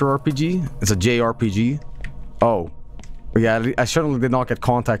character RPG? It's a JRPG? Oh. Yeah, I certainly did not get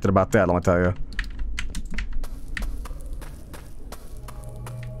contacted about that, let me tell you.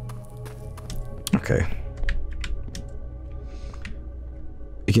 Okay.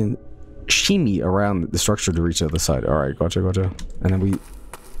 You can shimmy around the structure to reach the other side. Alright, gotcha. And then we...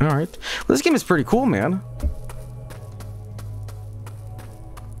 Alright. Well, this game is pretty cool, man.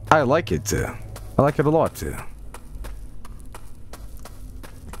 I like it. I like it a lot.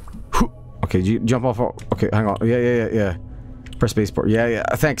 Okay, you jump off. Okay, hang on. Yeah. Press spacebar. Yeah.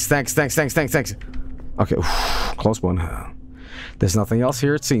 Thanks. Okay, close one. There's nothing else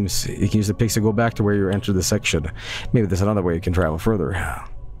here, it seems. You can use the pics to go back to where you entered the section. Maybe there's another way you can travel further.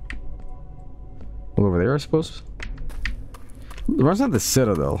 Well, over there, I suppose. It runs out the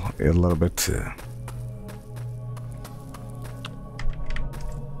Citadel a little bit.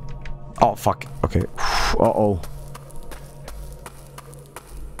 Oh, fuck. Okay. Uh-oh.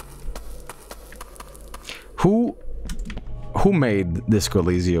 Who made Disco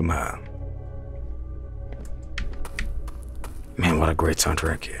Elysium? Man, what a great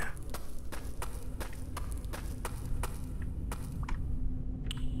soundtrack, yeah.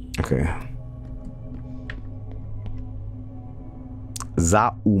 Okay.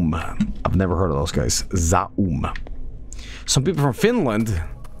 Zaum. I've never heard of those guys. Zaum. Some people from Finland.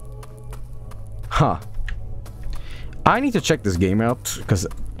 Huh. I need to check this game out, because...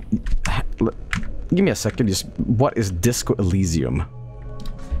 Give me a second, just... What is Disco Elysium?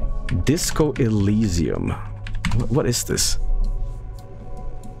 Disco Elysium. What is this?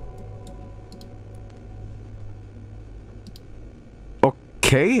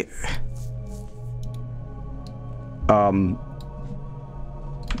 Okay.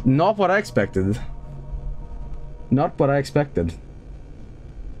 Not what I expected. Not what I expected.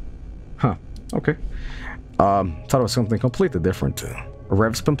 Huh. Okay. Thought it was something completely different.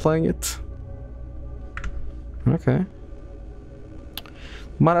 Rev's been playing it. Okay.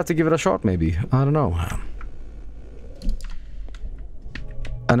 Might have to give it a shot, maybe. I don't know.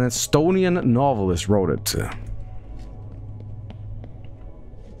 An Estonian novelist wrote it.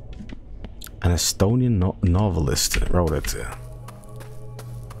 An Estonian novelist wrote it.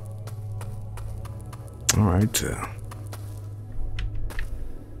 Alright.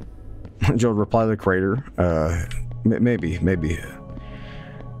 Joe replied to the creator. Maybe.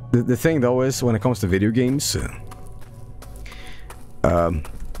 The thing though is, when it comes to video games,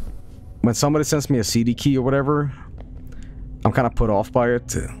 when somebody sends me a CD key or whatever, I'm kind of put off by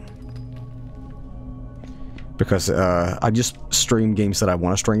it. Because I just stream games that I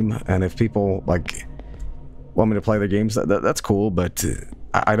want to stream, and if people like want me to play their games, that's cool. But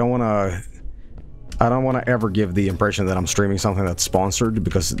I don't want to ever give the impression that I'm streaming something that's sponsored,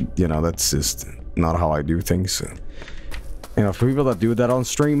 because you know that's just not how I do things. You know, for people that do that on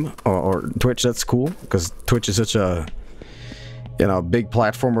stream or Twitch, that's cool, because Twitch is such a big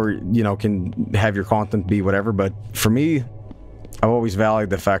platform where can have your content be whatever. But for me, I've always valued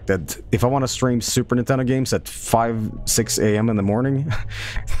the fact that if I want to stream Super Nintendo games at 5-6 a.m. in the morning,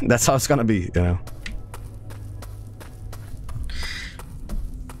 that's how it's gonna be, you know.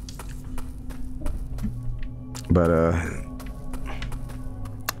 But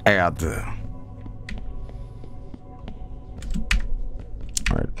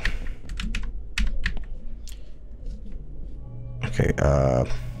Alright. Okay,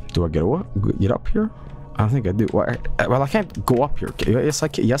 do I get up here? I don't think I do. Well, I can't go up here. Yes, I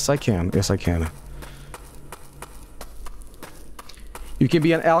can. Yes, I can. Yes, I can. You can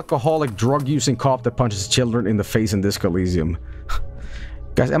be an alcoholic, drug-using cop that punches children in the face in Disco Elysium.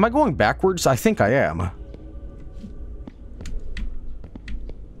 Guys, am I going backwards? I think I am.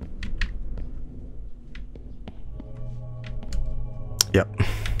 Yep.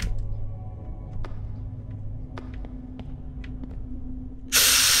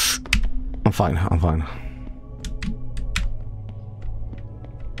 I'm fine. I'm fine.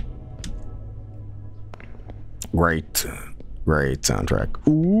 Great. Great soundtrack.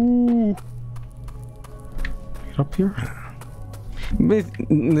 Ooh. Get up here.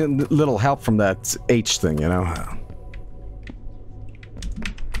 Little help from that H thing, you know.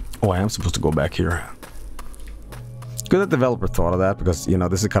 Oh, I am supposed to go back here. Good that the developer thought of that, because, you know,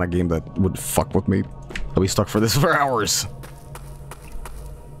 this is the kind of game that would fuck with me. I'll be stuck for this for hours.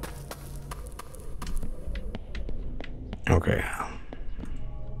 Okay.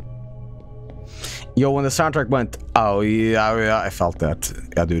 Yo, when the soundtrack went, oh yeah, I felt that.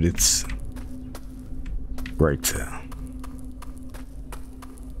 Yeah, dude, it's great.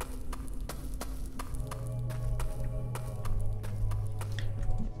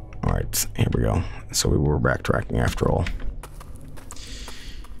 Alright, here we go. So we were backtracking after all.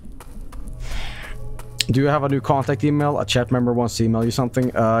 Do you have a new contact email? A chat member wants to email you something?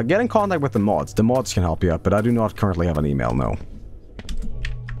 Get in contact with the mods. The mods can help you out, but I do not currently have an email, no.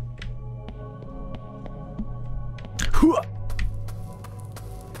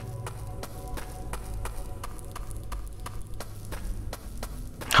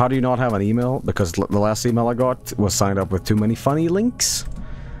 How do you not have an email? Because the last email I got was signed up with too many funny links.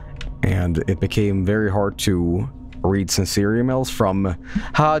 And it became very hard to read sincere emails from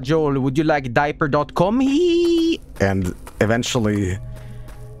 "Ha Joel, would you like diaper.com?" And eventually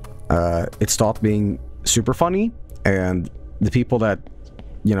it stopped being super funny, and the people that,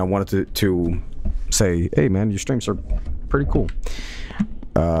 you know, wanted to say, "Hey man, your streams are pretty cool,"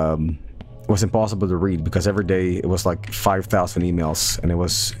 was impossible to read, because every day it was like 5,000 emails and it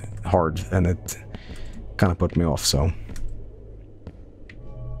was hard, and it kind of put me off. So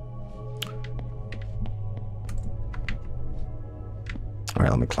all right,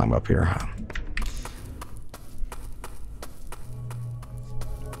 let me climb up here.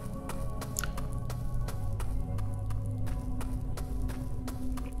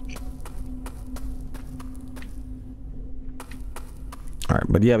 All right,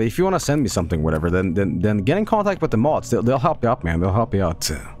 but yeah, if you want to send me something, whatever, then get in contact with the mods. They'll help you out, man. They'll help you out.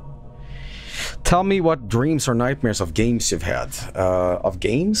 Tell me what dreams or nightmares of games you've had. Of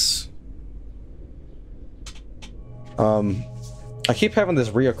games? I keep having this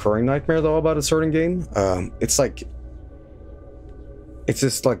reoccurring nightmare though about a certain game. It's like, it's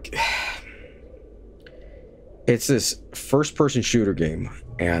just like, it's this first-person shooter game,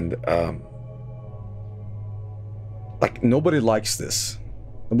 and like nobody likes this.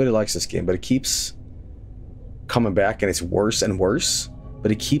 Nobody likes this game, but it keeps coming back, and it's worse and worse.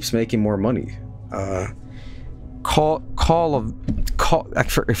 But it keeps making more money. I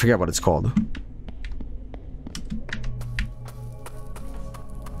forget what it's called.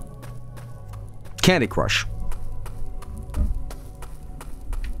 Candy Crush.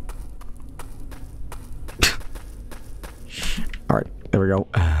 All right, there we go.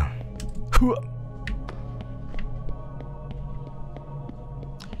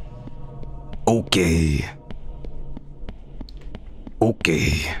 Okay.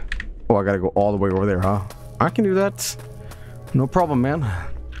 Okay. Oh, I gotta go all the way over there, huh? I can do that. No problem, man.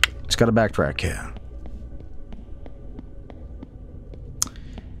 Just gotta backtrack here.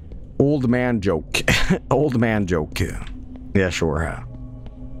 Old man joke. Old man joke. Yeah, sure.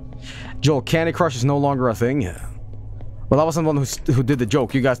 Joel, Candy Crush is no longer a thing. Well, I wasn't the one who did the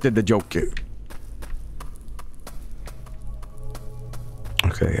joke. You guys did the joke.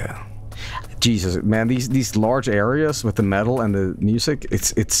 Okay, yeah. Jesus, man, these large areas with the metal and the music,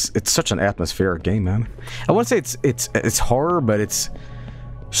 it's such an atmospheric game, man. I wouldn't say it's horror, but it's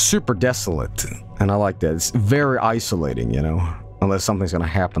super desolate, and I like that. It's very isolating, you know, unless something's gonna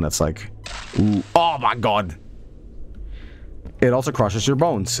happen that's like, ooh, oh my god. It also crushes your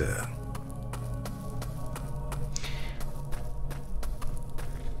bones.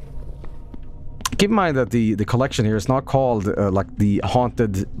 Keep in mind that the collection here is not called like the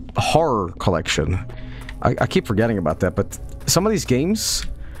Haunted Horror Collection. I keep forgetting about that, but some of these games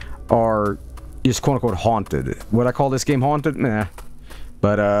are just quote-unquote haunted. Would I call this game haunted? Nah.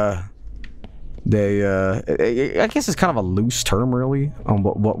 But They, I guess it's kind of a loose term, really, on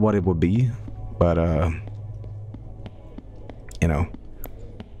what it would be, but, you know.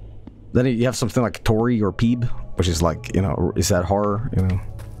 Then you have something like Tori or Peeb, which is like, you know, is that horror, you know?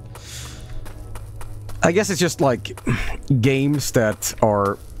 I guess it's just like games that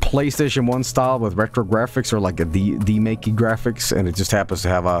are PlayStation 1 style with retro graphics or like a D-makey graphics, and it just happens to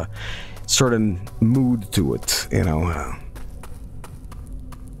have a certain mood to it, you know?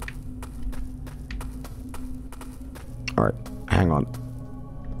 Alright, hang on.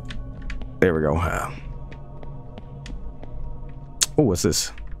 There we go. Oh, what's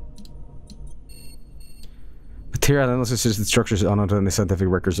this? Material analysis is the structures on any scientific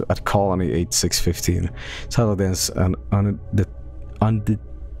records at Colony 8615. Title dance and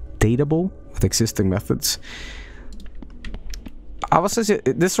undateable with existing methods. I was say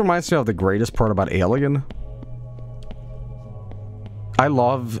this reminds me of the greatest part about Alien. I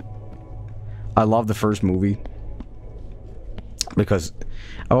love the first movie. Because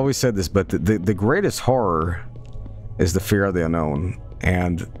I've always said this, but the greatest horror is the fear of the unknown.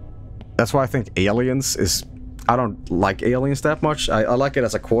 And that's why I think Aliens is... I don't like Aliens that much. I like it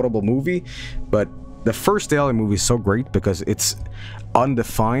as a quotable movie, but the first Alien movie is so great because it's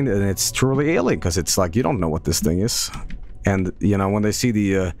undefined and it's truly alien, because it's like, you don't know what this thing is. And, you know, when they see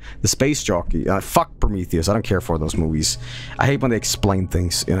the space jockey... fuck Prometheus, I don't care for those movies. I hate when they explain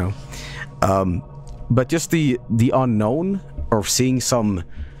things, you know. But just the unknown, or seeing some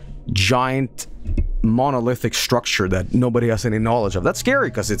giant monolithic structure that nobody has any knowledge of. That's scary,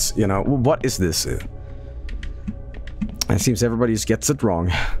 because it's, you know, what is this? It seems everybody just gets it wrong.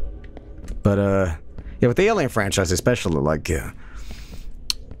 But, yeah, with the Alien franchise especially, like,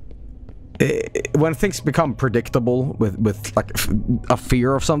 when things become predictable with like, a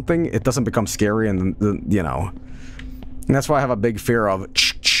fear of something, it doesn't become scary, and, you know. And that's why I have a big fear of...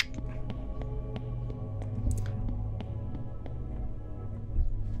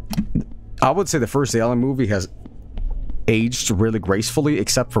 I would say the first Alien movie has aged really gracefully,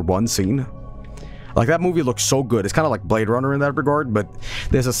 except for one scene. Like, that movie looks so good. It's kind of like Blade Runner in that regard, but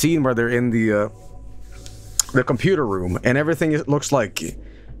there's a scene where they're in the computer room, and everything looks like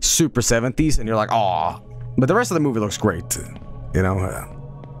super 70s, and you're like, aw. But the rest of the movie looks great, you know?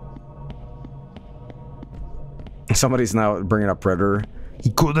 Somebody's now bringing up Predator.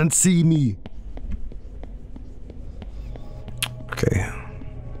 He couldn't see me. Okay.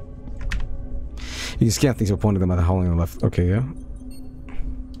 You can scan things by pointing them at the hole on the left. Okay, yeah.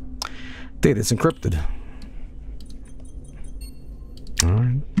 Data is encrypted.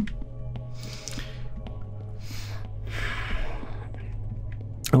 Alright.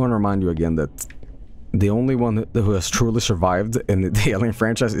 I want to remind you again that the only one who has truly survived in the Alien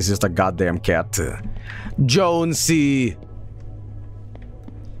franchise is just a goddamn cat. Jonesy!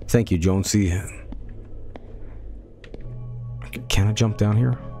 Thank you, Jonesy. Can I jump down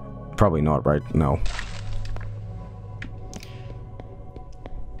here? Probably not, right? No.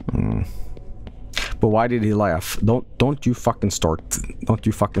 But why did he laugh? Don't you fucking start. Don't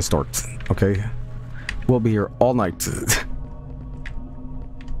you fucking start, okay? We'll be here all night.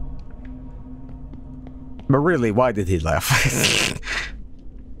 But really, why did he laugh?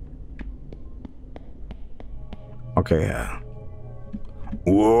 Okay,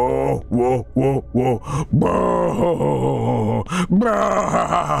 Whoa, whoa, whoa, whoa.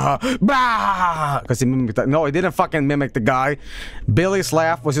 Bah, bah, bah. Because he mimicked that. No, he didn't fucking mimic the guy. Billy's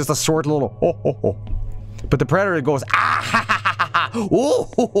laugh was just a short little ho, ho, ho. But the Predator goes, ah, ha, ha, ha, ha, ooh,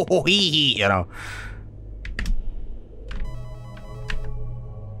 ho, ho, ho, hee, hee, you know.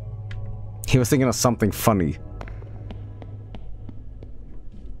 He was thinking of something funny.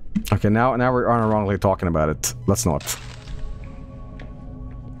 Okay, now we're unironically talking about it. Let's not.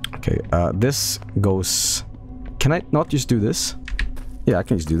 Okay, this goes... Can I not just do this? Yeah, I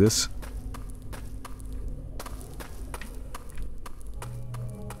can just do this.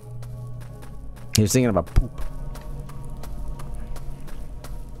 He was thinking about poop.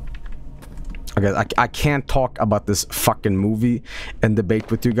 Okay, I can't talk about this fucking movie and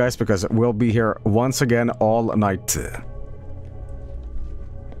debate with you guys because we'll be here once again all night.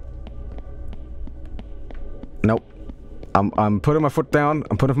 Nope. I'm putting my foot down.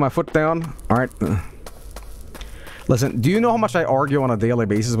 I'm putting my foot down. Alright. Listen, do you know how much I argue on a daily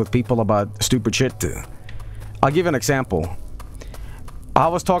basis with people about stupid shit? I'll give you an example. I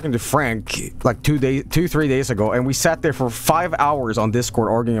was talking to Frank like 3 days ago, and we sat there for 5 hours on Discord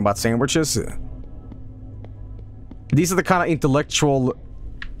arguing about sandwiches. These are the kind of intellectual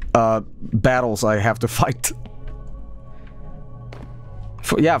battles I have to fight.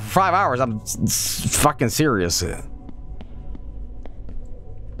 Yeah, for 5 hours, I'm fucking serious.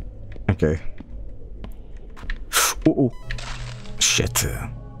 Okay. Ooh. Shit.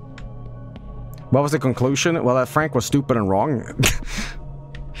 What was the conclusion? Well, that Frank was stupid and wrong.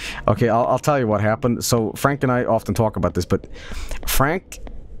 Okay, I'll tell you what happened. So, Frank and I often talk about this, but Frank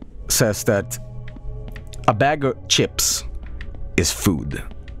says that a bag of chips is food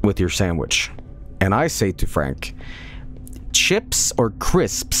with your sandwich. And I say to Frank, chips or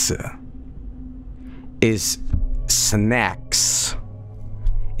crisps is snacks.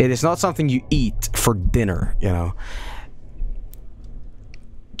 It is not something you eat for dinner, you know.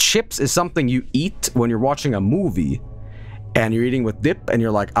 Chips is something you eat when you're watching a movie and you're eating with dip and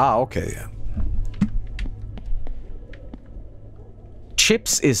you're like, ah, okay.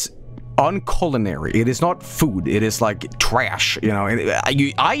 Chips is unculinary. It is not food. It is like trash, you know.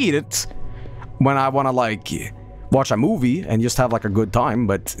 I eat it when I want to like watch a movie and just have like a good time,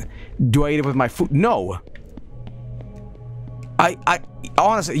 but do I eat it with my food? No. I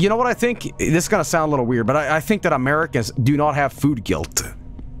honestly, you know what I think? This is gonna sound a little weird, but I think that Americans do not have food guilt.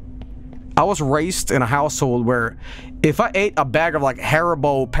 I was raised in a household where if I ate a bag of like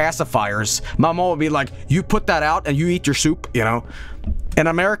Haribo pacifiers, my mom would be like, you put that out and you eat your soup, you know? In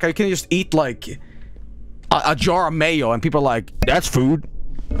America, you can just eat like a jar of mayo and people are like, that's food.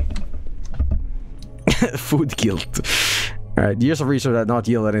 Food guilt. Alright, years of research have not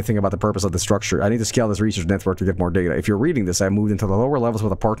yielded anything about the purpose of the structure. I need to scale this research network to get more data. If you're reading this, I moved into the lower levels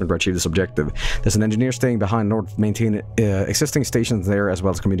with a partner to achieve this objective. There's an engineer staying behind in order to maintain existing stations there as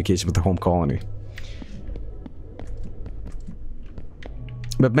well as communication with the home colony.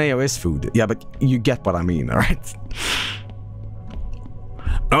 But mayo is food. Yeah, but you get what I mean, alright?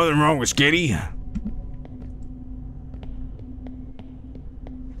 Nothing wrong with Skitty.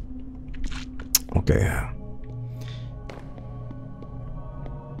 Okay.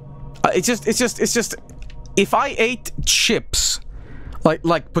 It's just if I ate chips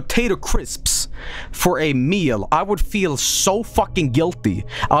like potato crisps for a meal, I would feel so fucking guilty.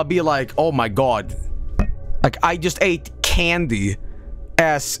 I'll be like, oh my god, like I just ate candy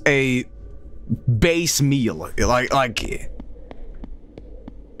as a base meal. Like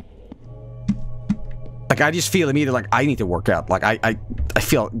I just feel immediately like I need to work out. Like I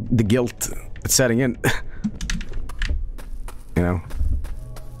feel the guilt that's setting in. You know.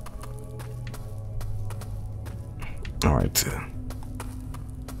 All right.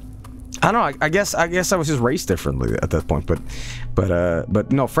 I don't know. I guess I was just raised differently at that point, but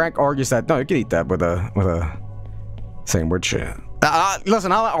no. Frank argues that no, you can eat that with a sandwich.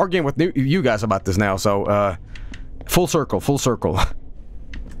 Listen, I'm arguing with you guys about this now. So, full circle, full circle.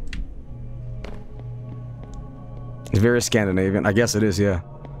 It's very Scandinavian. I guess it is. Yeah.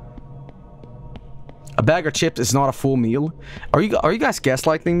 A bag of chips is not a full meal. Are you guys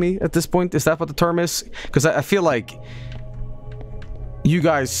gaslighting me at this point? Is that what the term is? Because I feel like you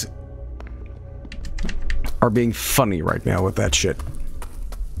guys are being funny right now with that shit.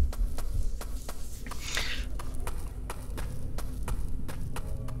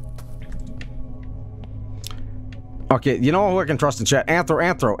 Okay, you know who I can trust in chat? Anthro.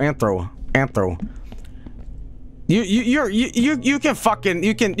 You can fucking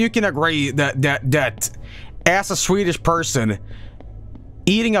you can agree that as a Swedish person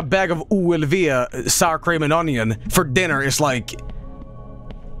eating a bag of OLV sour cream and onion for dinner is like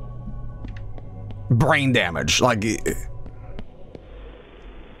brain damage. Like I'm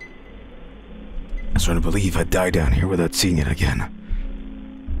starting to believe I'd die down here without seeing it again.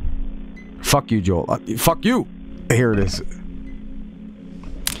 Fuck you, Joel. Fuck you. Here it is.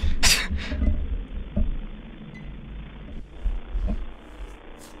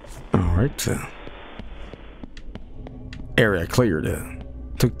 Alright. Area cleared.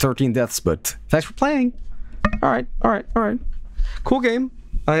 Took 13 deaths, but thanks for playing. Alright. Cool game.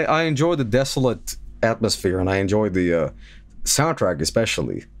 I enjoyed the desolate atmosphere, and I enjoyed the soundtrack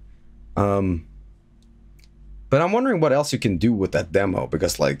especially. But I'm wondering what else you can do with that demo,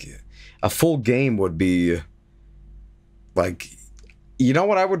 because like a full game would be like, you know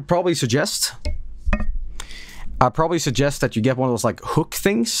what I would probably suggest? I'd probably suggest that you get one of those like hook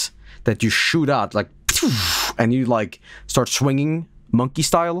things that you shoot out like, and you like start swinging monkey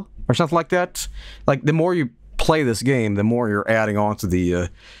style or something like that. Like the more you play this game, the more you're adding on to the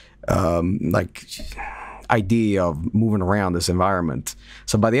like idea of moving around this environment.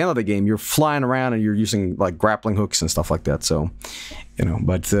 So by the end of the game, you're flying around and you're using like grappling hooks and stuff like that. So, you know,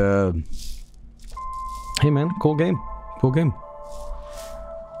 but hey man, cool game.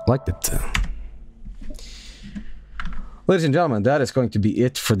 Liked it. Ladies and gentlemen, that is going to be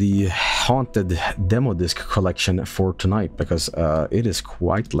it for the Haunted Demo Disc collection for tonight, because it is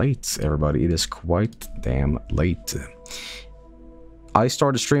quite late, everybody. It is quite damn late. I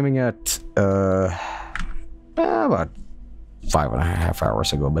started streaming at about 5.5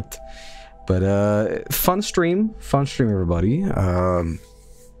 hours ago, but fun stream, everybody.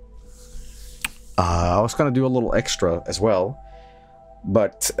 I was gonna do a little extra as well,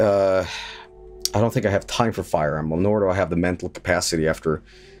 but I don't think I have time for Fire Emblem, nor do I have the mental capacity after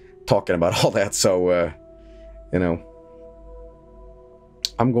talking about all that, so, you know,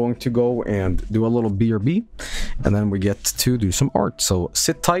 I'm going to go and do a little BRB, and then we get to do some art, so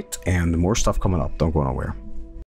sit tight, and more stuff coming up, don't go nowhere.